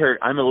I heard,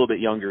 I'm a little bit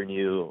younger than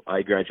you.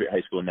 I graduated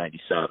high school in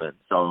 97.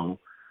 So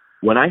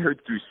when I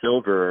heard Through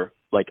Silver,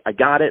 like I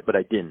got it, but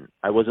I didn't.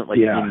 I wasn't like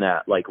in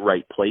that like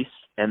right place.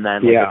 And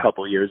then like a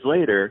couple of years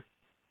later,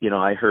 you know,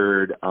 I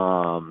heard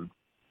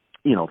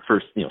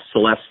first,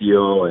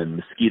 Celestial and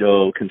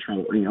Mosquito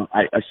Control,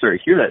 I started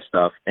to hear that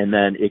stuff, and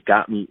then it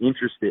got me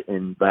interested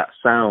in that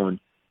sound.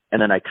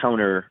 And then I kind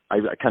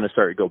of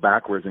started to go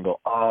backwards and go,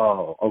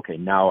 oh, okay,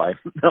 now I'm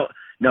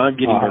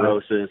getting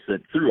Neurosis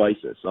through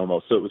ISIS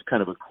almost. So it was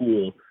kind of a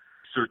cool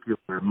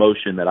circular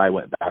motion that I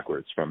went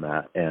backwards from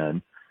that.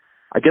 And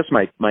I guess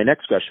my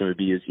next question would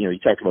be is, you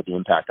talked about the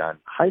impact on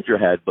Hydra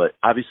Head, but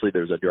obviously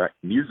there's a direct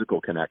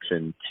musical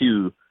connection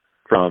too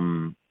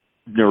from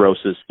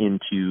Neurosis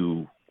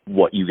into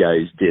what you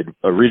guys did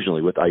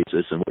originally with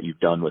ISIS and what you've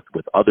done with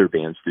other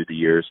bands through the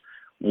years.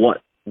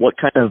 What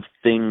kind of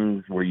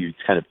things were you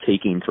kind of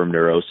taking from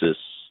Neurosis?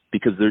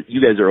 Because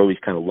you guys are always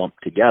kind of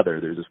lumped together.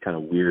 There's this kind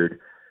of weird,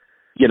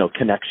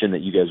 connection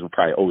that you guys will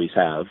probably always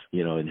have,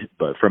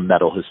 but from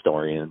metal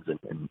historians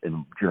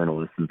and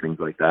journalists and things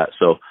like that.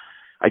 So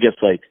I guess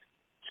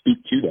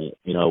speak to that,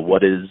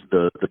 what is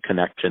the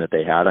connection that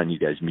they had on you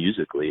guys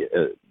musically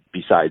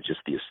besides just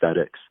the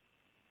aesthetics?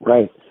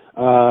 Right.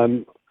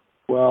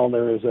 Well,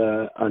 there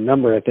was a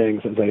number of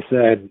things. As I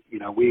said,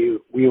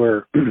 we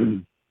were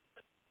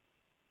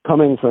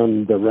coming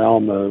from the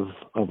realm of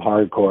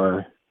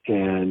hardcore,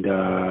 and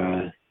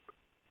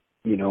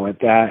at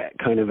that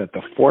kind of at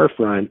the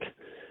forefront,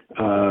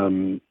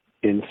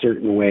 in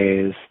certain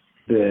ways,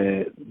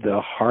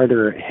 the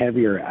harder,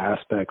 heavier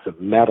aspects of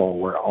metal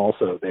were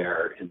also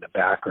there in the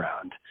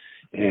background.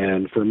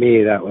 And for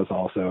me, that was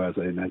also, as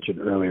I mentioned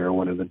earlier,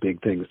 one of the big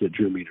things that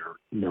drew me to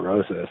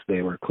Neurosis.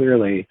 They were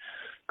clearly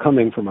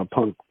coming from a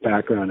punk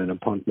background and a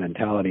punk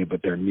mentality,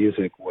 but their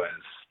music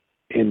was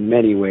in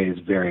many ways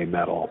very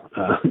metal.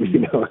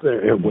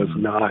 It was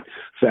not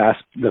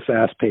the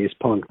fast-paced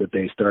punk that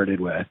they started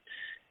with.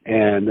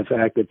 And the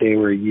fact that they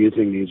were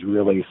using these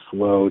really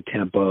slow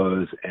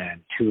tempos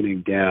and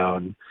tuning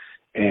down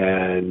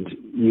and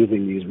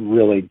using these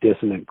really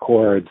dissonant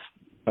chords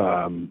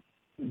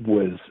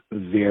was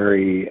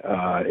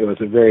it was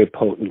a very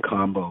potent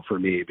combo for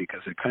me,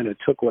 because it kind of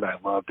took what I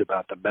loved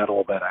about the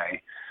metal that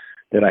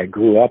I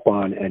grew up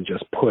on and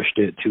just pushed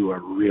it to a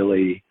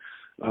really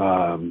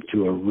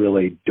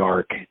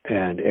dark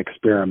and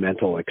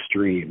experimental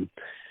extreme.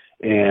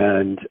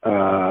 And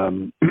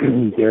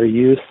their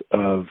use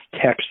of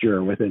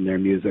texture within their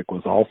music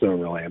was also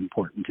really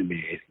important to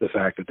me. The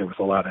fact that there was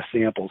a lot of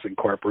samples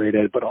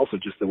incorporated, but also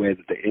just the way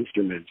that the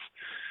instruments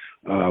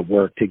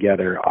worked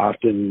together.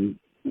 Often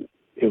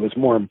it was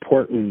more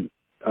important,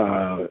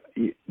 the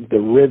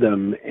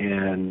rhythm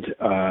and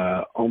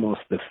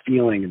almost the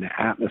feeling and the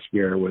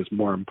atmosphere was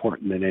more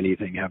important than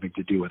anything having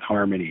to do with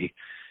harmony.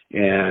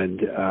 And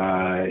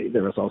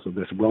there was also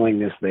this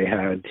willingness they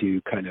had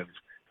to kind of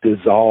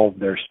dissolve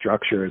their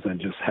structures and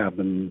just have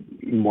them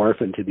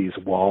morph into these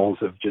walls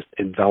of just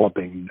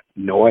enveloping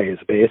noise,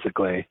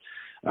 basically.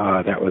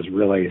 That was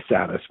really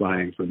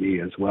satisfying for me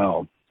as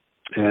well.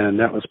 And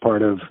that was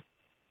part of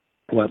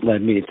what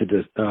led me to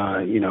just,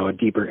 a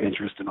deeper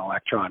interest in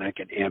electronic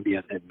and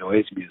ambient and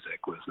noise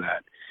music, was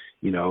that,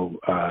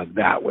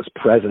 that was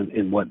present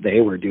in what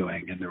they were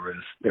doing. And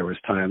there was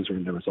times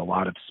when there was a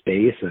lot of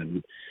space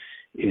and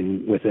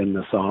within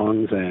the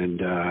songs, and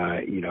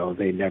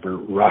they never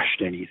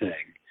rushed anything.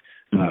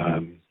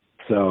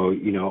 So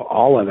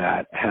all of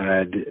that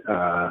had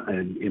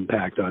an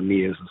impact on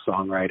me as a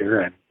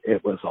songwriter, and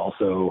it was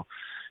also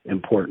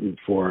important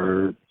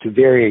to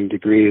varying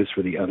degrees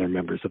for the other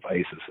members of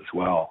ISIS as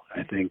well.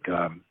 I think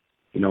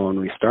when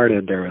we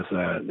started, there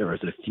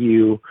was a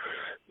few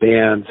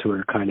bands who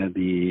were kind of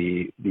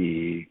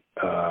the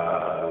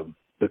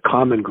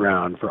common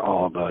ground for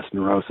all of us.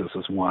 Neurosis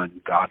was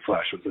one,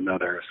 Godflesh was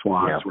another,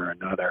 Swans were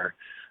another,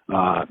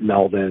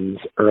 Melvin's,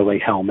 early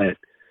Helmet.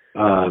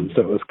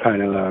 So it was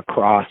kind of a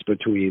cross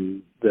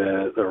between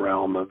the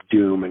realm of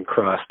doom and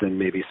crust and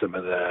maybe some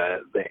of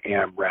the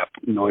am rep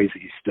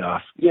noisy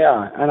stuff.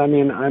 Yeah, and I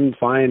mean, I'm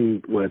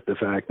fine with the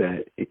fact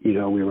that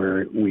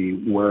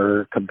we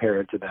were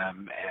compared to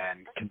them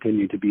and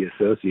continue to be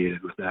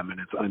associated with them, and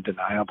it's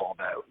undeniable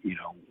that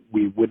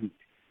we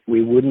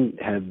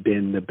wouldn't have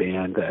been the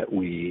band that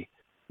we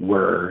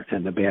were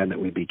and the band that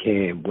we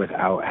became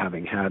without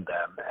having had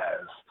them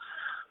as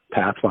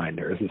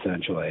pathfinders,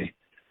 essentially.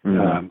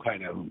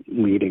 Kind of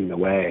leading the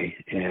way,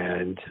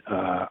 and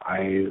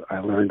I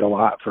learned a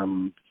lot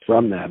from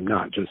them,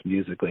 not just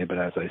musically, but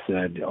as I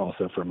said,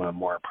 also from a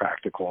more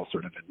practical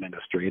sort of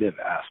administrative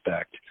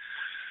aspect.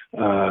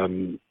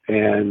 And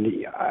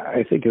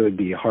I think it would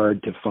be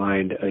hard to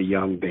find a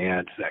young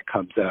band that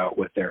comes out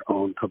with their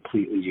own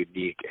completely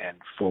unique and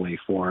fully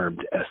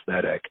formed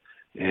aesthetic.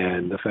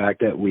 And the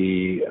fact that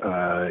we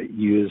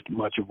used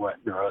much of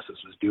what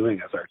Neurosis was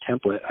doing as our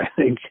template, I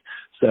think,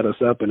 set us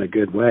up in a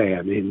good way.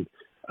 I mean,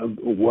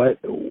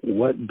 what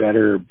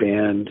better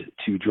band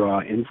to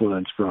draw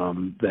influence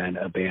from than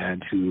a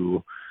band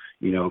who,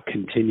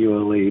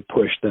 continually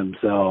pushed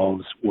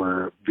themselves,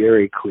 were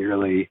very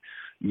clearly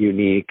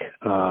unique,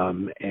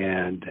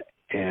 and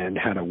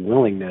had a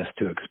willingness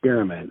to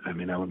experiment. I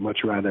mean, I would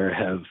much rather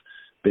have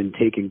been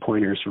taking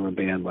pointers from a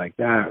band like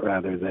that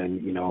rather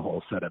than, a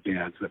whole set of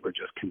bands that were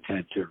just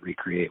content to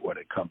recreate what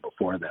had come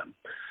before them.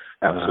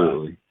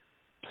 Absolutely.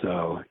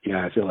 So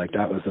yeah, I feel like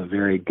that was a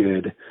very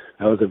good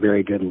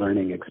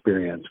learning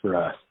experience for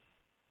us.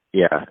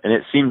 Yeah, and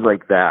it seems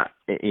like that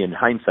in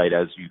hindsight,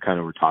 as you kind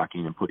of were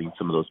talking and putting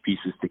some of those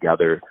pieces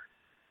together,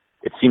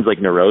 it seems like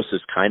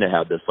Neurosis kind of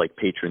had this like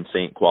patron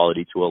saint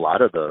quality to a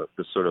lot of the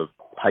sort of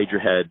hide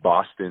your head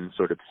Boston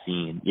sort of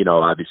scene. You know,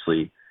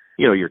 obviously,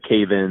 you know, your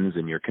Cave-Ins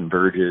and your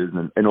Converges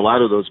and a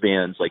lot of those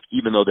bands, like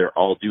even though they're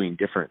all doing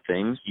different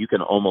things, you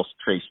can almost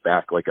trace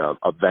back like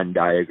a Venn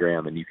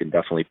diagram, and you can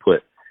definitely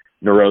put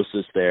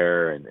Neurosis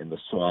there and the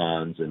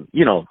Swans and,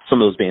 you know, some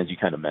of those bands you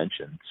kind of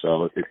mentioned.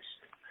 So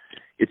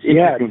it's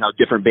interesting how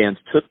different bands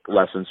took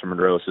lessons from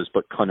Neurosis,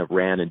 but kind of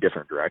ran in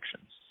different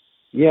directions.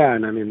 Yeah,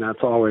 and I mean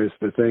that's always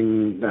the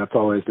thing. That's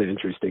always the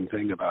interesting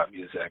thing about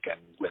music, and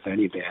with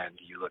any band,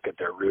 you look at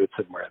their roots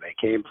and where they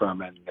came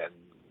from, and then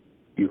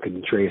you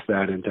can trace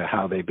that into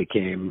how they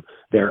became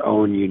their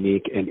own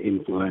unique and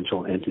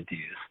influential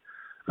entities.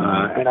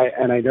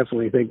 And I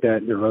definitely think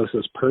that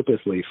Neurosis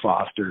purposely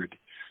fostered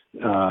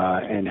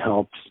and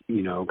helped,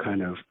 you know,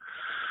 kind of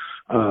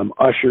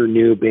usher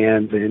new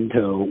bands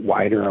into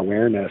wider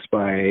awareness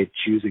by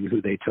choosing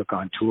who they took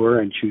on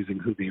tour and choosing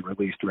who they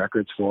released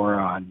records for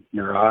on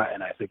Neura.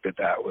 And I think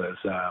that was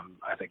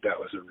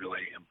a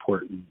really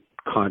important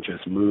conscious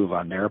move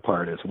on their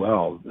part as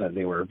well.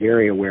 They were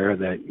very aware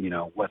that, you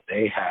know, what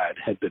they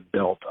had been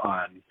built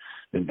on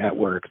the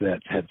network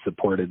that had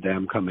supported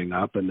them coming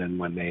up. And then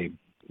when they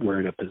were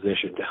in a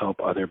position to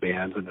help other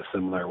bands in a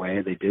similar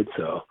way, they did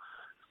so.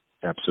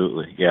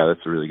 Absolutely. Yeah,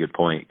 that's a really good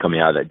point. Coming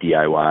out of that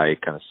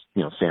DIY kind of,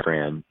 you know, San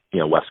Fran, you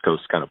know, West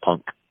Coast kind of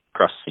punk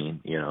crust scene,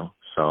 you know.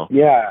 So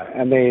yeah,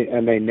 and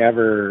they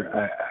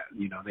never,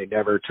 you know, they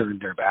never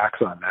turned their backs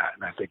on that,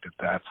 and I think that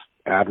that's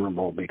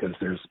admirable because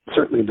there's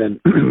certainly been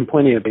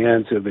plenty of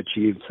bands who have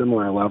achieved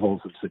similar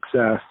levels of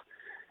success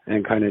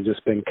and kind of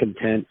just been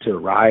content to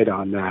ride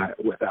on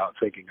that without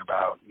thinking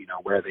about, you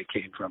know, where they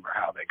came from or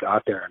how they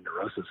got there. And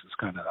Neurosis is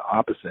kind of the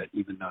opposite,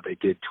 even though they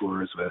did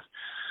tours with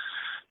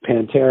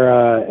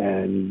Pantera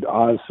and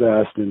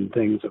Ozfest and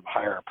things of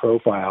higher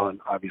profile and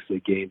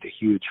obviously gained a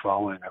huge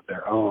following of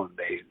their own.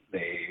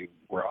 They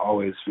were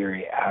always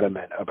very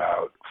adamant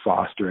about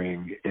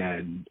fostering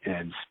and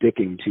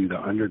sticking to the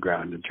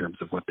underground in terms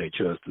of what they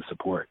chose to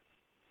support.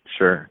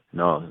 Sure.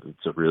 No,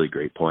 it's a really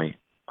great point.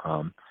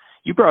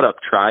 You brought up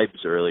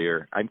tribes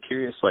earlier. I'm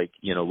curious, like,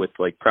 you know, with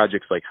like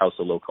projects like House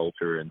of Low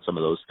Culture and some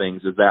of those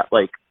things, is that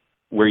like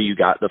where you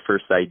got the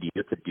first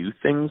idea to do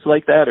things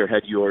like that, or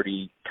had you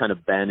already kind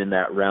of been in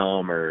that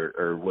realm,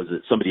 or was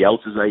it somebody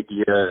else's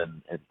idea?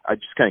 And I'm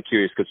just kind of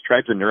curious because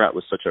Tribes of Neurat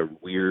was such a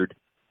weird,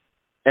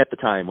 at the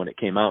time when it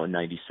came out in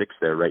 '96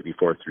 there, right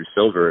before Through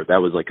Silver,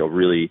 that was like a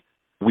really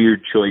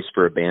weird choice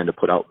for a band to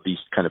put out these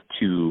kind of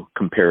two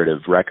comparative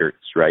records,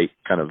 right?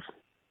 Kind of,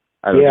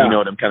 I don't know, you know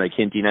what I'm kind of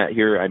hinting at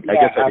here? I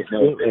guess I didn't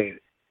know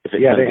if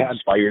it kind of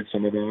inspired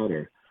some of that,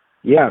 or...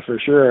 Yeah, for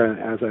sure.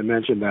 As I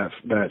mentioned,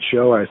 that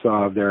show I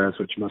saw of theirs,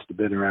 which must have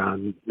been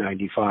around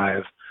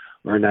 95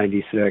 or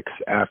 96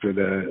 after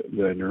the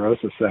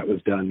Neurosis set was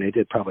done, they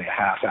did probably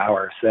a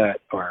half-hour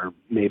set or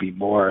maybe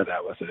more.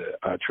 That was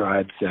a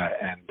Tribe set,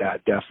 and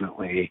that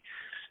definitely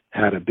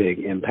had a big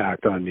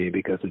impact on me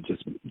because it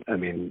just, I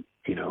mean,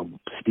 you know,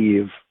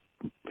 Steve,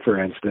 for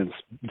instance,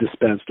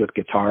 dispensed with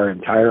guitar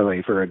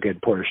entirely for a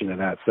good portion of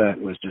that set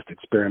and was just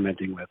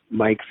experimenting with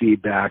mic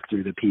feedback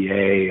through the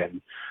PA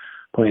and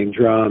playing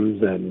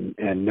drums,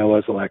 and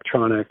Noah's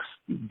electronics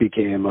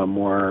became a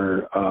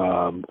more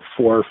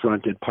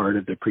forefronted part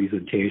of the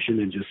presentation,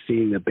 and just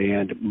seeing the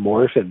band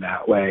morph in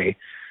that way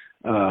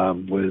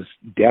was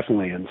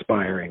definitely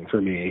inspiring for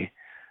me.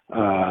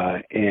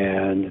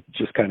 And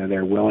just kind of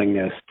their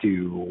willingness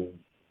to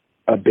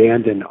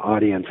abandon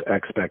audience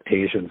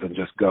expectations and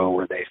just go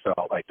where they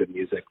felt like the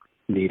music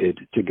needed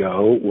to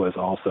go was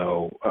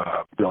also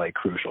really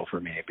crucial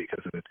for me,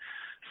 because it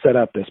set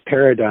up this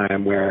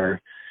paradigm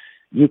where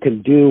you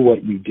can do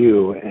what you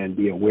do and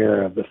be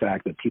aware of the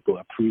fact that people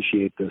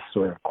appreciate this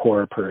sort of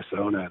core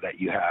persona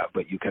that you have,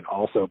 but you can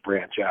also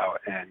branch out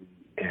and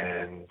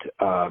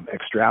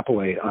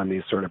extrapolate on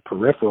these sort of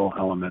peripheral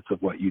elements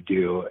of what you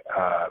do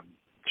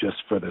just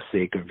for the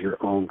sake of your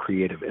own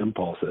creative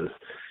impulses.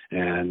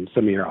 And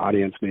some of your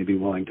audience may be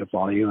willing to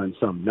follow you and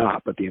some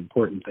not, but the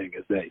important thing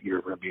is that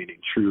you're remaining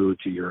true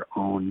to your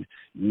own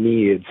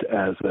needs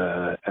as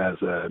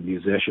a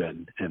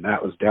musician. And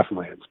that was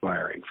definitely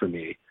inspiring for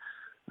me.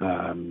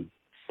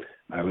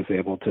 I was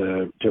able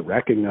to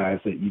recognize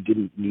that you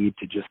didn't need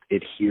to just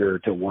adhere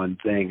to one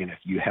thing. And if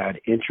you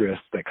had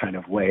interests that kind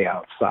of lay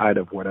outside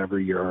of whatever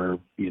your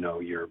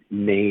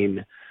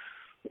main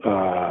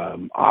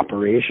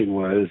operation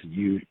was,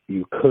 you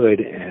could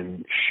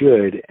and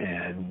should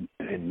and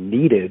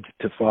needed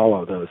to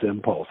follow those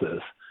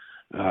impulses.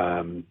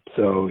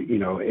 So, you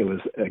know, it was,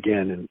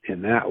 again,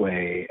 in that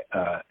way,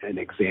 an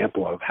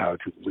example of how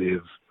to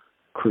live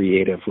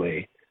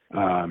creatively.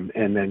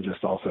 And then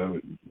just also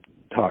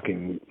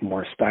talking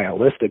more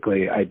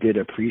stylistically, I did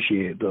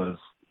appreciate those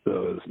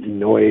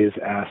noise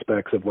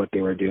aspects of what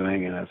they were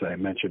doing. And as I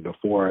mentioned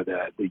before,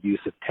 that the use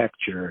of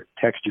texture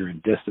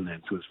and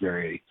dissonance was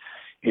very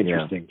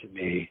interesting to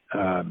me.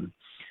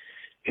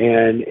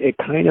 And it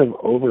kind of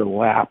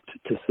overlapped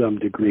to some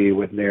degree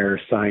with their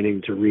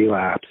signing to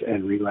Relapse,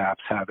 and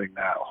Relapse having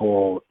that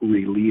whole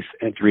release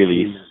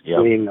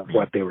wing of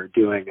what they were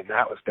doing. And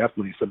that was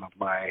definitely some of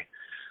my,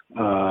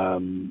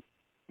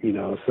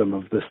 some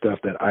of the stuff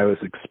that I was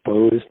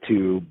exposed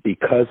to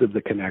because of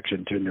the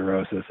connection to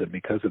Neurosis and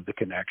because of the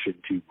connection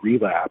to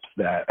Relapse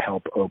that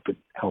helped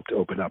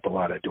open up a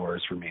lot of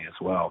doors for me as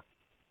well.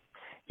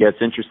 Yeah,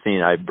 it's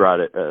interesting. I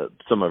brought it.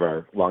 Some of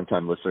our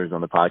longtime listeners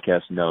on the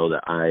podcast know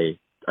that I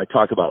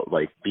talk about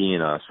like being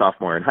a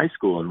sophomore in high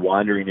school and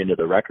wandering into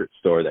the record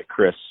store that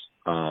Chris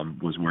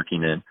was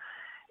working in,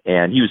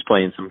 and he was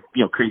playing some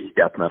crazy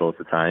death metal at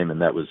the time,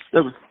 and that was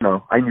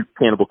I knew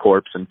Cannibal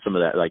Corpse and some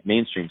of that like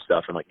mainstream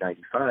stuff in like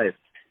 '95,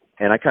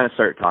 and I kind of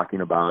started talking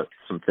about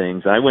some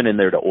things. And I went in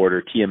there to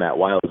order Tiamat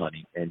Wild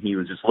Honey, and he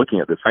was just looking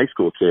at this high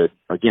school kid,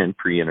 again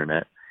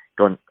pre-internet,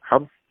 going,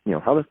 how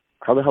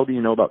the hell do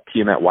you know about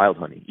Tiamat Wild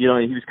Honey?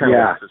 And he was kind of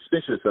like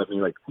suspicious of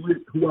me, like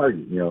who are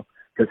you?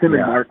 Because him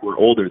and Mark were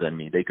older than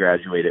me. They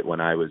graduated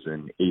when I was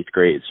in 8th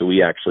grade, so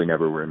we actually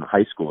never were in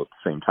high school at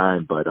the same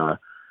time. But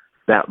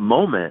that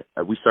moment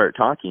we started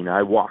talking,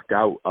 I walked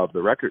out of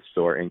the record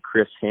store, and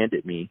Chris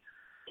handed me,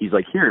 he's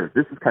like, here,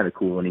 this is kind of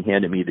cool. And he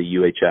handed me the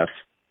UHF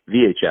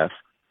VHF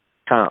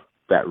comp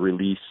that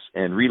Release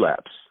and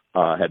Relapse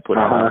had put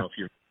out. I don't know if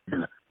you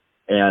remember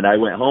that. And I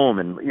went home,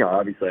 and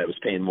obviously I was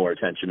paying more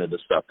attention to the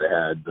stuff that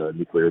had the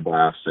Nuclear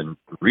Blast and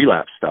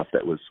Relapse stuff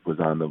that was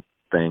on the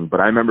thing. But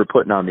I remember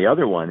putting on the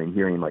other one and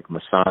hearing like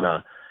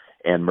Masana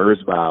and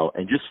Merzbow,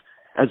 and just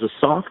as a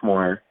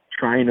sophomore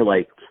trying to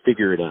like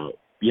figure it out.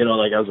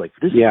 I was like,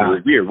 this is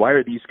really weird. Why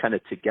are these kind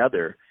of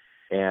together?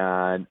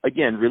 And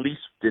again, Release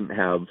didn't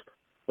have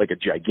like a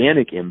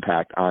gigantic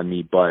impact on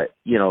me, but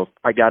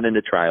I got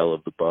into Trial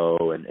of the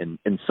Bow and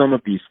some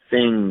of these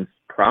things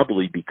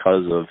probably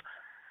because of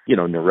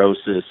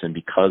Neurosis and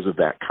because of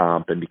that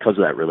comp and because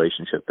of that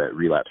relationship that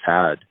Relapse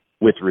had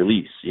with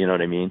Release. You know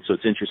what I mean? So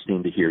it's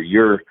interesting to hear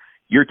your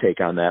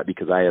take on that,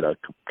 because I had a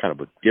kind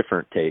of a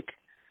different take,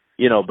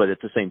 but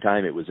at the same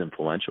time it was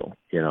influential,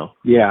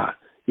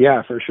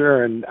 Yeah, for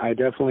sure. And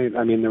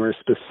there were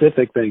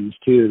specific things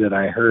too that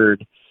I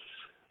heard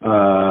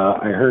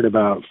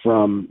about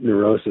from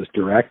Neurosis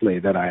directly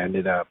that I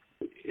ended up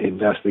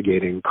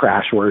investigating,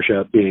 Crash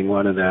Worship being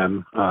one of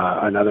them,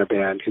 another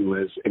band who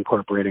was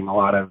incorporating a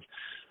lot of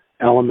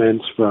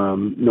elements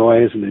from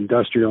noise and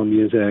industrial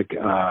music,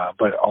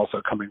 but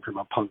also coming from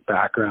a punk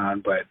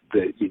background. But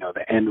the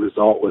end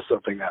result was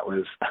something that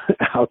was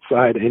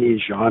outside any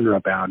genre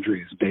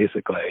boundaries,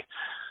 basically.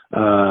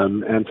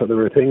 And so there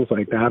were things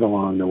like that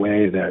along the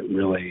way that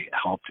really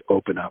helped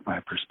open up my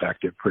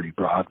perspective pretty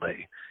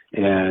broadly.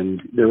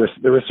 And there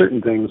were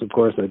certain things, of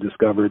course, I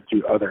discovered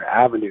through other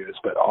avenues,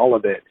 but all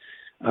of it,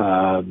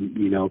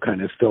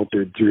 kind of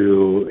filtered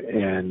through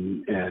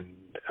and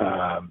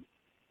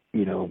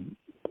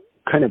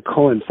kind of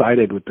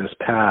coincided with this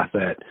path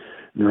that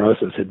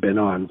Neurosis had been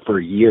on for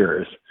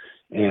years.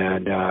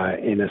 And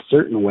in a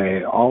certain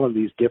way, all of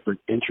these different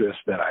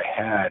interests that I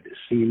had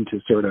seemed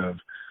to sort of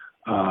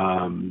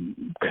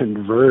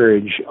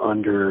converge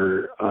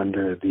under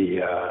the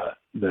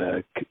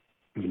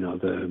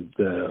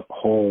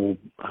whole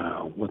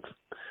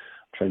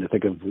trying to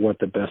think of what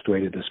the best way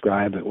to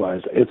describe it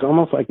was. It's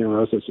almost like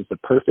Neurosis is the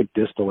perfect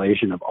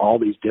distillation of all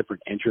these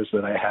different interests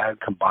that I had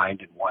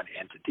combined in one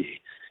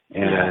entity.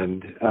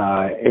 And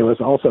it was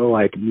also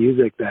like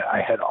music that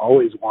I had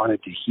always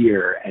wanted to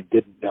hear and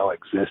didn't know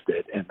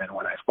existed. And then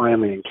when I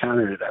finally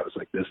encountered it, I was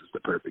like, this is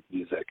the perfect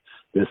music.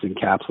 This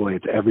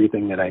encapsulates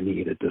everything that I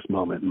need at this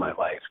moment in my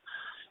life.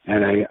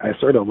 And I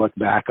sort of look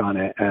back on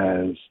it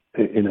as,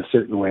 in a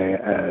certain way,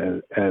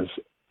 as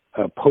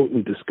a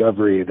potent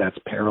discovery that's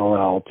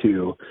parallel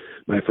to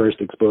my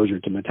first exposure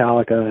to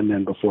Metallica, and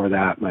then before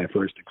that, my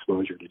first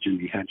exposure to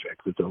Jimi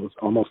Hendrix. It was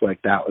almost like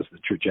that was the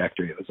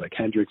trajectory. It was like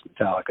Hendrix,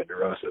 Metallica,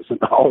 Neurosis,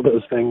 and all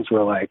those things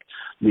were like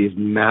these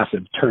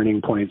massive turning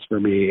points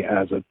for me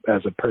as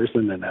a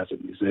person and as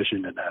a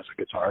musician and as a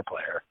guitar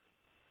player.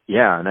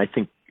 Yeah, and I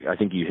think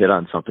you hit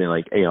on something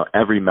like,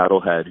 every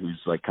metalhead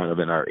who's like kind of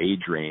in our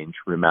age range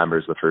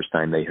remembers the first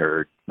time they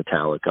heard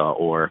Metallica.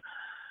 Or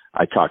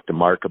I talk to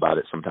Mark about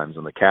it sometimes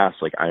on the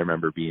cast. Like, I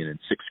remember being in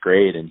 6th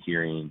grade and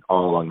hearing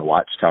All Along the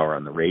Watchtower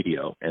on the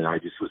radio, and I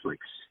just was like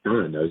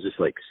stunned. I was just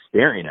like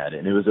staring at it.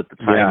 And it was at the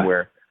time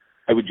where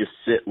I would just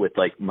sit with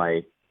like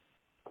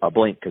a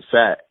blank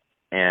cassette,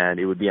 and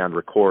it would be on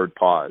record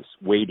pause,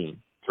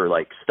 waiting for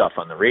like stuff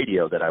on the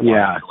radio that I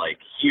wanted to like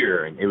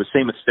hear. And it was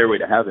same with Stairway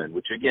to Heaven,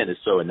 which again is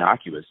so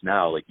innocuous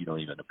now. Like, you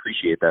don't even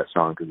appreciate that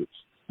song because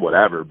it's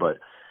whatever, but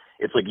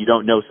it's like you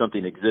don't know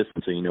something exists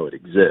until you know it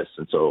exists.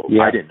 And so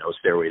I didn't know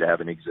Stairway to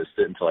Heaven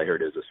existed until I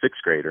heard it as a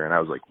 6th grader. And I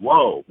was like,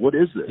 whoa, what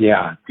is this?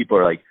 Yeah. And people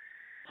are like,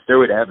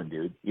 Stairway to Heaven,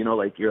 dude.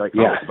 Like, you're like,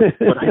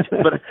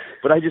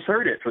 but I just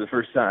heard it for the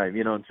first time,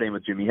 and same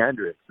with Jimi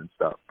Hendrix and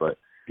stuff. But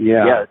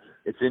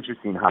it's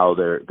interesting how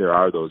there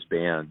are those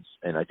bands.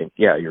 And I think,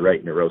 you're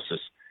right, Neurosis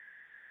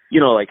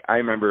like I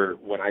remember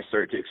when I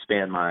started to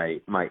expand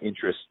my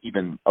interest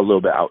even a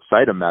little bit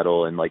outside of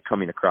metal and like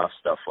coming across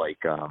stuff like,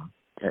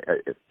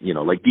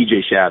 like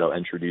DJ Shadow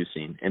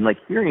introducing and like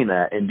hearing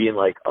that and being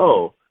like,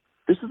 oh,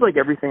 this is like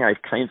everything I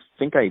kind of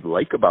think I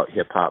like about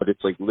hip hop, but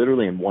it's like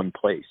literally in one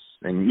place.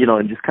 And,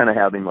 and just kind of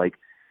having like,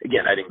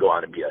 again, I didn't go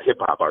on to be a hip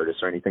hop artist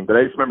or anything, but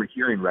I just remember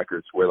hearing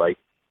records where like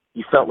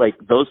you felt like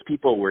those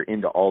people were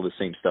into all the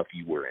same stuff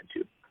you were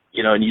into,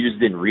 and you just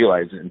didn't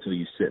realize it until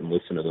you sit and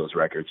listen to those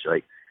records. You're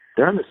like,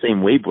 they're on the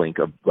same wavelength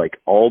of like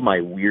all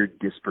my weird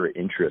disparate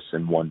interests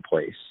in one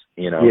place,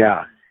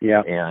 Yeah.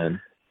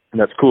 And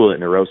that's cool that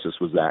Neurosis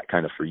was that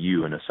kind of for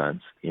you in a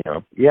sense,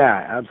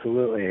 Yeah,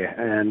 absolutely.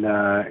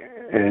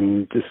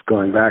 And just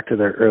going back to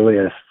their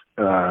earliest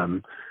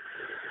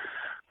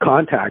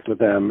contact with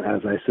them,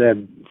 as I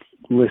said,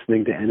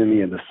 listening to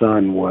Enemy of the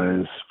Sun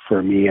was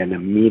for me an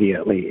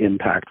immediately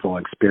impactful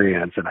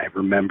experience, and I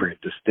remember it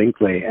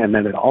distinctly. And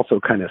then it also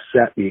kind of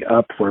set me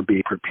up for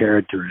being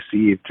prepared to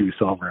receive Through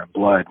Silver and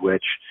Blood,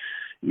 which,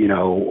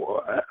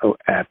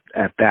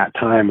 at that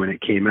time when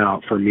it came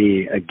out, for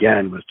me,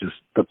 again, was just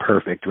the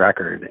perfect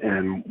record.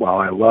 And while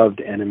I loved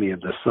Enemy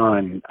of the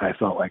Sun, I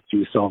felt like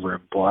Through Silver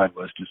and Blood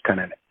was just kind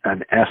of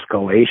an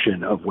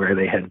escalation of where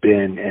they had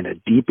been and a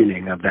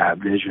deepening of that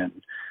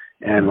vision.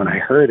 And when I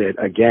heard it,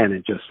 again,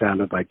 it just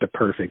sounded like the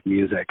perfect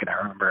music. And I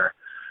remember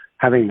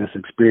having this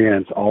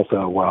experience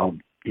also while,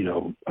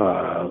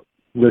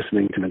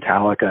 listening to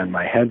Metallica in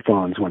my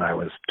headphones when I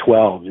was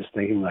 12, just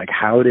thinking like,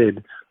 how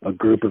did a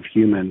group of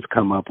humans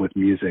come up with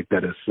music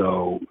that is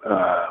so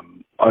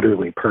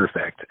utterly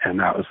perfect? And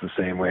that was the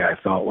same way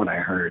I felt when I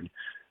heard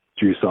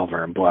Through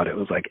Silver and Blood. It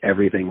was like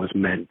everything was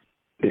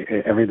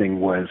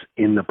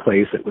in the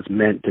place it was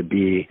meant to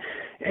be,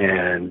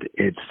 and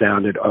it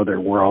sounded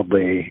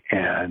otherworldly,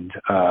 and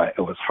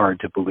it was hard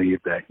to believe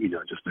that,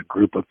 just a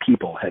group of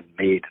people had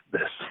made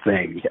this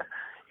thing.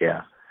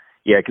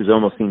 Yeah, because it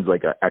almost seems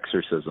like an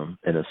exorcism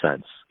in a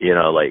sense,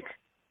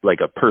 like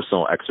a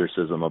personal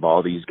exorcism of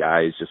all these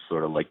guys just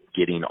sort of like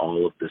getting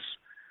all of this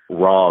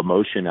raw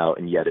emotion out,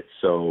 and yet it's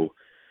so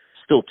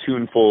still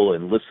tuneful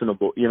and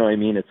listenable. You know what I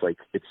mean? It's like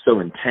it's so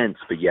intense,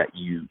 but yet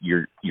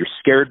you're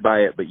scared by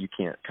it, but you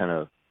can't kind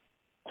of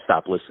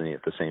stop listening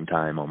at the same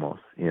time,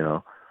 almost.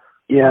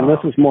 Yeah, and this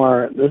is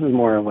more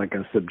of like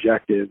a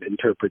subjective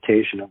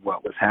interpretation of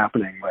what was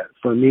happening. But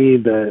for me,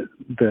 the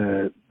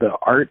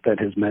art that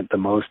has meant the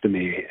most to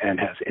me and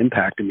has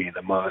impacted me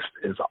the most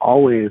is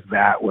always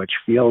that which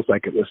feels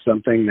like it was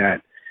something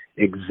that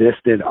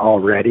existed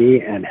already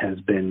and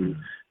has been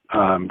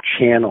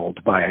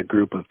channeled by a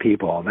group of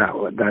people. And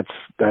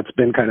that's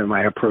been kind of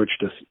my approach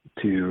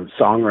to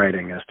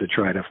songwriting, is to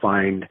try to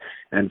find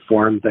and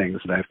form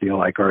things that I feel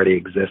like already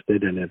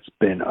existed, and it's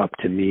been up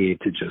to me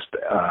to just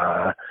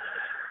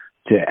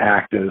to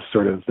act as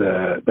sort of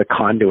the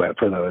conduit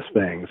for those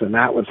things. And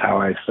that was how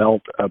I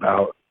felt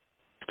about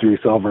Through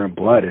Silver and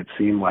Blood. It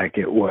seemed like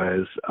it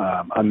was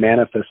a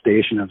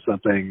manifestation of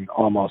something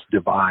almost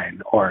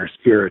divine or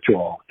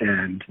spiritual.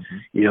 And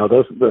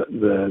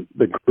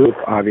the group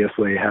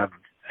obviously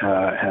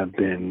have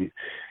been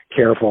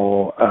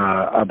careful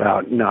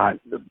about not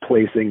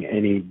placing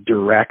any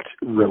direct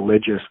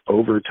religious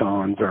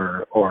overtones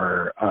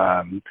or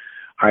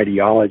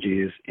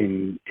ideologies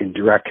in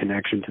direct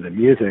connection to the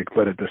music,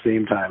 but at the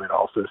same time, it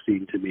also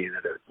seemed to me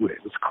that it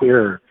was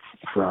clear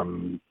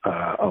from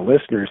a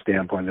listener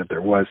standpoint that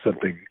there was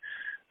something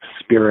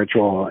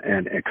spiritual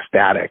and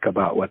ecstatic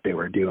about what they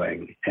were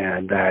doing,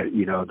 and that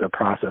the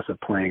process of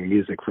playing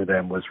music for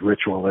them was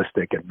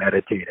ritualistic and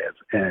meditative,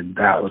 and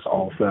that was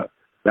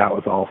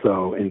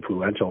also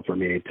influential for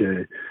me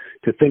to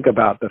think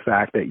about the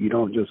fact that you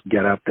don't just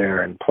get up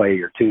there and play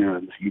your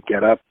tunes. You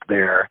get up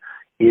there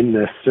in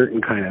this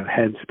certain kind of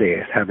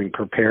headspace, having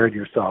prepared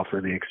yourself for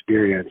the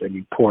experience, and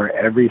you pour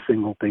every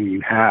single thing you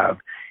have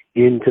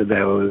into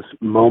those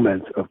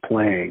moments of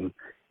playing,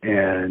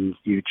 and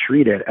you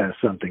treat it as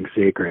something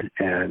sacred.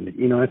 And,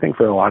 I think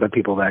for a lot of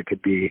people that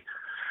could be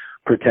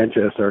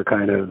pretentious or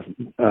kind of,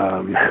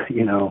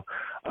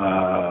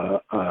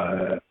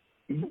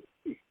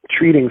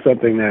 treating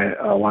something that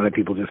a lot of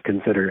people just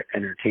consider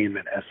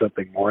entertainment as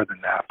something more than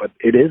that. But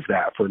it is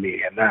that for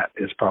me, and that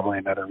is probably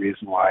another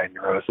reason why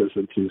Neurosis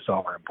and Through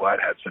Silver and Blood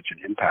had such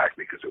an impact,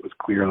 because it was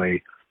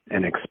clearly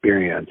an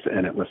experience,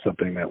 and it was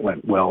something that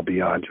went well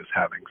beyond just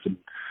having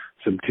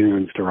some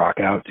tunes to rock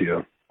out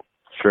to.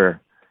 Sure.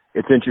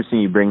 It's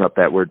interesting you bring up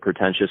that word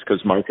pretentious,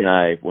 because Mark and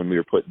I, when we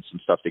were putting some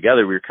stuff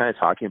together, we were kind of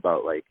talking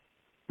about like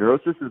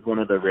Neurosis is one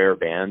of the rare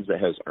bands that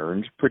has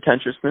earned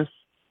pretentiousness.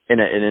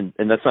 And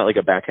that's not like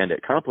a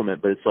backhanded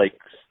compliment, but it's like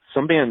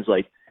some bands,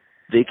 like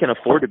they can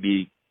afford to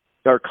be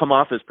or come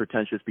off as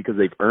pretentious because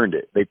they've earned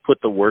it. They put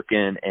the work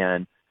in,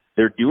 and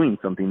they're doing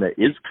something that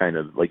is kind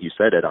of, like you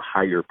said, at a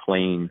higher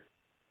plane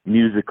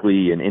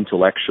musically and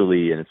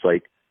intellectually. And it's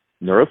like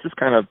Neurosis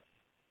kind of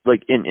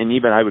like, and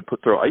even I would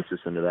throw ISIS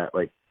into that.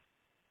 Like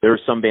there are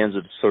some bands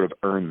that sort of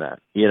earn that,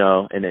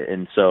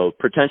 and so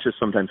pretentious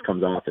sometimes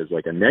comes off as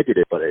like a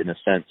negative, but in a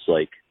sense,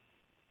 like,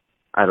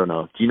 I don't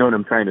know. Do you know what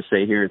I'm trying to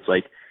say here? It's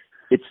like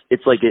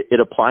it's like it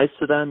applies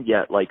to them,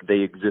 yet like they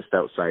exist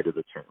outside of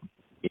the term.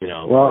 You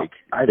know, well, like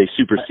they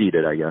supersede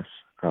it, I guess.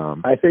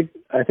 I think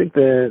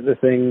the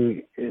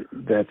thing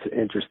that's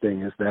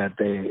interesting is that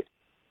they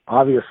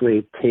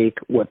obviously take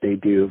what they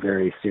do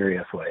very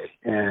seriously,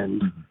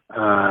 and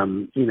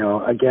you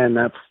know, again,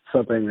 that's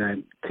something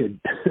that could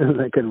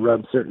that could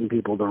rub certain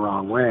people the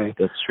wrong way.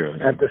 That's true.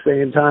 At the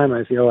same time,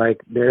 I feel like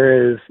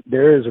there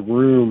is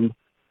room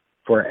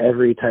for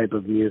every type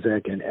of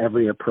music and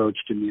every approach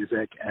to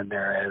music, and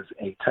there is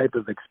a type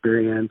of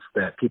experience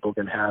that people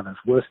can have as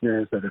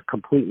listeners that is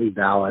completely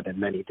valid in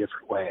many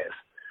different ways.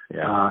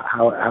 Yeah.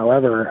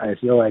 However, I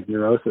feel like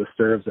Neurosis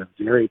serves a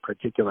very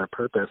particular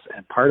purpose,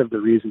 and part of the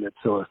reason it's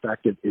so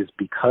effective is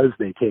because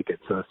they take it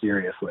so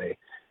seriously.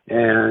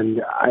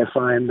 And I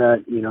find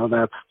that, you know,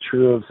 that's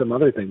true of some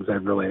other things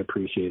I've really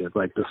appreciated,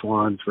 like the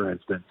Swans, for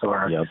instance,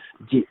 or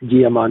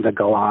Diamanda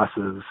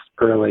Galas's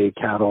early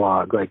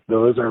catalog. Like,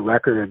 those are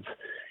records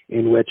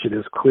in which it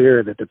is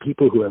clear that the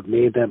people who have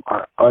made them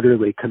are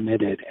utterly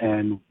committed,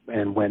 and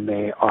when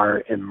they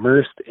are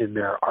immersed in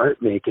their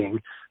art making,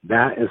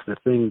 that is the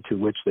thing to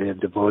which they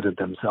have devoted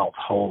themselves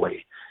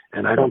wholly.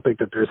 And I don't think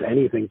that there's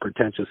anything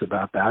pretentious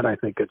about that. I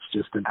think it's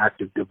just an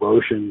act of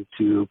devotion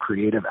to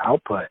creative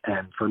output.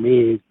 And for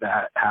me,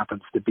 that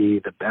happens to be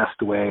the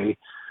best way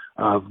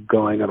of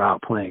going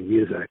about playing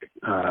music.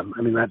 I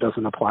mean, that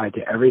doesn't apply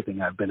to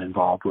everything I've been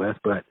involved with,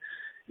 but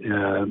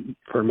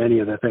for many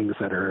of the things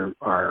that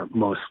are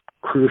most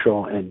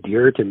crucial and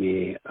dear to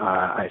me,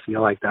 I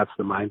feel like that's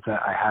the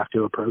mindset I have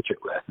to approach it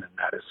with. And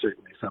that is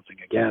certainly something,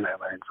 again, I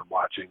learned from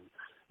watching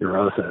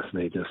Neurosis.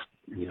 They just,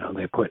 you know,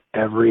 they put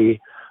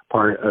every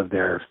part of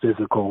their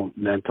physical,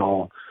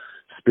 mental,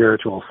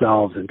 spiritual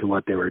selves into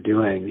what they were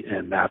doing,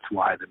 and that's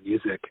why the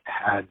music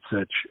had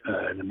such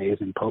an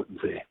amazing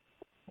potency.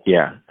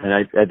 Yeah, and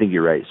I think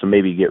you're right. So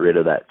maybe get rid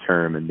of that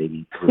term and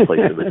maybe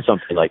replace it with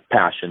something like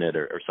passionate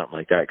or something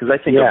like that. Because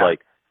I think of like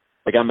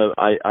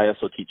I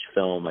also teach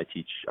film. I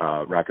teach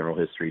rock and roll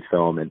history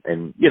film,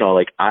 and you know,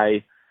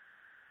 I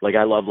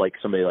love like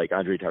somebody like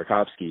Andrei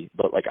Tarkovsky,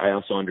 but like I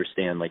also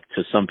understand like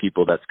to some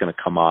people that's going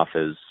to come off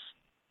as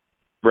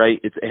right.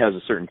 It has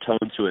a certain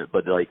tone to it,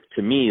 but like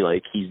to me,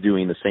 like he's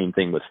doing the same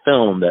thing with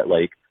film that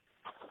like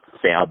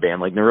say a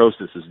band like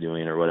Neurosis is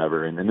doing or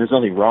whatever, and there's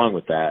nothing wrong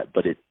with that.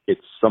 But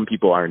it's some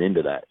people aren't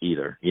into that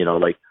either. You know,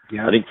 like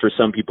I think for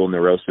some people,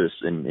 Neurosis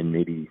and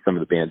maybe some of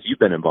the bands you've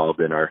been involved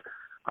in are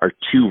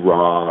too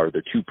raw, or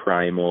they're too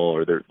primal,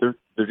 or they're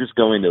just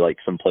going to like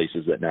some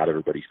places that not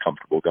everybody's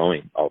comfortable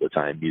going all the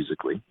time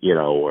musically, you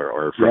know,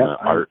 or from an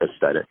art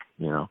aesthetic,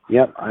 you know.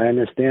 Yep, I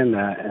understand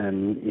that,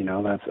 and you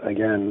know, that's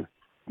again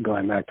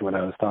going back to what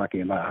I was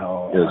talking about,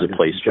 how there's a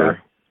place for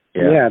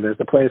there's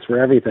a place for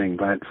everything.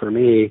 But for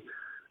me,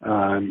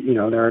 you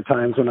know, there are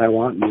times when I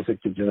want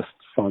music to just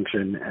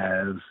function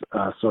as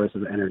a source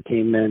of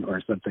entertainment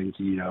or something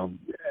to, you know,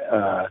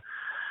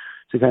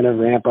 to kind of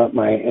ramp up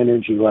my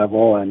energy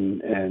level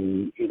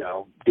and, you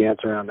know, dance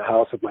around the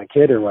house with my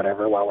kid or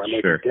whatever while we're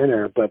making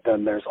dinner. But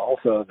then there's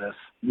also this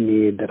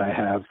need that I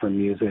have for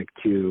music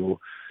to,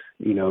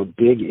 you know,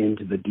 dig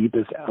into the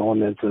deepest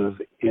elements of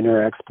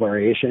inner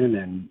exploration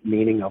and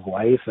meaning of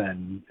life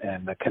and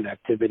the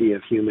connectivity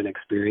of human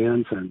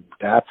experience. And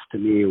that's, to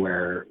me,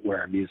 where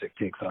music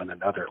takes on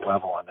another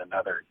level and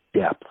another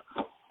depth.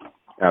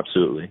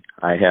 Absolutely.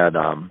 I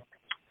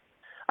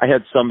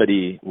had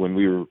somebody, when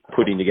we were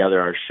putting together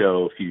our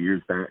show a few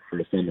years back for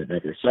the Thing That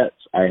Never Sets,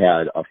 I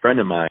had a friend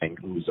of mine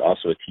who's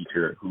also a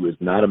teacher who is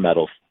not a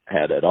metal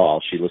head at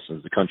all. She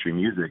listens to country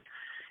music.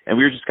 And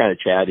we were just kind of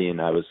chatting,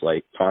 and I was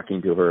like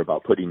talking to her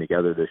about putting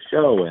together this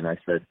show. And I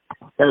said,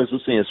 I was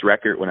listening to this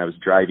record when I was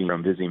driving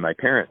from visiting my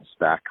parents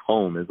back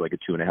home. It was like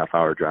a 2.5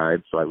 hour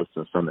drive. So I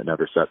listened to Some That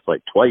Never Sets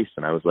like twice.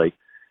 And I was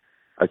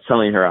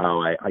telling her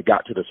how I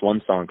got to this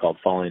one song called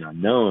Falling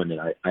Unknown. And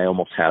I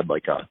almost had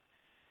like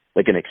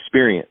an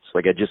experience.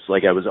 Like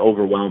I was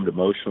overwhelmed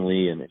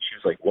emotionally. And she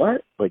was like,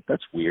 what? Like,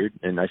 that's weird.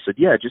 And I said,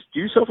 yeah, just do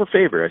yourself a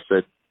favor. I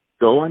said,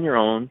 go on your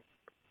own,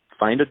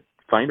 find a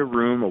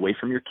room away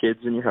from your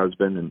kids and your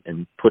husband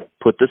and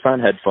put this on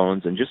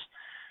headphones and just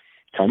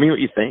tell me what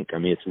you think. I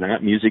mean, it's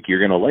not music you're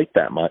going to like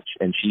that much.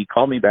 And she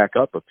called me back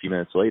up a few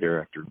minutes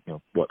later after,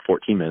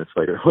 14 minutes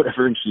later,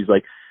 whatever. And she's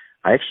like,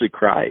 I actually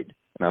cried.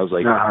 And I was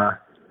like,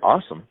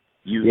 awesome.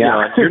 You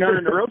know, you're not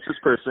a Neurosis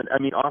person.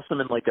 I mean, awesome.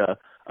 And like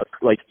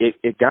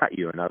it got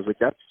you. And I was like,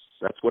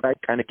 that's what I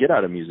kind of get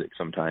out of music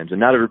sometimes. And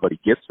not everybody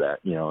gets that,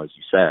 you know, as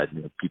you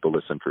said, people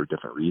listen for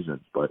different reasons,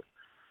 but,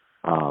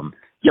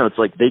 it's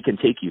like they can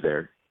take you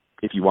there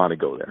if you want to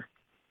go there.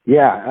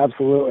 Yeah,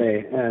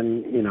 absolutely.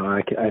 And, you know,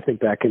 I think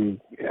that can,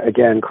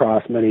 again,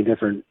 cross many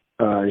different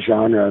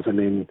genres. I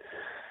mean,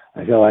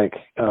 I feel like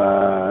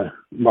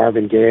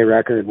Marvin Gaye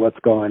record, What's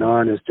Going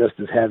On, is just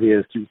as heavy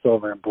as Through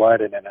Silver and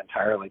Blood in an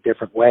entirely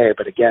different way.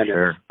 But again,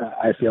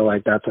 I feel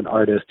like that's an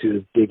artist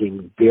who's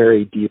digging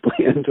very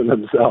deeply into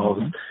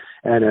themselves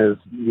and is,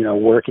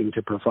 working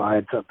to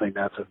provide something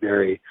that's a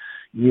very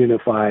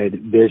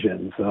unified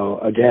vision. So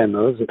again,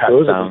 those are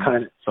the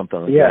kind of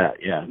something like that.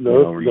 Yeah,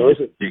 those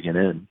are digging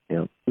in.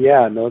 Yeah,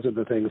 yeah, and those are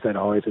the things that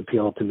always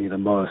appeal to me the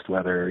most.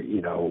 Whether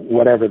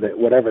whatever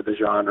the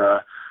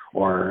genre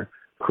or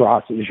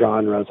cross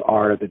genres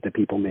are that the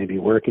people may be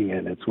working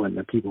in, it's when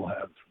the people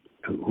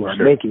who are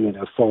making it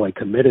have fully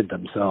committed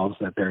themselves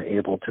that they're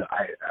able to,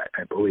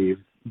 I believe,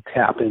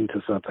 tap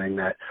into something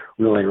that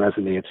really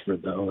resonates for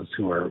those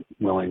who are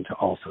willing to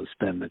also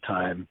spend the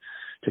time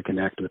to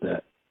connect with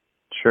it.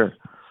 Sure.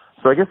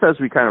 So I guess as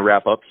we kind of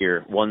wrap up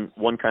here, one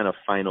kind of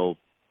final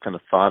kind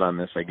of thought on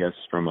this, I guess,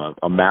 from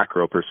a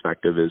macro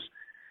perspective is,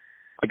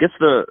 I guess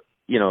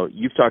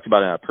you've talked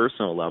about it at a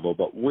personal level,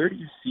 but where do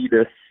you see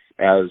this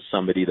as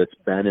somebody that's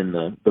been in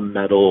the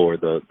metal or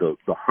the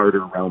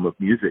harder realm of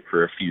music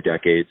for a few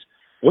decades?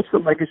 What's the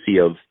legacy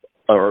of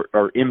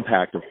or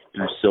impact of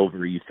Through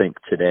Silver, you think,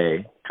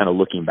 today, kind of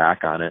looking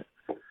back on it?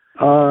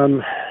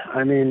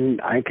 I mean,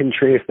 I can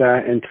trace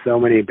that in so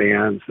many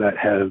bands that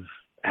have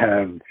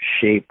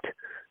shaped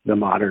the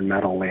modern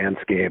metal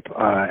landscape.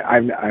 I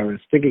was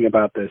thinking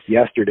about this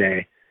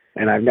yesterday,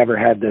 and I've never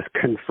had this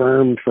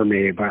confirmed for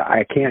me, but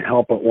I can't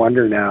help but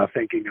wonder now,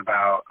 thinking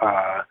about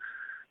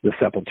the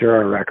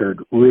Sepultura record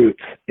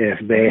Roots, if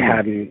they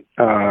hadn't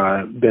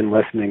been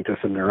listening to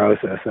some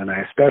Neurosis. And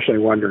I especially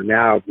wonder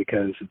now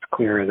because it's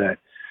clear that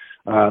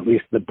at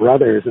least the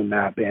brothers in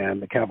that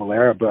band, the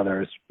Cavalera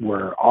brothers,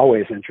 were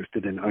always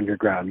interested in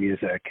underground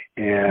music.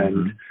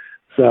 And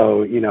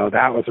so,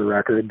 that was a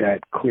record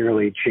that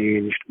clearly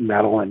changed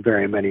metal in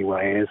very many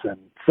ways, and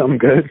some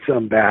good,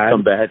 some bad.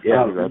 Some bad,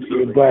 yeah,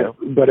 absolutely.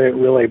 But it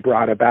really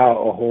brought about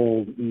a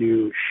whole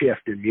new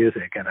shift in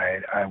music, and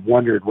I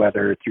wondered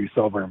whether Through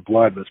Silver and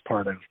Blood was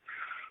part of,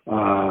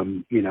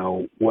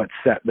 what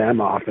set them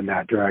off in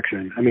that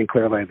direction. I mean,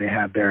 clearly they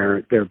had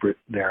their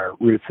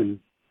roots in,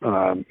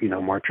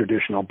 more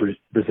traditional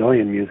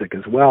Brazilian music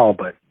as well,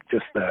 but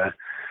just the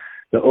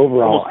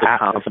overall almost the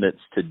confidence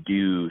to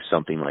do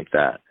something like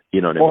that. You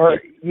know what I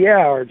mean?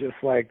 Yeah, or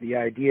just like the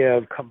idea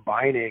of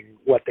combining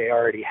what they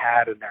already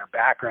had in their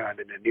background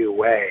in a new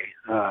way.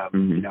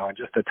 And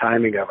just the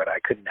timing of it, I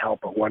couldn't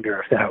help but wonder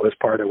if that was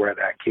part of where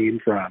that came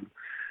from.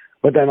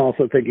 But then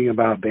also thinking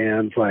about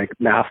bands like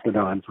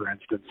Mastodon, for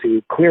instance,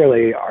 who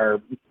clearly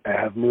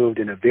have moved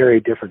in a very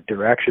different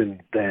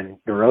direction than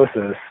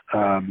Neurosis.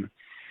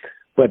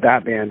 But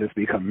that band has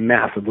become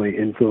massively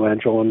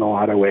influential in a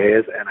lot of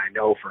ways, and I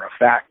know for a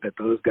fact that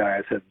those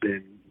guys have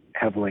been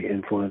heavily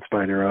influenced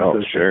by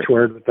Neurosis. Oh, sure.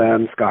 Toured with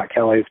them. Scott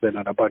Kelly's been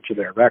on a bunch of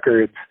their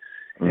records,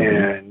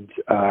 and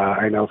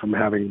I know from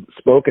having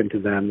spoken to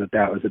them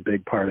that was a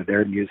big part of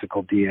their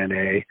musical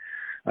DNA.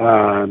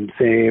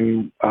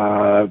 Same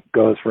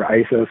goes for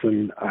ISIS,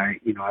 and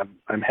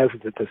I'm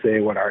hesitant to say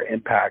what our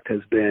impact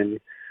has been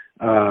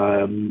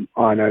on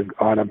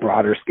a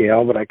broader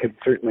scale, but I could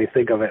certainly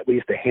think of at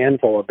least a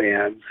handful of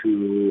bands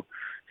who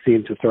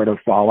seem to sort of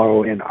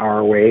follow in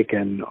our wake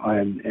and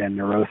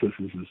Neurosis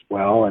as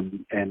well,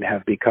 and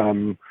have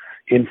become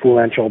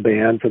influential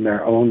bands in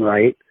their own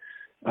right.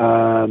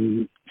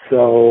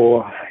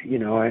 So,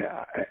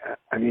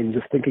 I mean,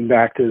 just thinking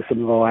back to some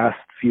of the last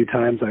few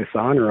times I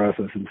saw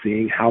Neurosis and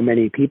seeing how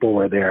many people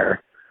were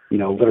there,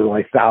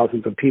 literally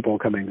thousands of people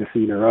coming to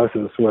see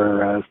Neurosis,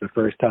 whereas the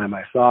first time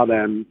I saw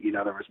them,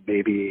 there was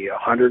maybe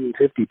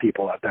 150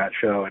 people at that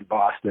show in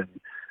Boston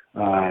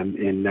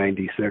in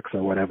 96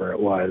 or whatever it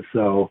was.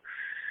 So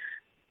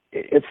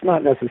it's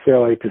not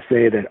necessarily to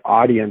say that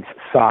audience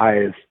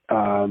size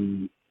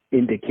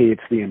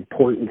indicates the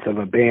importance of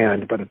a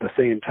band, but at the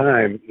same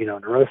time,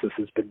 Neurosis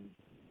has been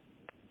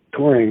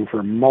touring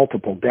for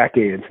multiple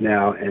decades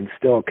now and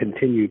still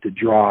continue to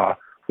draw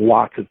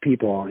lots of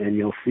people. And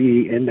you'll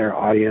see in their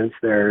audience,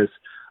 there's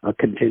a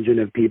contingent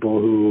of people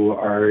who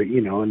are,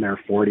 in their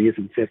 40s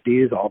and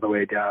 50s, all the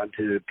way down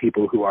to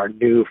people who are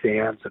new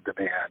fans of the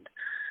band.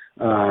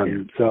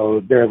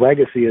 So their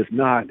legacy is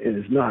not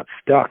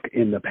stuck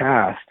in the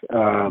past.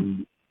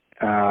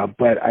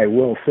 But I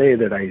will say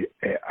that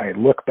I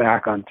look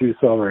back on Through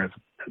Silver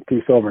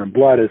and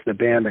Blood as the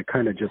band that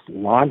kind of just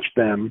launched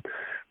them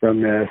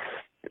from this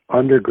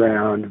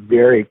underground,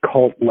 very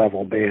cult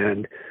level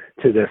band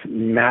to this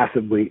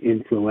massively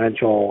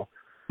influential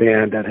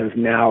band that has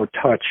now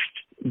touched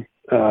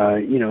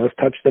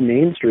the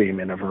mainstream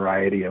in a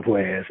variety of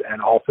ways,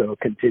 and also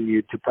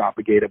continued to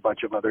propagate a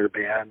bunch of other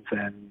bands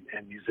and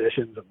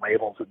musicians and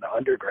labels in the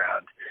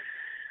underground.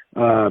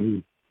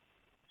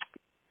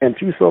 And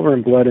Through Silver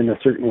and Blood, in a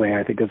certain way,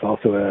 I think is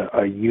also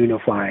a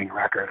unifying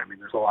record. I mean,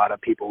 there's a lot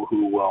of people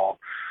who will,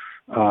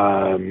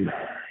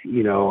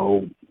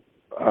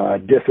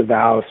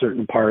 disavow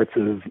certain parts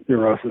of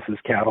Neurosis's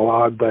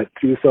catalog, but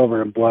Through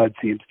Silver and Blood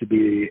seems to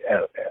be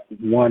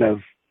one of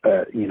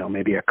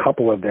maybe a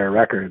couple of their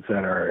records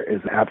that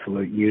is an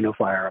absolute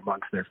unifier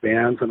amongst their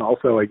fans, and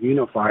also a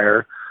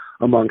unifier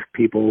amongst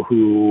people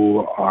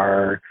who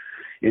are,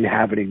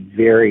 inhabiting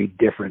very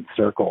different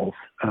circles.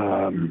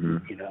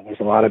 There's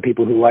a lot of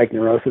people who like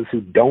Neurosis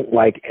who don't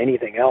like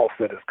anything else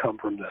that has come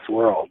from this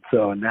world.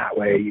 So in that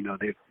way,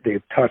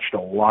 they've touched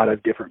a lot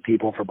of different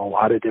people from a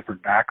lot of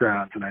different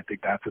backgrounds, and I think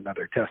that's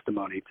another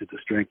testimony to the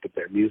strength of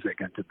their music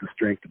and to the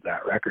strength of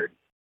that record.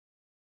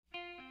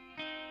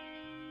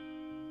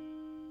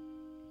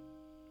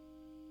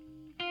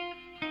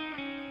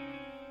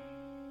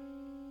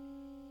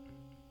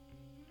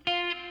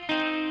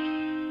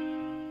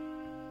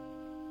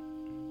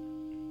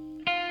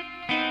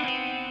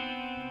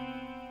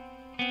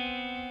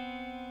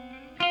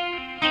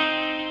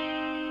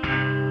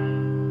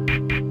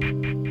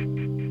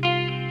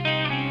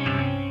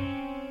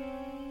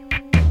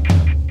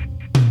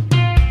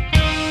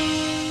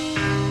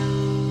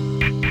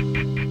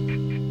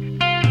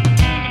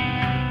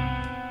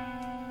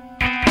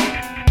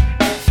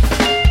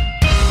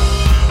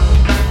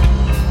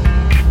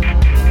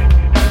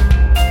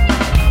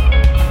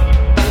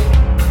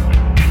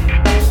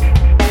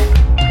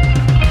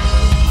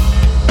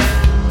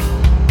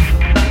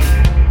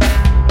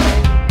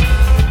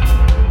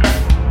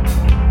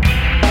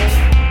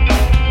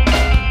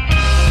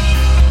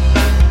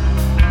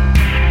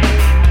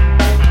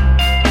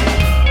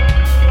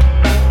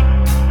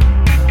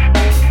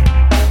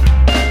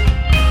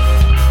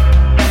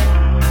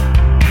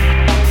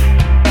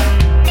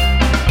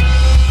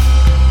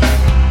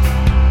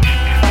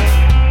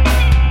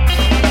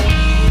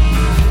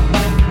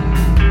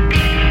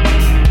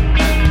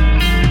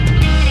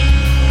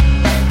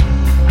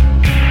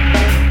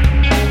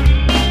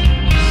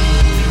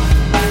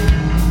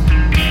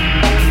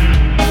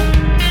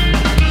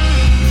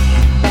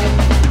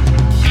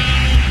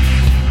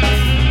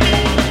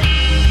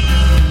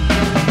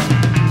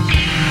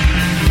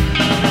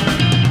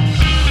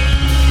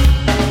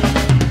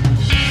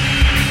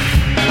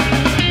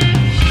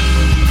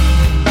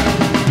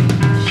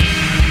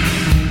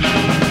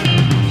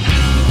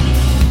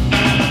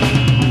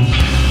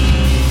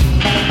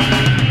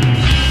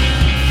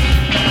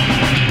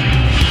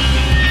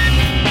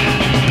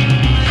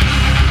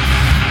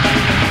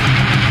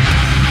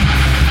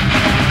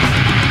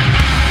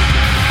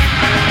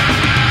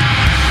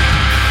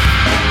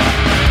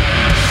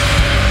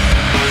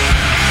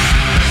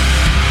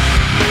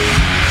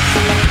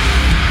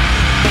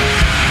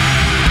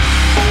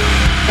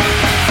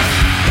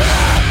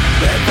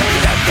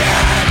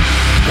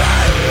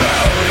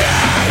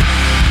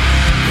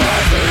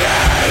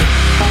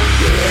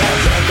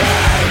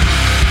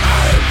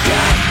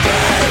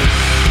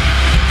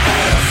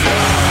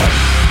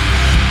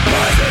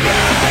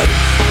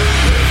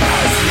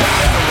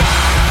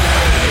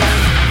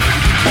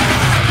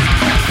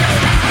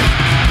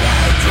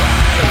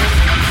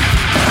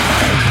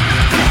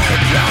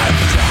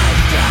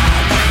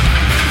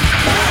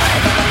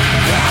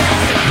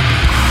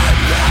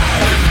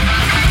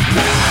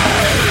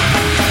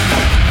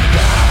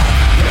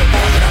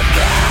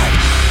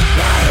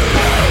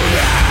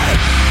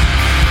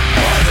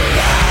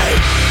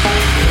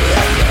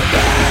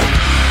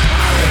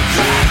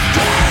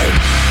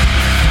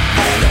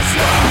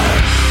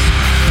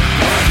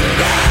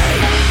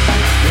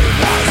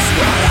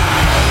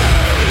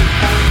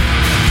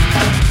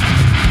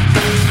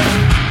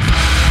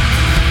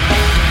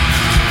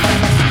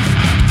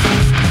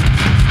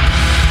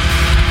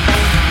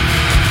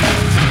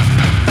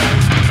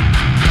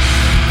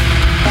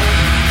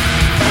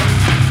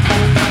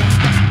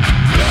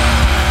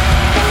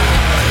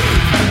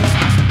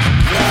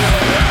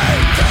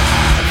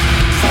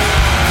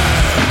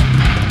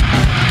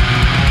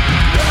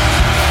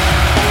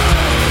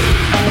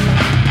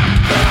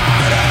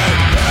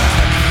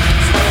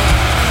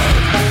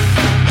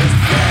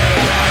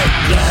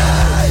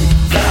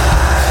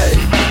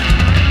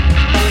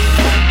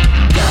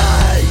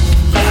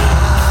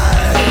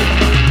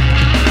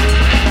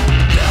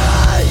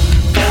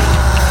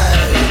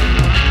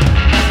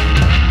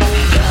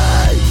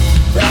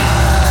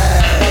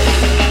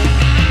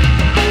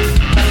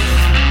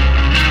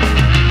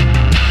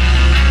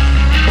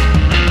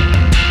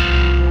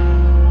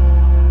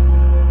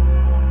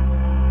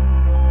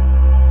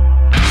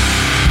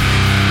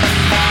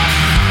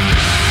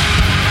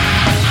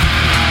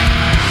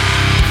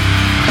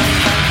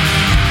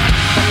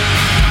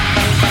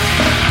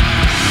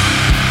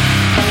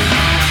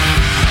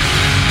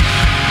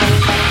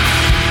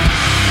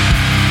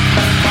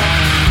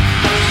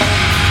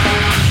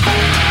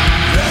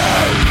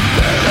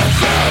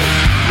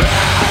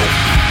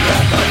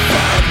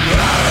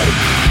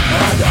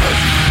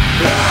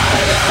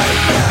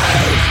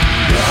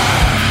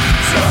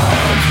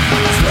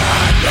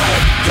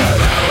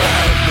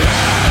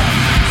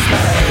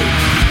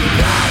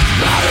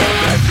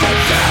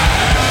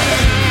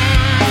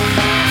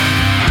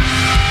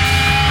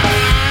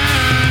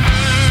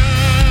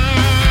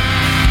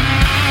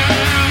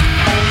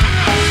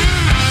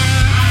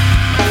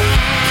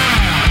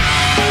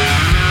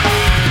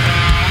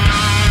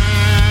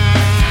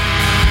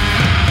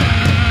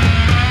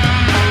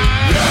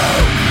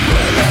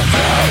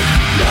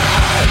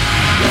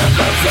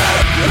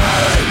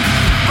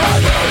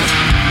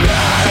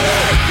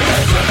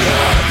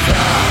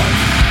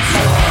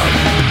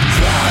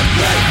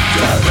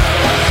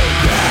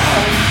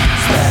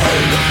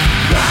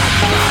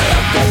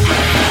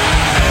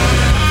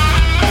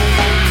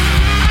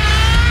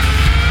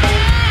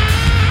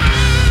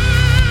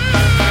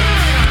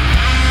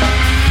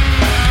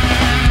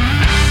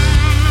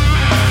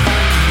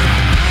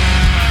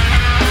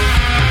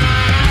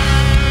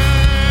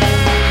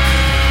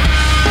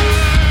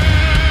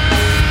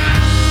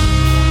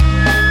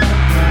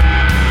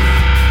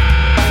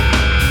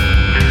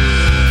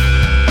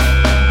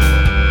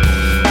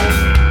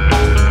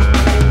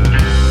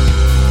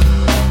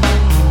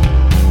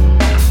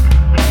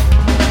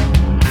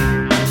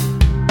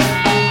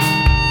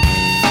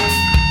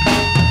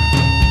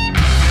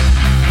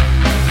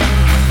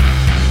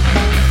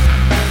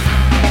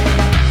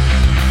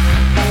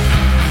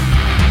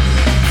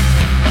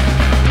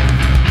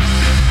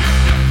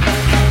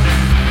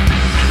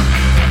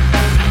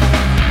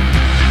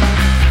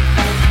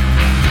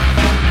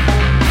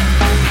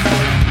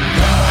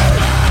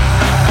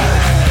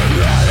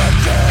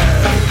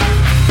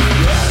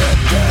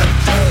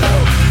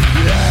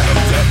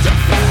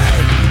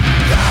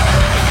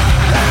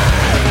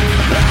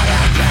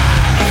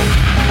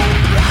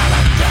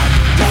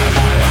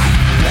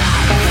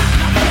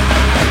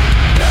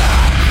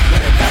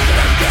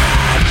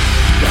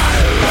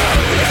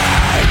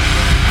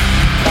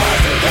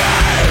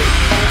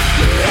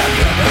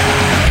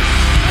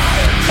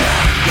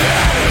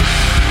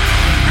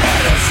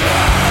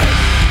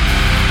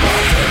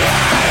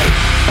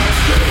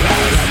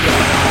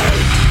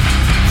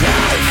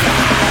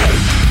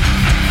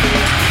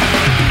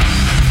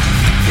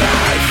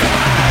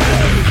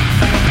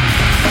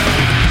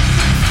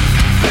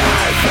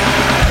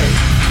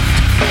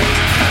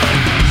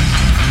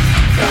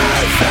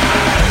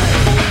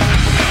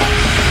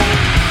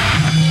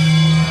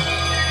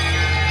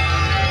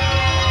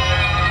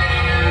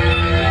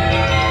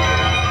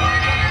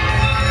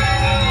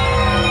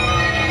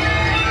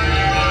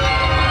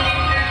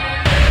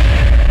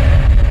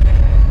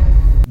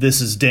 This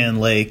is Dan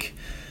Lake,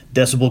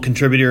 Decibel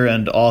contributor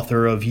and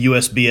author of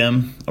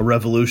USBM, A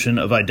Revolution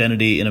of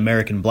Identity in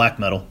American Black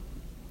Metal.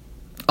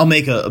 I'll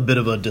make a bit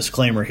of a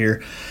disclaimer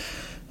here.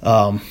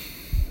 I'm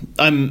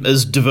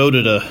as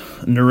devoted a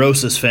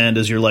Neurosis fan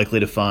as you're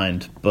likely to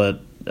find, but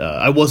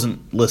I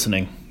wasn't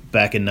listening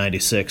back in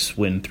 96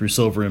 when Through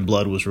Silver and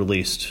Blood was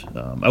released.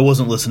 I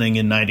wasn't listening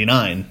in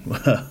 99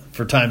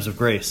 for Times of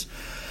Grace.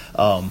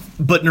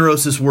 But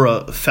Neurosis were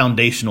a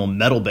foundational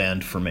metal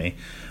band for me.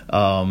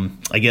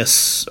 I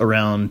guess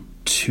around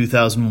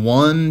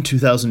 2001,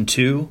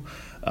 2002,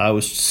 I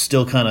was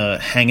still kind of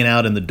hanging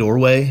out in the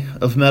doorway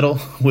of metal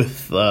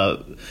with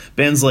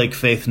bands like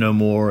Faith No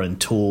More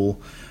and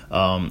Tool.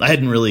 I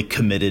hadn't really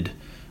committed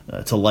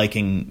to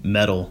liking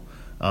metal,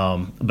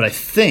 but I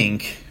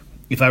think,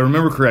 if I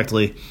remember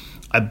correctly,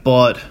 I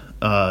bought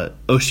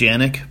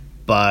Oceanic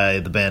by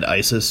the band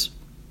Isis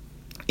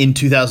in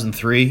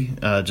 2003,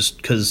 just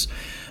because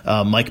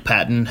Mike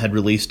Patton had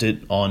released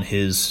it on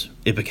his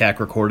Ipecac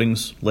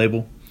Recordings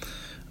label.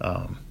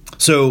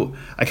 So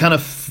I kind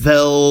of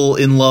fell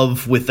in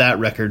love with that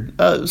record,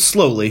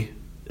 slowly,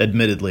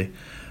 admittedly.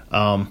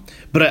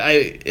 But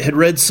I had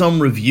read some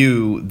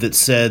review that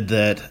said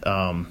that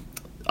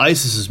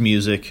Isis's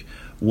music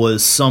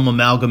was some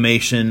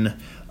amalgamation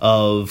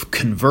of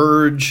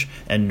Converge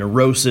and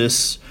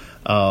Neurosis.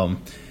 And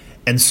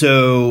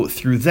so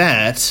through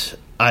that,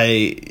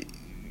 I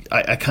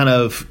kind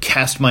of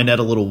cast my net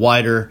a little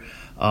wider,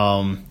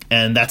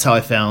 and that's how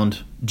I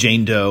found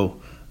Jane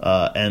Doe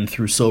and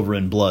Through Silver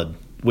and Blood,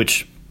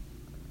 which,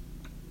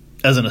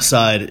 as an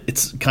aside,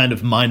 it's kind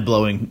of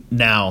mind-blowing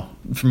now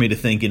for me to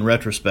think in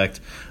retrospect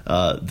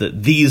that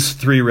these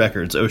three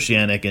records,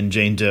 Oceanic and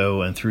Jane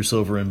Doe and Through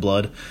Silver and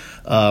Blood,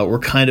 were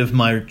kind of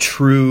my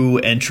true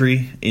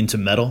entry into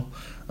metal.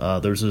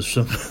 There's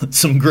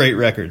some great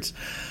records,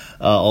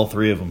 all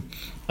three of them.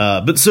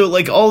 But so,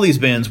 like, all these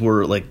bands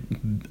were, like,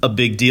 a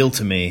big deal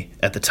to me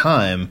at the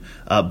time.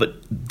 But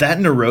that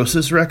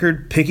Neurosis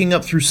record, picking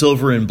up Through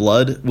Silver and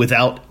Blood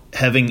without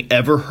having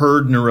ever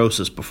heard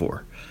Neurosis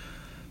before,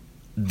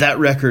 that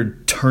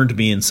record turned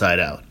me inside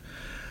out.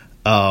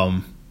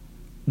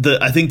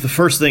 I think the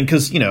first thing,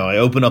 because, I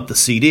open up the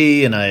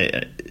CD and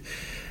I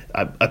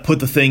put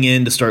the thing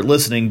in to start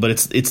listening, but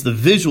it's the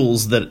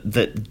visuals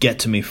that get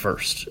to me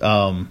first.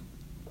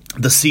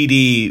 The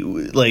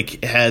CD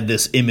had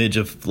this image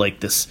of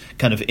this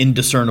kind of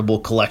indiscernible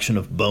collection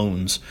of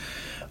bones,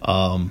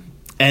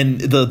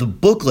 and the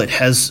booklet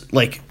has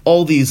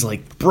all these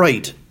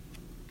bright,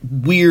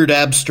 weird,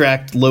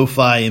 abstract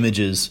lo-fi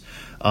images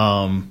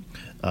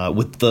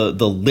with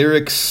the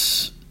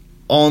lyrics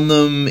on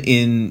them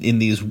in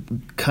these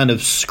kind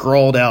of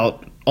scrawled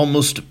out,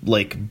 almost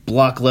like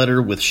block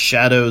letter with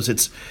shadows.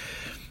 It's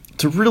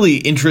a really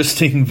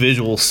interesting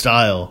visual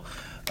style.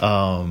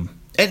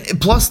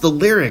 And plus the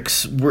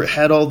lyrics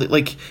had all the,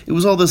 it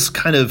was all this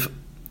kind of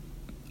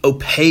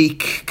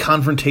opaque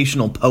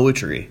confrontational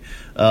poetry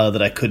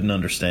that I couldn't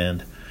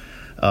understand.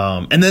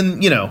 And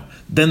then,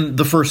 then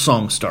the first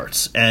song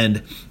starts,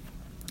 and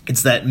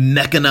it's that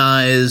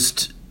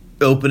mechanized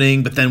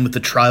opening, but then with the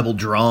tribal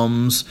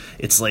drums,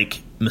 it's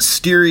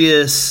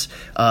mysterious.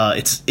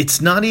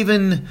 It's not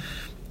even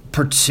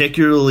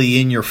particularly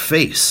in your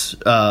face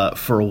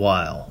for a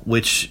while,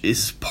 which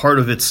is part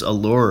of its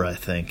allure, I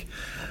think.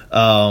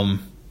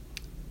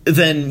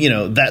 Then,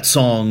 that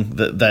song,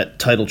 that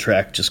title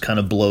track just kind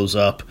of blows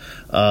up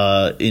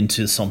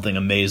into something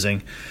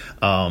amazing.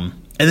 And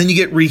then you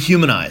get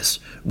Rehumanize,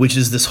 which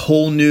is this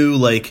whole new,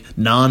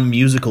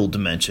 non-musical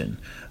dimension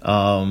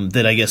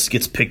that I guess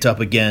gets picked up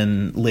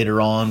again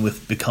later on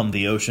with Become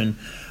the Ocean.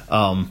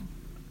 But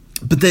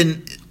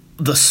then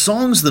the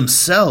songs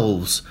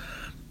themselves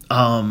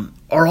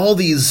are all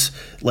these,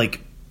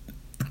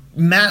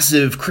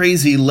 massive,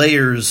 crazy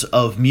layers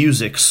of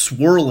music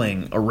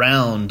swirling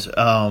around,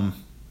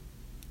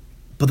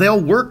 but they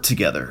all work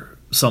together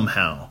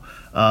somehow.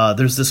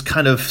 There's this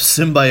kind of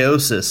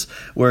symbiosis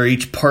where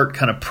each part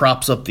kind of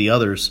props up the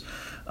others.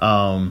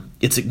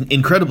 It's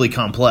incredibly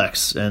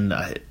complex, and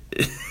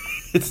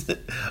it's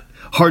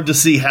hard to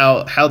see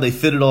how they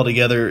fit it all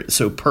together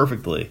so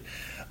perfectly.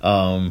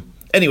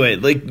 Anyway,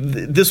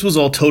 this was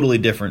all totally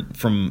different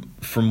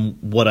from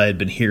what I had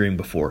been hearing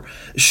before.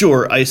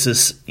 Sure,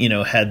 Isis,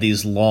 had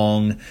these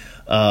long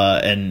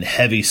and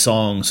heavy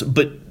songs,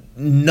 but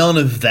none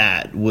of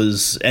that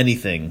was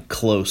anything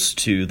close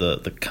to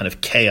the kind of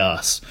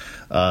chaos,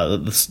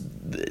 the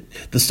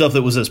stuff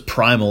that was as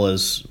primal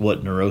as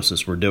what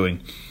Neurosis were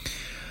doing.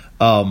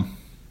 In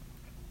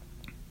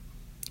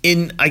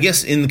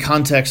the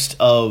context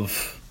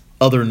of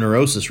other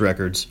Neurosis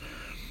records,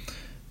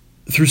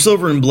 Through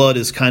Silver and Blood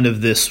is kind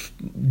of this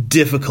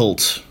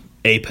difficult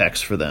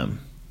apex for them.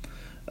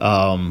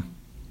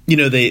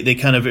 They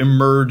kind of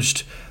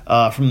emerged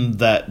from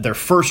their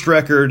first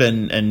record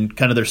and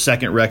kind of their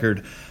second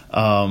record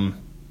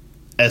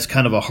as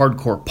kind of a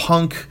hardcore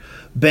punk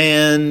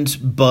band,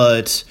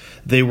 but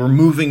they were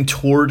moving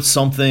towards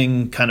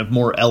something kind of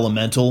more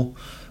elemental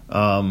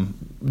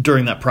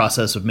during that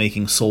process of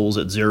making Souls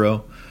at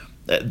Zero.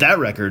 that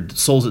record,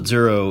 Souls at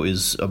Zero,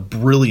 is a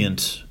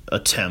brilliant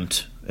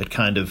attempt at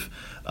kind of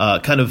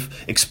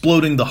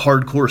exploding the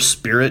hardcore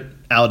spirit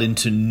out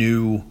into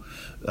new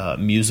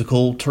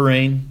musical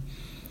terrain.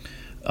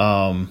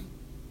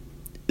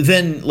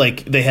 Then,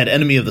 like, they had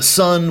Enemy of the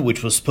Sun,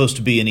 which was supposed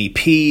to be an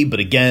EP, but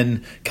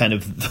again, kind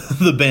of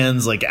the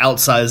band's, like,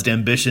 outsized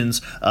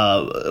ambitions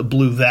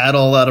blew that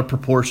all out of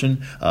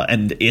proportion,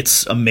 and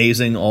it's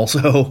amazing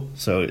also,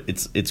 so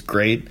it's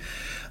great.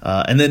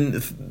 And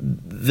then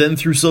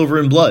Through Silver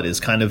and Blood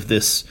is kind of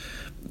this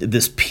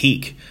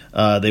peak.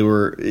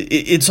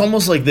 It's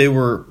almost like they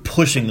were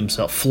pushing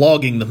themselves,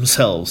 flogging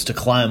themselves to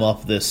climb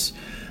up this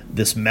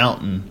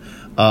mountain.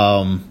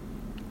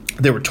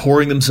 They were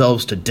touring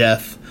themselves to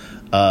death.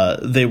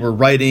 They were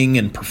writing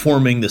and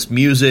performing this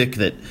music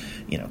that,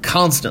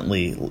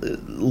 constantly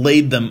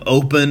laid them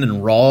open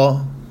and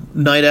raw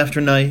night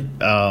after night.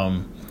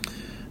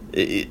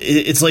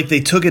 It's like they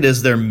took it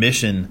as their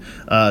mission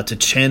to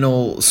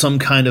channel some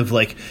kind of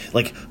like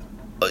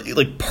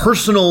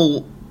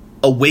personal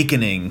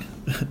awakening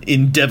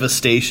in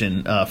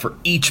devastation for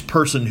each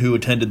person who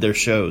attended their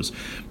shows,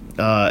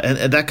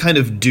 and that kind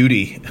of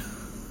duty,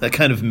 that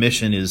kind of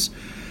mission it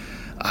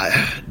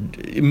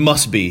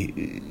must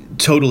be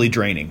totally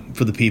draining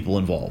for the people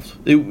involved.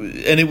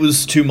 It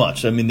was too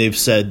much. I mean, they've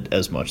said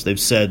as much. They've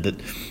said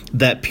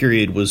that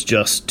period was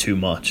just too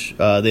much.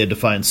 They had to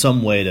find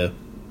some way to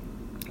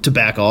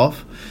back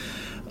off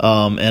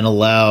and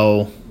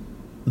allow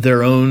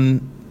their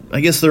own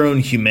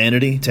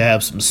humanity to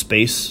have some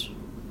space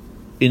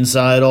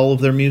inside all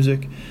of their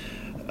music.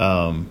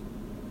 And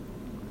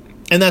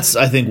that's,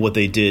 I think, what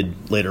they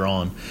did later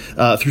on.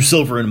 Through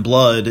Silver and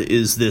Blood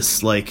is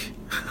this, like,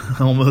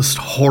 almost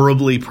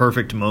horribly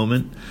perfect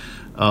moment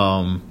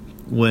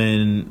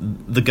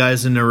when the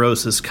guys in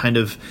Neurosis kind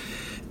of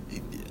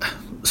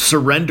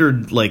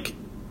surrendered, like,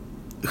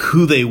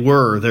 who they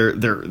were,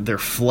 their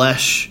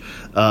flesh,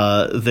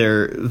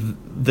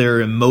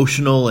 their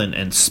emotional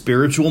and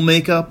spiritual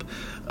makeup,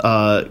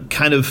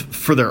 kind of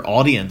for their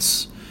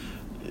audience,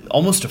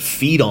 almost to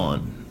feed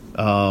on.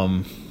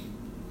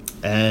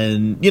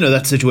 And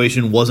that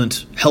situation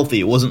wasn't healthy.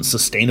 It wasn't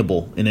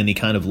sustainable in any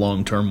kind of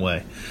long-term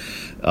way.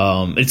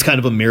 It's kind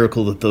of a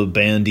miracle that the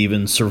band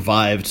even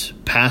survived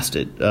past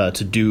it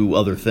to do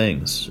other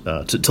things,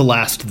 to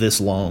last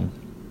this long.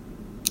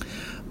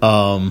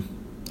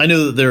 I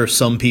know that there are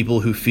some people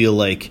who feel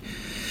like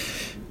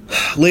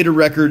later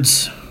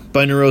records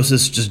by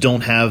Neurosis just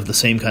don't have the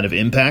same kind of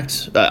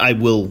impact. I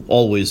will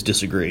always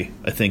disagree.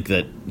 I think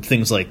that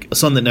things like A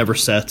Sun That Never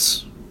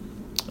Sets,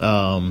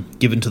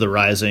 Given to the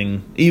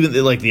Rising, even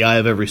like The Eye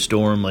of Every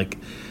Storm, like,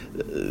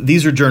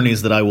 these are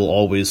journeys that I will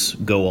always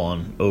go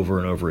on over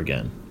and over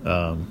again.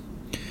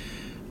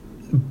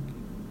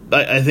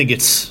 I think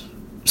it's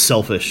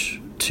selfish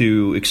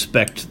to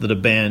expect that a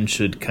band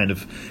should kind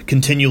of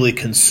continually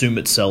consume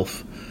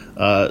itself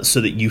so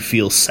that you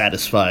feel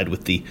satisfied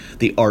with the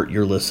art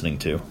you're listening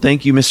to.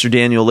 Thank you, Mr.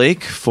 Daniel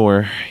Lake,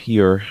 for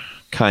your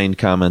kind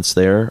comments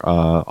there.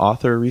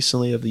 Author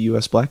recently of the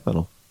U.S. Black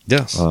Metal.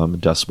 Yes.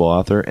 Decibel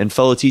author and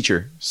fellow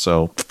teacher.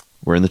 So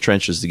we're in the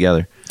trenches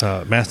together.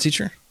 Math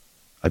teacher?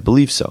 I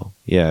believe so.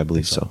 Yeah, I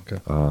believe so. Okay.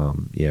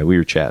 We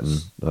were chatting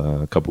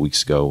a couple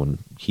weeks ago when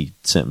he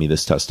sent me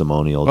this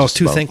testimonial. Oh,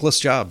 two thankless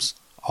jobs.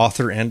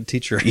 Author and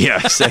teacher. Yeah,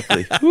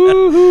 exactly.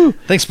 Woo-hoo.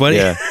 Thanks, buddy.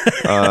 Yeah.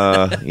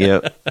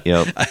 Yep.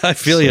 I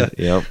feel you.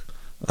 Yep.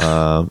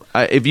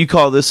 If you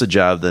call this a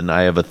job, then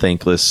I have a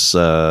thankless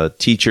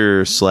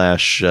teacher /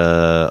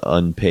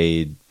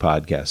 unpaid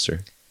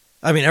podcaster.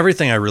 I mean,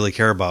 everything I really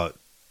care about.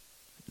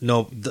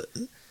 No,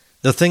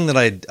 the thing that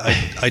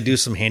I do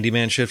some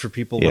handyman shit for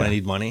people when I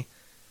need money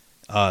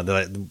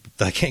that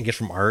I can't get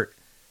from art,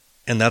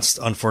 and that's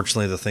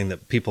unfortunately the thing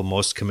that people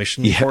most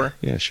commission me for.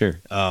 Yeah, sure.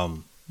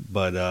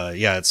 But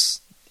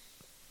it's,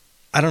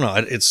 I don't know.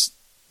 It's,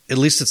 at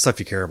least it's stuff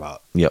you care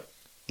about. Yep.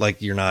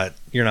 Like you're not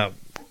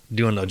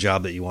doing a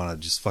job that you want to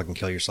just fucking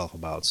kill yourself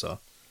about. So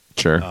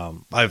sure.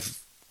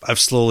 I've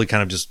slowly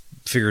kind of just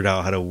figured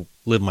out how to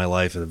live my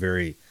life in a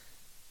very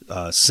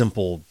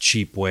simple,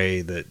 cheap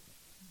way that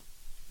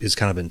is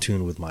kind of in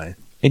tune with my.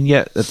 And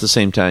yet, at the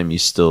same time, you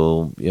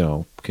still,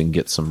 can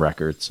get some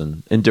records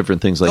and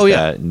different things like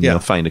that,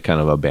 and find a kind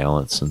of a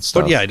balance and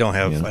stuff. But I don't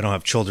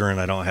have children.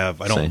 I don't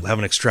have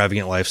an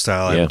extravagant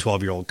lifestyle. I have a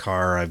 12-year-old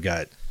car. I've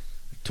got a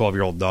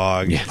 12-year-old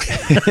dog.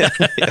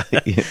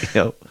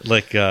 Yep.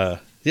 Like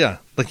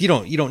you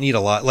don't need a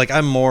lot. Like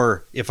I'm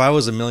more. If I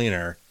was a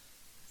millionaire,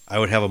 I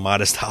would have a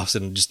modest house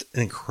and just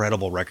an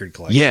incredible record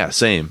collection. Yeah,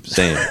 same.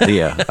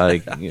 Yeah,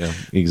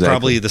 exactly.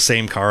 Probably the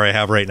same car I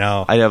have right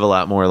now. I'd have a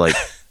lot more like.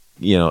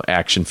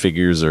 Action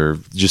figures or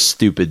just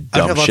stupid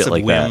dumb shit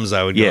like that.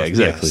 I would go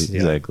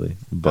exactly.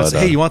 But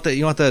hey, you want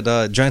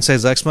that giant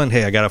size X-Men?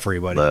 Hey, I got it for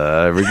you, buddy.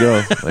 There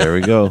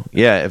we go.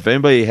 Yeah, if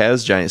anybody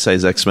has giant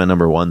size X-Men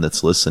 #1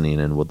 that's listening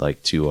and would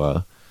like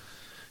to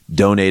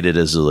donate it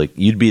as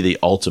you'd be the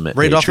ultimate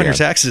right Patreon. Off on your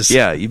taxes.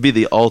 Yeah, you'd be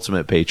the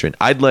ultimate patron.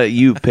 I'd let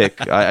you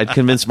pick. I'd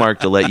convince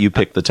Mark to let you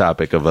pick the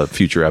topic of a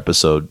future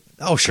episode.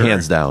 Oh, sure,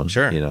 hands down.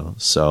 Sure,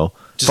 So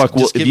Fuck,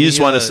 well, if you just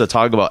want us to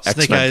talk about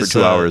X-Men for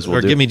 2 hours, we'll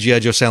or give me G.I.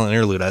 Joe Silent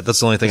Interlude. That's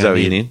the only thing Is that I what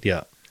need. you need?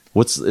 Yeah.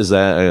 Is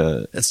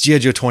that? It's G.I.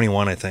 Joe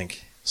 21, I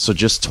think. So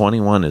just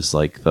 21 is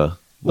like the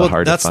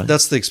hard to find?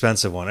 That's the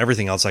expensive one.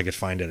 Everything else I could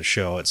find at a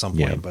show at some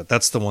point, Yeah. but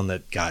that's the one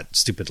that got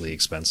stupidly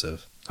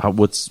expensive.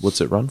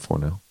 What's it run for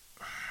now?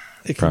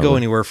 It can go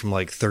anywhere from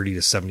like $30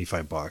 to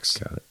 $75.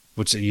 Got it.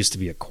 Which it used to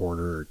be a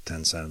quarter or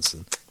 10 cents.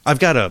 And I've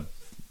got a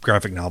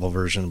graphic novel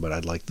version, but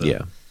I'd like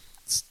the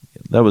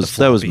That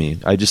was me.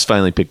 I just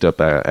finally picked up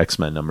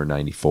X-Men number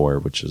 94,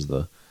 which is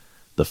the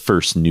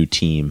first new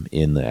team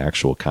in the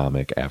actual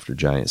comic after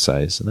Giant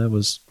Size, and that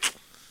was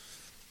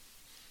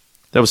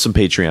some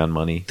Patreon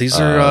money. These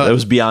are that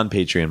was beyond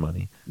Patreon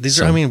money. These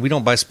are. I mean, we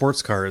don't buy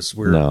sports cars.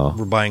 We're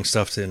buying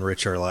stuff to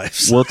enrich our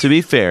lives. Well, to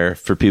be fair,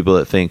 for people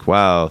that think,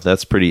 "Wow,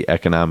 that's pretty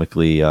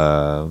economically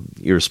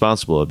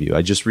irresponsible of you,"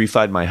 I just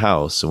refied my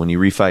house. So when you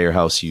refi your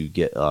house, you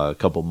get a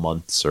couple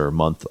months or a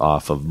month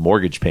off of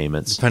mortgage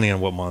payments, depending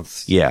on what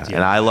month. Yeah,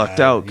 and I lucked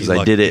out because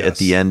I did it at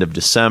the end of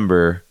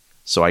December,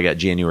 so I got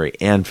January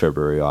and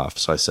February off.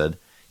 So I said,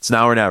 "It's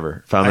now or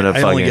never." If I'm gonna,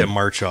 I only get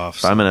March off.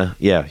 If I'm gonna,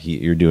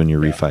 you're doing your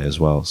refi as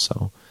well.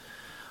 So,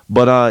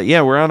 but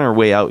we're on our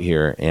way out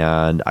here,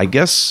 and I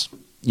guess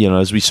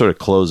as we sort of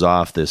close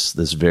off this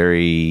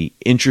very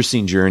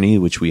interesting journey,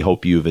 which we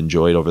hope you've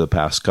enjoyed over the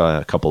past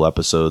couple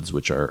episodes,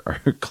 which are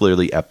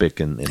clearly epic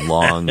and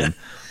long, and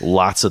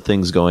lots of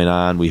things going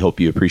on. We hope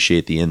you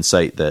appreciate the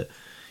insight that.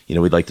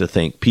 We'd like to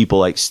thank people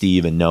like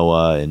Steve and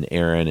Noah and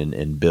Aaron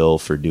and Bill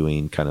for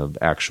doing kind of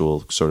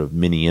actual sort of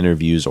mini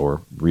interviews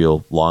or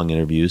real long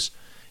interviews.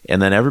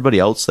 And then everybody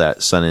else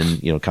that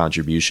sent in,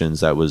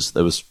 contributions. That was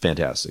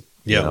fantastic.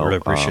 Yeah, we really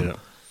appreciate it.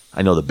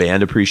 I know the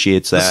band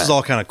appreciates that. This is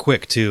all kind of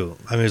quick too.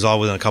 I mean, it was all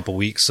within a couple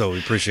weeks, so we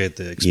appreciate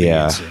the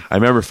experience. Yeah, I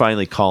remember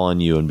finally calling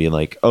you and being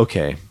like,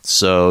 "Okay,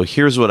 so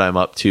here's what I'm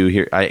up to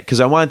here," because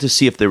I wanted to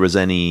see if there was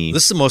any.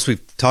 This is the most we've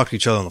talked to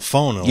each other on the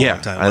phone in a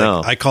long time. I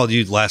know. I called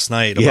you last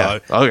night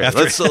about. Okay,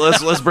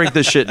 let's break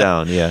this shit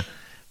down. Yeah,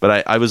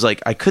 but I was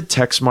like, I could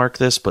text Mark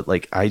this, but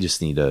like, I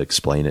just need to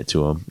explain it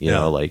to him. You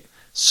know, like.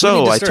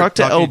 So I talked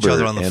to Elbert, each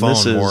other on the phone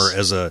this is, more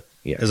as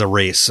a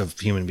race of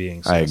human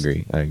beings. I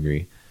agree.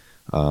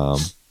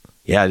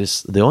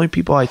 Just the only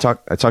people I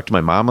talked to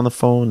my mom on the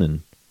phone,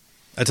 and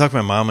I talked to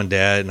my mom and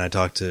dad, and I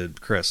talked to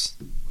Chris.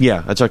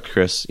 Yeah, I talked to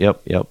Chris.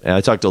 Yep. And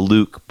I talked to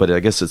Luke, but I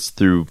guess it's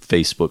through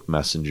Facebook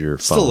Messenger.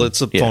 Still,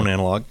 it's a phone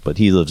analog, but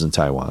he lives in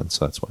Taiwan,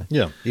 so that's why.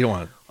 Yeah, you don't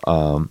want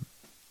it.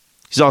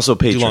 He's also a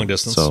patron, long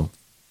distance. So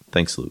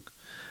thanks, Luke.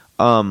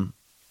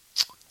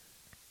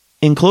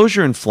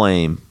 Enclosure and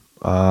Flame.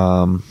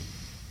 Or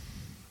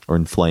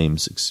in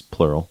flames, it's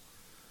plural.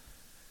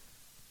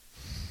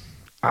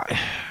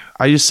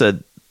 I just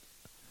said,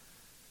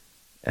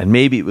 and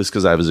maybe it was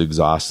because I was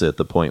exhausted at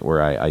the point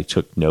where I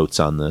took notes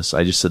on this.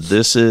 I just said,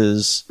 this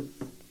is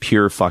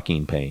pure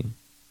fucking pain.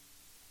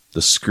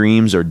 The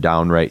screams are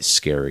downright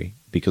scary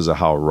because of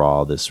how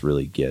raw this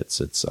really gets.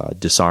 It's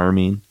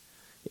disarming.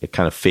 It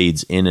kind of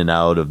fades in and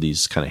out of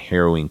these kind of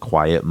harrowing,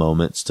 quiet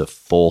moments to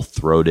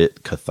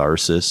full-throated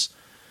catharsis.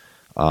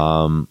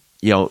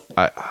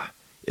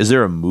 Is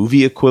there a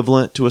movie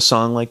equivalent to a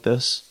song like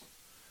this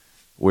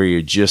where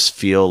you just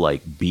feel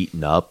like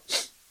beaten up?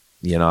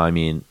 I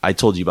mean, I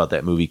told you about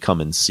that movie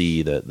Come and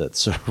See, that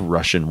sort of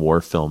Russian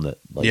war film that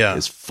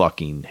is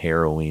fucking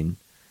harrowing.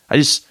 I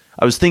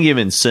was thinking of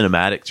in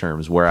cinematic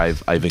terms where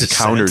I've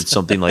encountered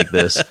something like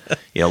this.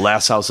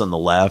 Last House on the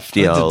Left.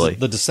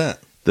 The Descent.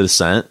 The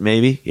Descent,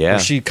 maybe. Yeah, where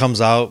she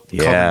comes out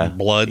covered in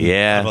blood.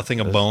 Yeah, out of a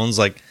thing of bones.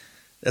 Like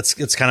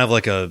it's kind of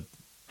like a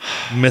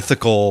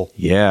mythical.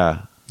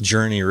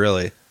 Journey,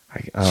 really.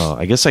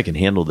 I guess I can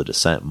handle The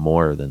Descent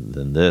more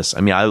than this.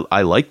 I mean,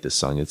 I like this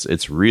song.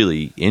 It's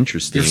really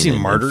interesting. You've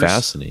seen Martyrs? And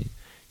fascinating.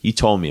 You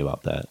told me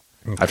about that.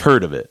 Okay. I've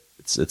heard of it.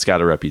 It's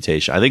got a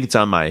reputation. I think it's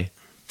on my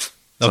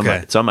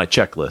it's on my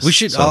checklist. We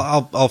should. So.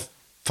 I'll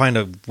find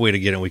a way to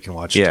get it. We can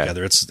watch it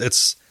together.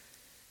 It's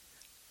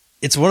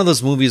one of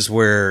those movies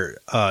where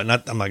I'm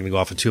not going to go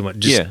off in too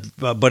much.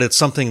 But it's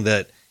something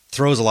that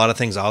throws a lot of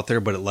things out there,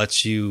 but it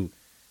lets you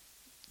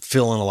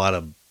fill in a lot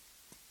of.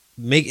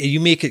 Make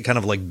it kind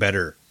of like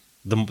better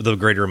the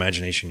greater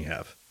imagination you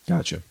have.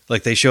 Gotcha.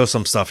 Like they show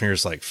some stuff and you're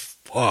just like,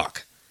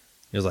 fuck.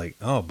 You're like,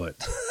 oh, but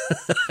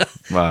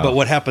wow. But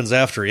what happens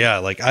after? Yeah,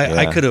 like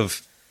I could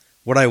have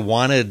what I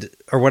wanted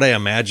or what I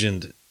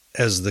imagined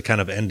as the kind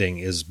of ending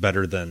is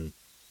better than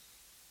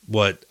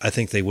what I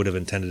think they would have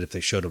intended if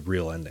they showed a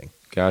real ending.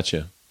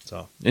 Gotcha.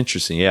 So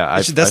interesting.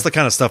 Yeah, that's the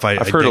kind of stuff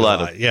I've heard a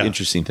lot of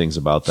interesting things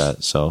about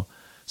that. So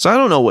I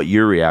don't know what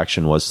your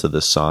reaction was to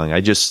this song.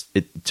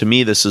 To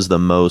me, this is the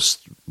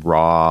most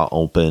raw,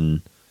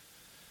 open,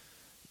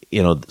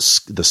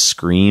 the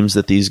screams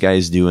that these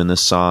guys do in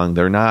this song.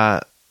 They're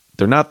not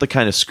the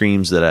kind of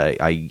screams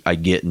that I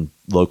get in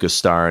Locust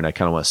Star and I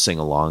kind of want to sing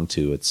along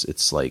to.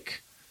 It's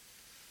like,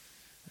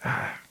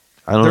 I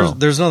don't know.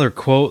 There's another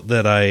quote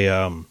that I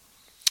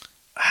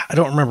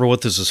don't remember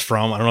what this is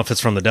from. I don't know if it's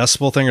from the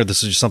Decibel thing or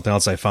this is just something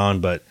else I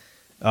found, but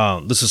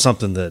this is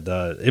something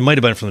that it might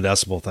have been from the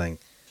Decibel thing.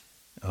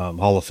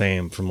 Hall of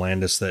Fame from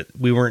Landis, that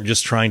we weren't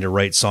just trying to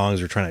write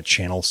songs or trying to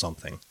channel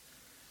something.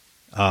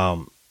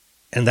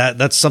 And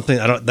that's something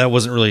I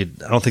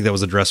don't think that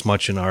was addressed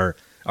much in our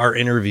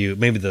interview.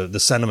 Maybe the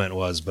sentiment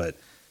was, but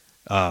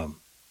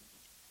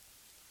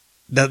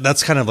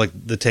that's kind of like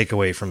the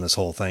takeaway from this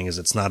whole thing is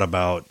it's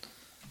about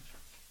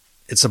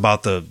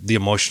the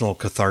emotional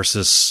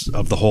catharsis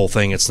of the whole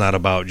thing. It's not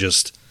about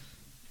just,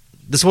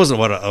 this wasn't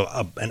what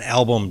an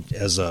album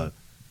as a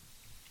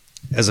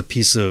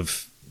piece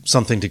of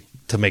something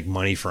to make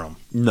money from.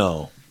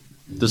 No,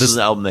 this is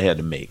an album they had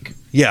to make.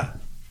 Yeah.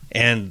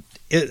 And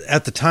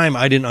at the time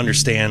I didn't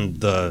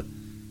understand the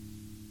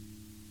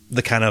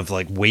kind of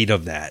like weight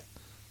of that.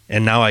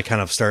 And now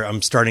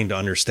I'm starting to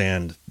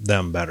understand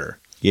them better.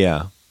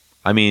 Yeah.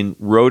 I mean,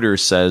 Roeder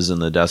says in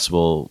the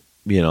Decibel,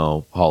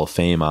 Hall of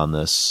Fame on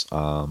this,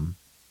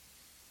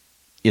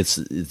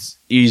 it's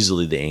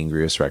easily the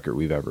angriest record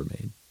we've ever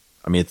made.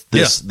 I mean,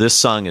 this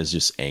song is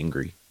just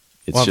angry.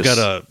 I've got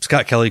a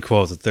Scott Kelly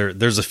quote that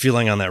there's a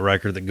feeling on that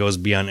record that goes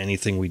beyond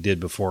anything we did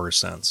before or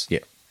since. Yeah.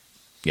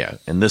 Yeah.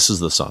 And this is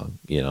the song,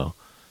 So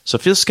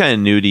if it's kind of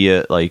new to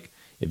you, like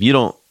if you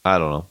don't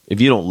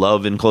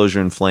love Enclosure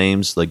in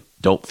Flames, like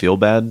don't feel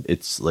bad.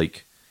 It's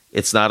like,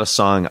 it's not a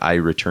song I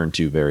return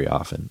to very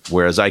often.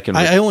 Whereas I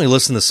only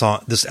listen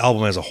to this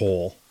album as a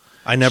whole.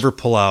 I never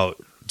pull out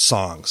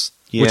songs.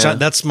 Yeah.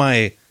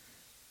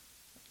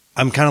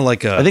 I'm kind of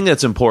like I think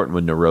that's important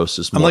with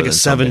Neurosis. I'm like a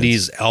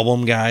 70s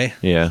album guy.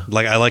 Yeah.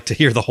 Like I like to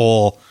hear the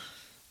whole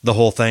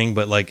thing,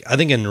 but like I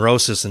think in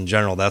Neurosis in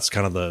general, that's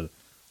kind of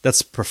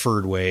that's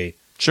preferred way.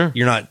 Sure.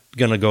 You're not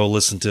going to go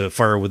listen to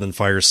Fire Within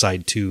Fire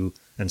Side 2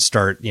 and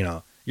start,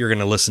 you're going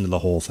to listen to the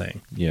whole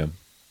thing. Yeah.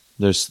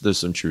 There's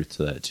some truth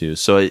to that too.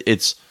 So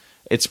it's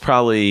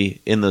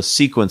probably in the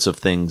sequence of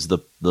things,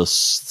 the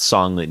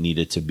song that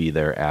needed to be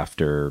there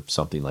after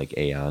something like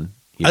Aeon.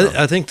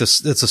 I think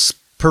it's a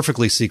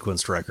perfectly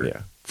sequenced record.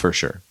 Yeah, for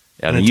sure.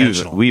 And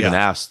we even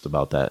asked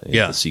about that,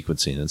 the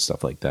sequencing and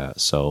stuff like that.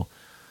 So,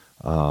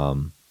 I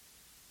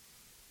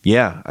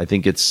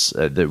think it's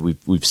that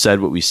we've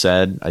said what we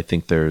said. I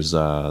think there's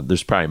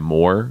probably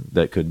more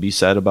that could be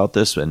said about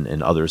this,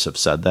 and others have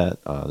said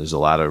that. There's a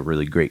lot of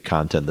really great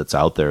content that's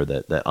out there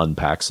that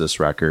unpacks this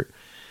record.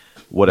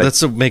 What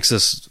makes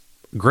us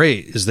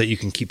great is that you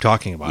can keep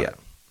talking about it.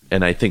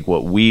 And I think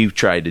what we've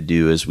tried to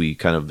do, as we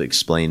kind of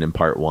explained in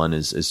part one,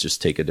 is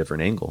just take a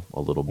different angle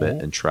a little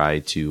bit and try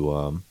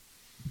to,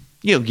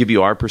 give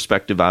you our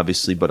perspective,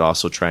 obviously, but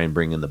also try and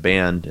bring in the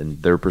band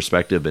and their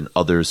perspective and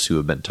others who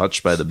have been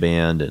touched by the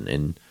band.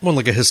 And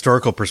like a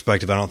historical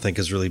perspective, I don't think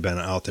has really been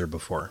out there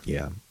before.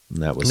 Yeah.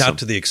 And that was not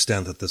to the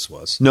extent that this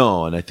was.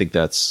 No. And I think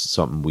that's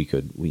something we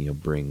could,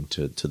 bring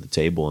to the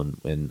table.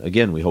 And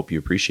again, we hope you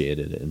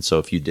appreciated it. And so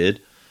if you did,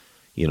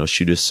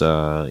 shoot us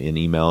an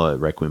email at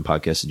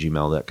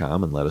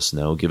requiempodcast@gmail.com and let us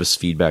know. Give us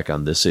feedback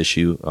on this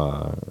issue.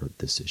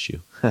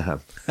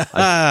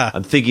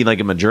 I'm thinking like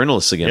I'm a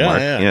journalist again, Mark.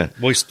 Yeah.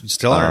 We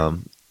still are.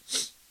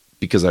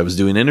 Because I was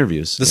doing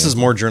interviews. This is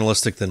more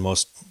journalistic than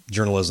most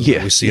journalism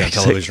that we see on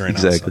television right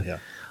now. Exactly. So,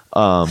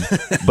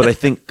 but I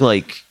think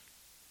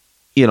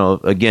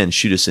again,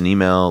 shoot us an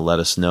email, let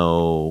us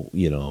know,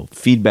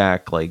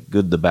 feedback, like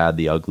good, the bad,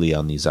 the ugly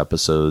on these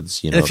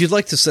episodes. And if you'd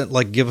like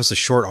to give us a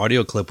short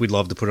audio clip, we'd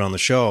love to put it on the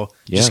show.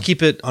 Yeah. Just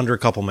keep it under a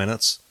couple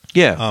minutes.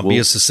 Yeah. Be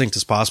as succinct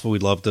as possible.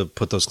 We'd love to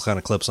put those kind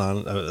of clips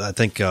on. I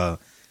think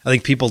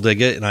people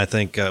dig it, and I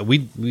think we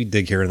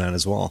dig hearing that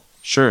as well.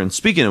 Sure. And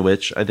speaking of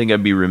which, I think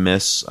I'd be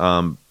remiss,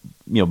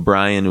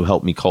 Brian, who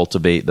helped me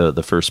cultivate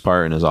the first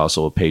part and is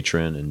also a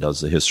patron and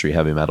does the History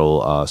Heavy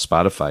Metal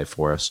Spotify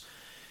for us.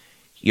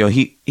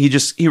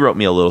 He wrote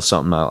me a little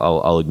something.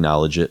 I'll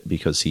acknowledge it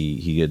because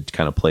he had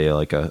kind of play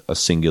like a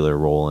singular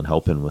role in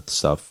helping with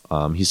stuff.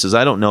 He says,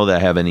 I don't know that I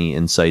have any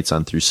insights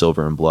on Through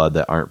Silver and Blood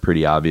that aren't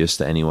pretty obvious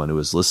to anyone who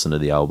has listened to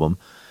the album.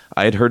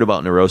 I had heard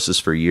about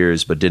Neurosis for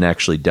years, but didn't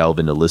actually delve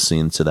into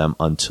listening to them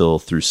until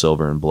Through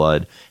Silver and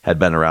Blood had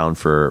been around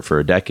for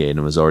a decade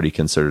and was already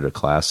considered a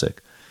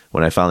classic.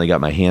 When I finally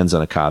got my hands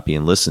on a copy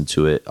and listened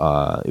to it,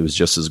 it was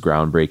just as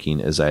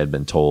groundbreaking as I had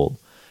been told.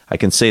 I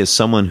can say as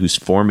someone whose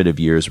formative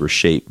years were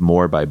shaped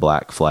more by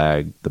Black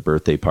Flag, The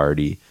Birthday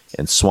Party,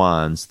 and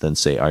Swans than,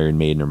 say, Iron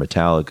Maiden or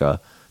Metallica,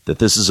 that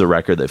this is a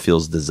record that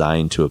feels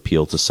designed to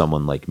appeal to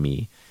someone like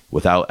me,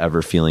 without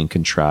ever feeling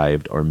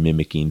contrived or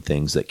mimicking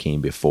things that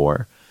came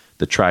before.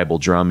 The tribal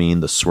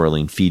drumming, the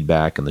swirling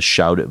feedback, and the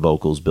shouted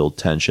vocals build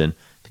tension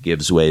that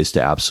gives ways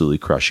to absolutely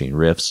crushing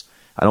riffs.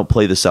 I don't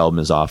play this album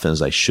as often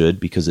as I should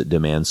because it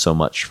demands so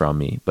much from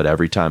me, but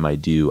every time I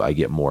do, I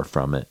get more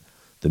from it.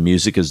 The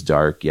music is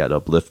dark, yet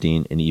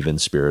uplifting and even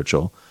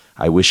spiritual.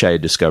 I wish I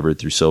had discovered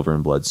Through Silver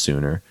and Blood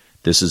sooner.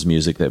 This is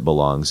music that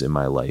belongs in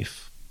my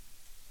life.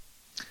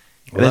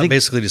 Well, that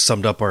basically just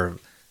summed up our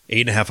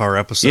 8.5-hour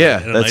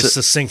episode in a nice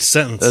succinct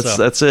sentence.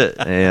 That's it.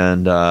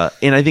 And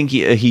I think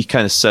he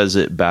kind of says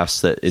it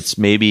best that it's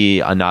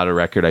maybe not a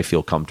record I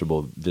feel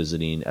comfortable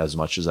visiting as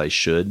much as I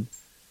should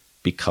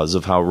because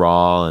of how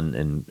raw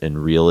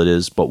and real it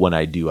is. But when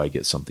I do, I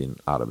get something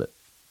out of it.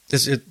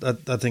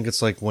 I think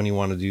it's like when you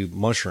want to do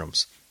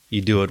mushrooms.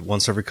 You do it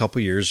once every couple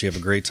of years. You have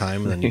a great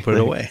time, and then you put it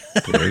away.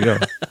 There you go.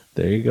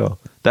 There you go.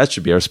 That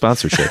should be our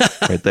sponsorship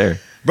right there.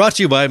 Brought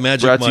to you by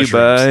Magic Brought Mushrooms.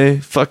 to you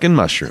by fucking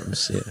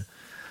mushrooms.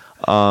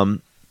 Yeah.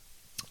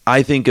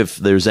 I think if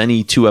there's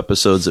any 2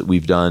 episodes that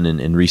we've done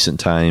in recent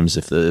times,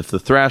 if the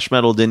thrash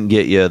metal didn't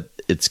get you,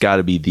 it's got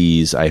to be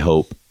these, I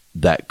hope,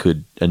 that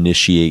could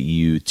initiate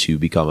you to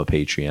become a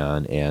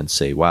Patreon and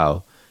say,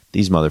 wow,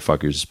 these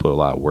motherfuckers put a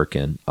lot of work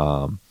in.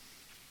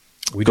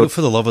 We do it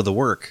for the love of the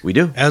work. We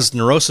do. As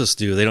Neurosis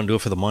do. They don't do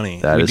it for the money.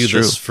 We do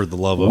this for the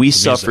love of we the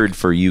suffered music.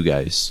 for you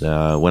guys.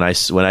 When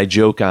I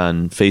joke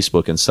on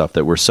Facebook and stuff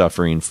that we're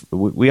suffering,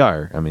 we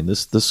are. I mean,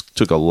 this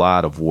took a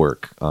lot of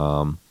work.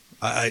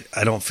 I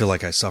don't feel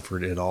like I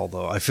suffered at all,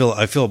 though. I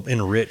feel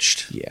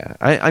enriched. Yeah.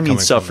 I mean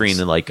suffering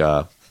in like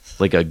a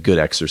good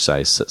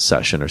exercise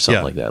session or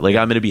something like that. Like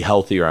I'm going to be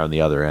healthier on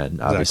the other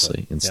end,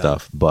 obviously, and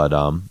stuff. But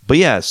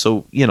yeah,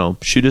 so,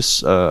 shoot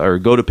us or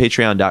go to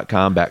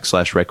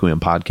patreon.com/Requiem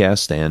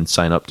podcast and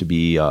sign up to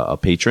be a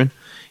patron.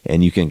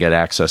 And you can get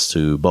access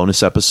to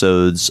bonus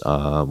episodes.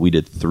 We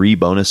did 3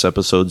 bonus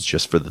episodes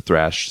just for the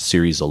Thrash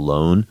series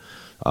alone.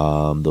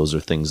 Those are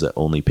things that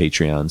only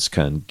Patreons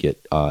can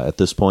get at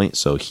this point.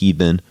 So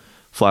Heathen,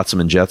 Flotsam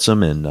and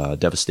Jetsam, and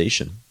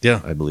Devastation.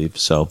 Yeah, I believe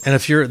so. And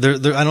if you're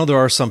there, I know there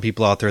are some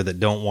people out there that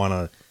don't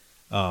want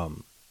to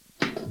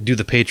do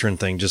the patron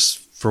thing just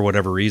for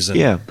whatever reason.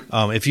 Yeah.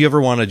 If you ever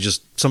want to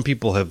some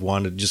people have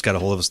just got a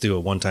hold of us to do a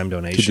one-time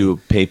donation. To do a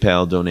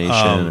PayPal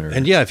donation.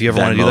 And yeah, if you ever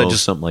want to do that,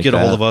 just something like get a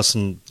hold that. of us,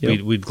 and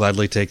we'd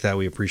gladly take that.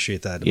 We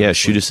appreciate that. Yeah,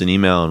 shoot us an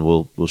email and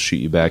we'll shoot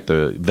you back.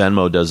 The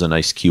Venmo does a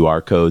nice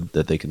QR code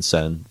that they can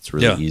send. It's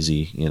really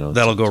easy.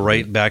 That'll go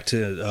right back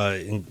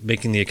to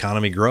making the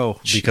economy grow,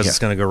 because it's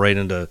going to go right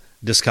into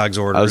Discogs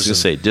orders. I was going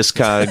to say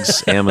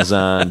Discogs,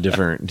 Amazon,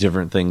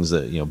 different things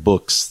that,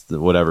 books,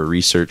 whatever,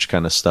 research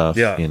kind of stuff.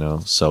 Yeah.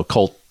 So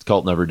Cult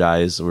Never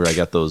Dies, where I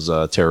got those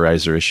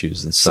Terrorizer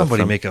issues and stuff.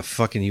 Somebody make a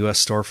fucking U.S.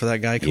 store for that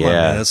guy. Come on,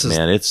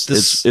 man.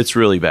 It's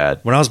really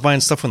bad. When I was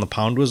buying stuff when the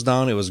pound was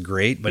down, it was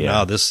great, but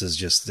now this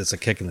is it's a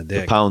kick in the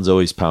dick. The pound's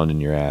always pounding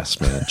your ass,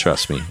 man.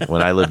 Trust me.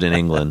 When I lived in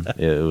England,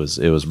 it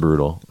was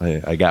brutal.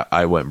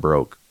 I went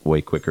broke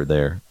way quicker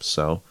there.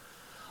 So,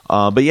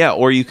 but yeah,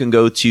 or you can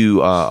go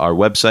to our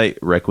website,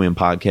 Requiem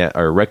Podcast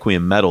or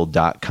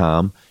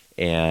requiemmetal.com.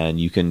 And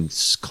you can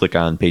click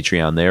on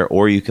Patreon there,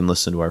 or you can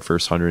listen to our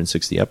first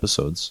 160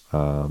 episodes.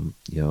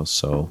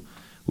 So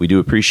we do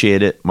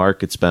appreciate it.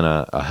 Mark, it's been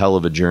a hell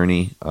of a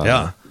journey.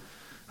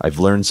 I've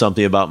learned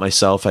something about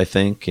myself, I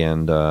think,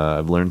 and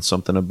I've learned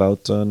something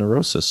about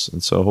Neurosis.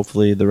 And so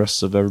hopefully the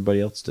rest of everybody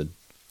else did.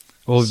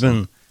 Well, we've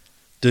been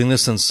doing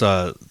this since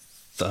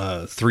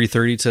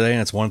 3:30 today,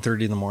 and it's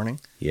 1:30 in the morning.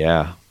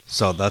 Yeah.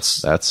 So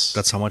that's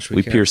how much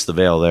we care. Pierced the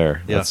veil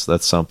there. Yeah.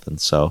 That's something.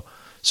 So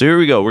here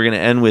we go. We're going to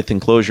end with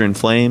Enclosure in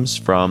Flames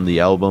from the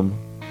album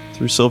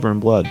Through Silver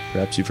and Blood.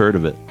 Perhaps you've heard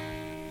of it.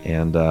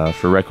 And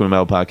for Requiem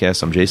Metal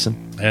Podcast, I'm Jason.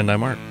 And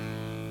I'm Art.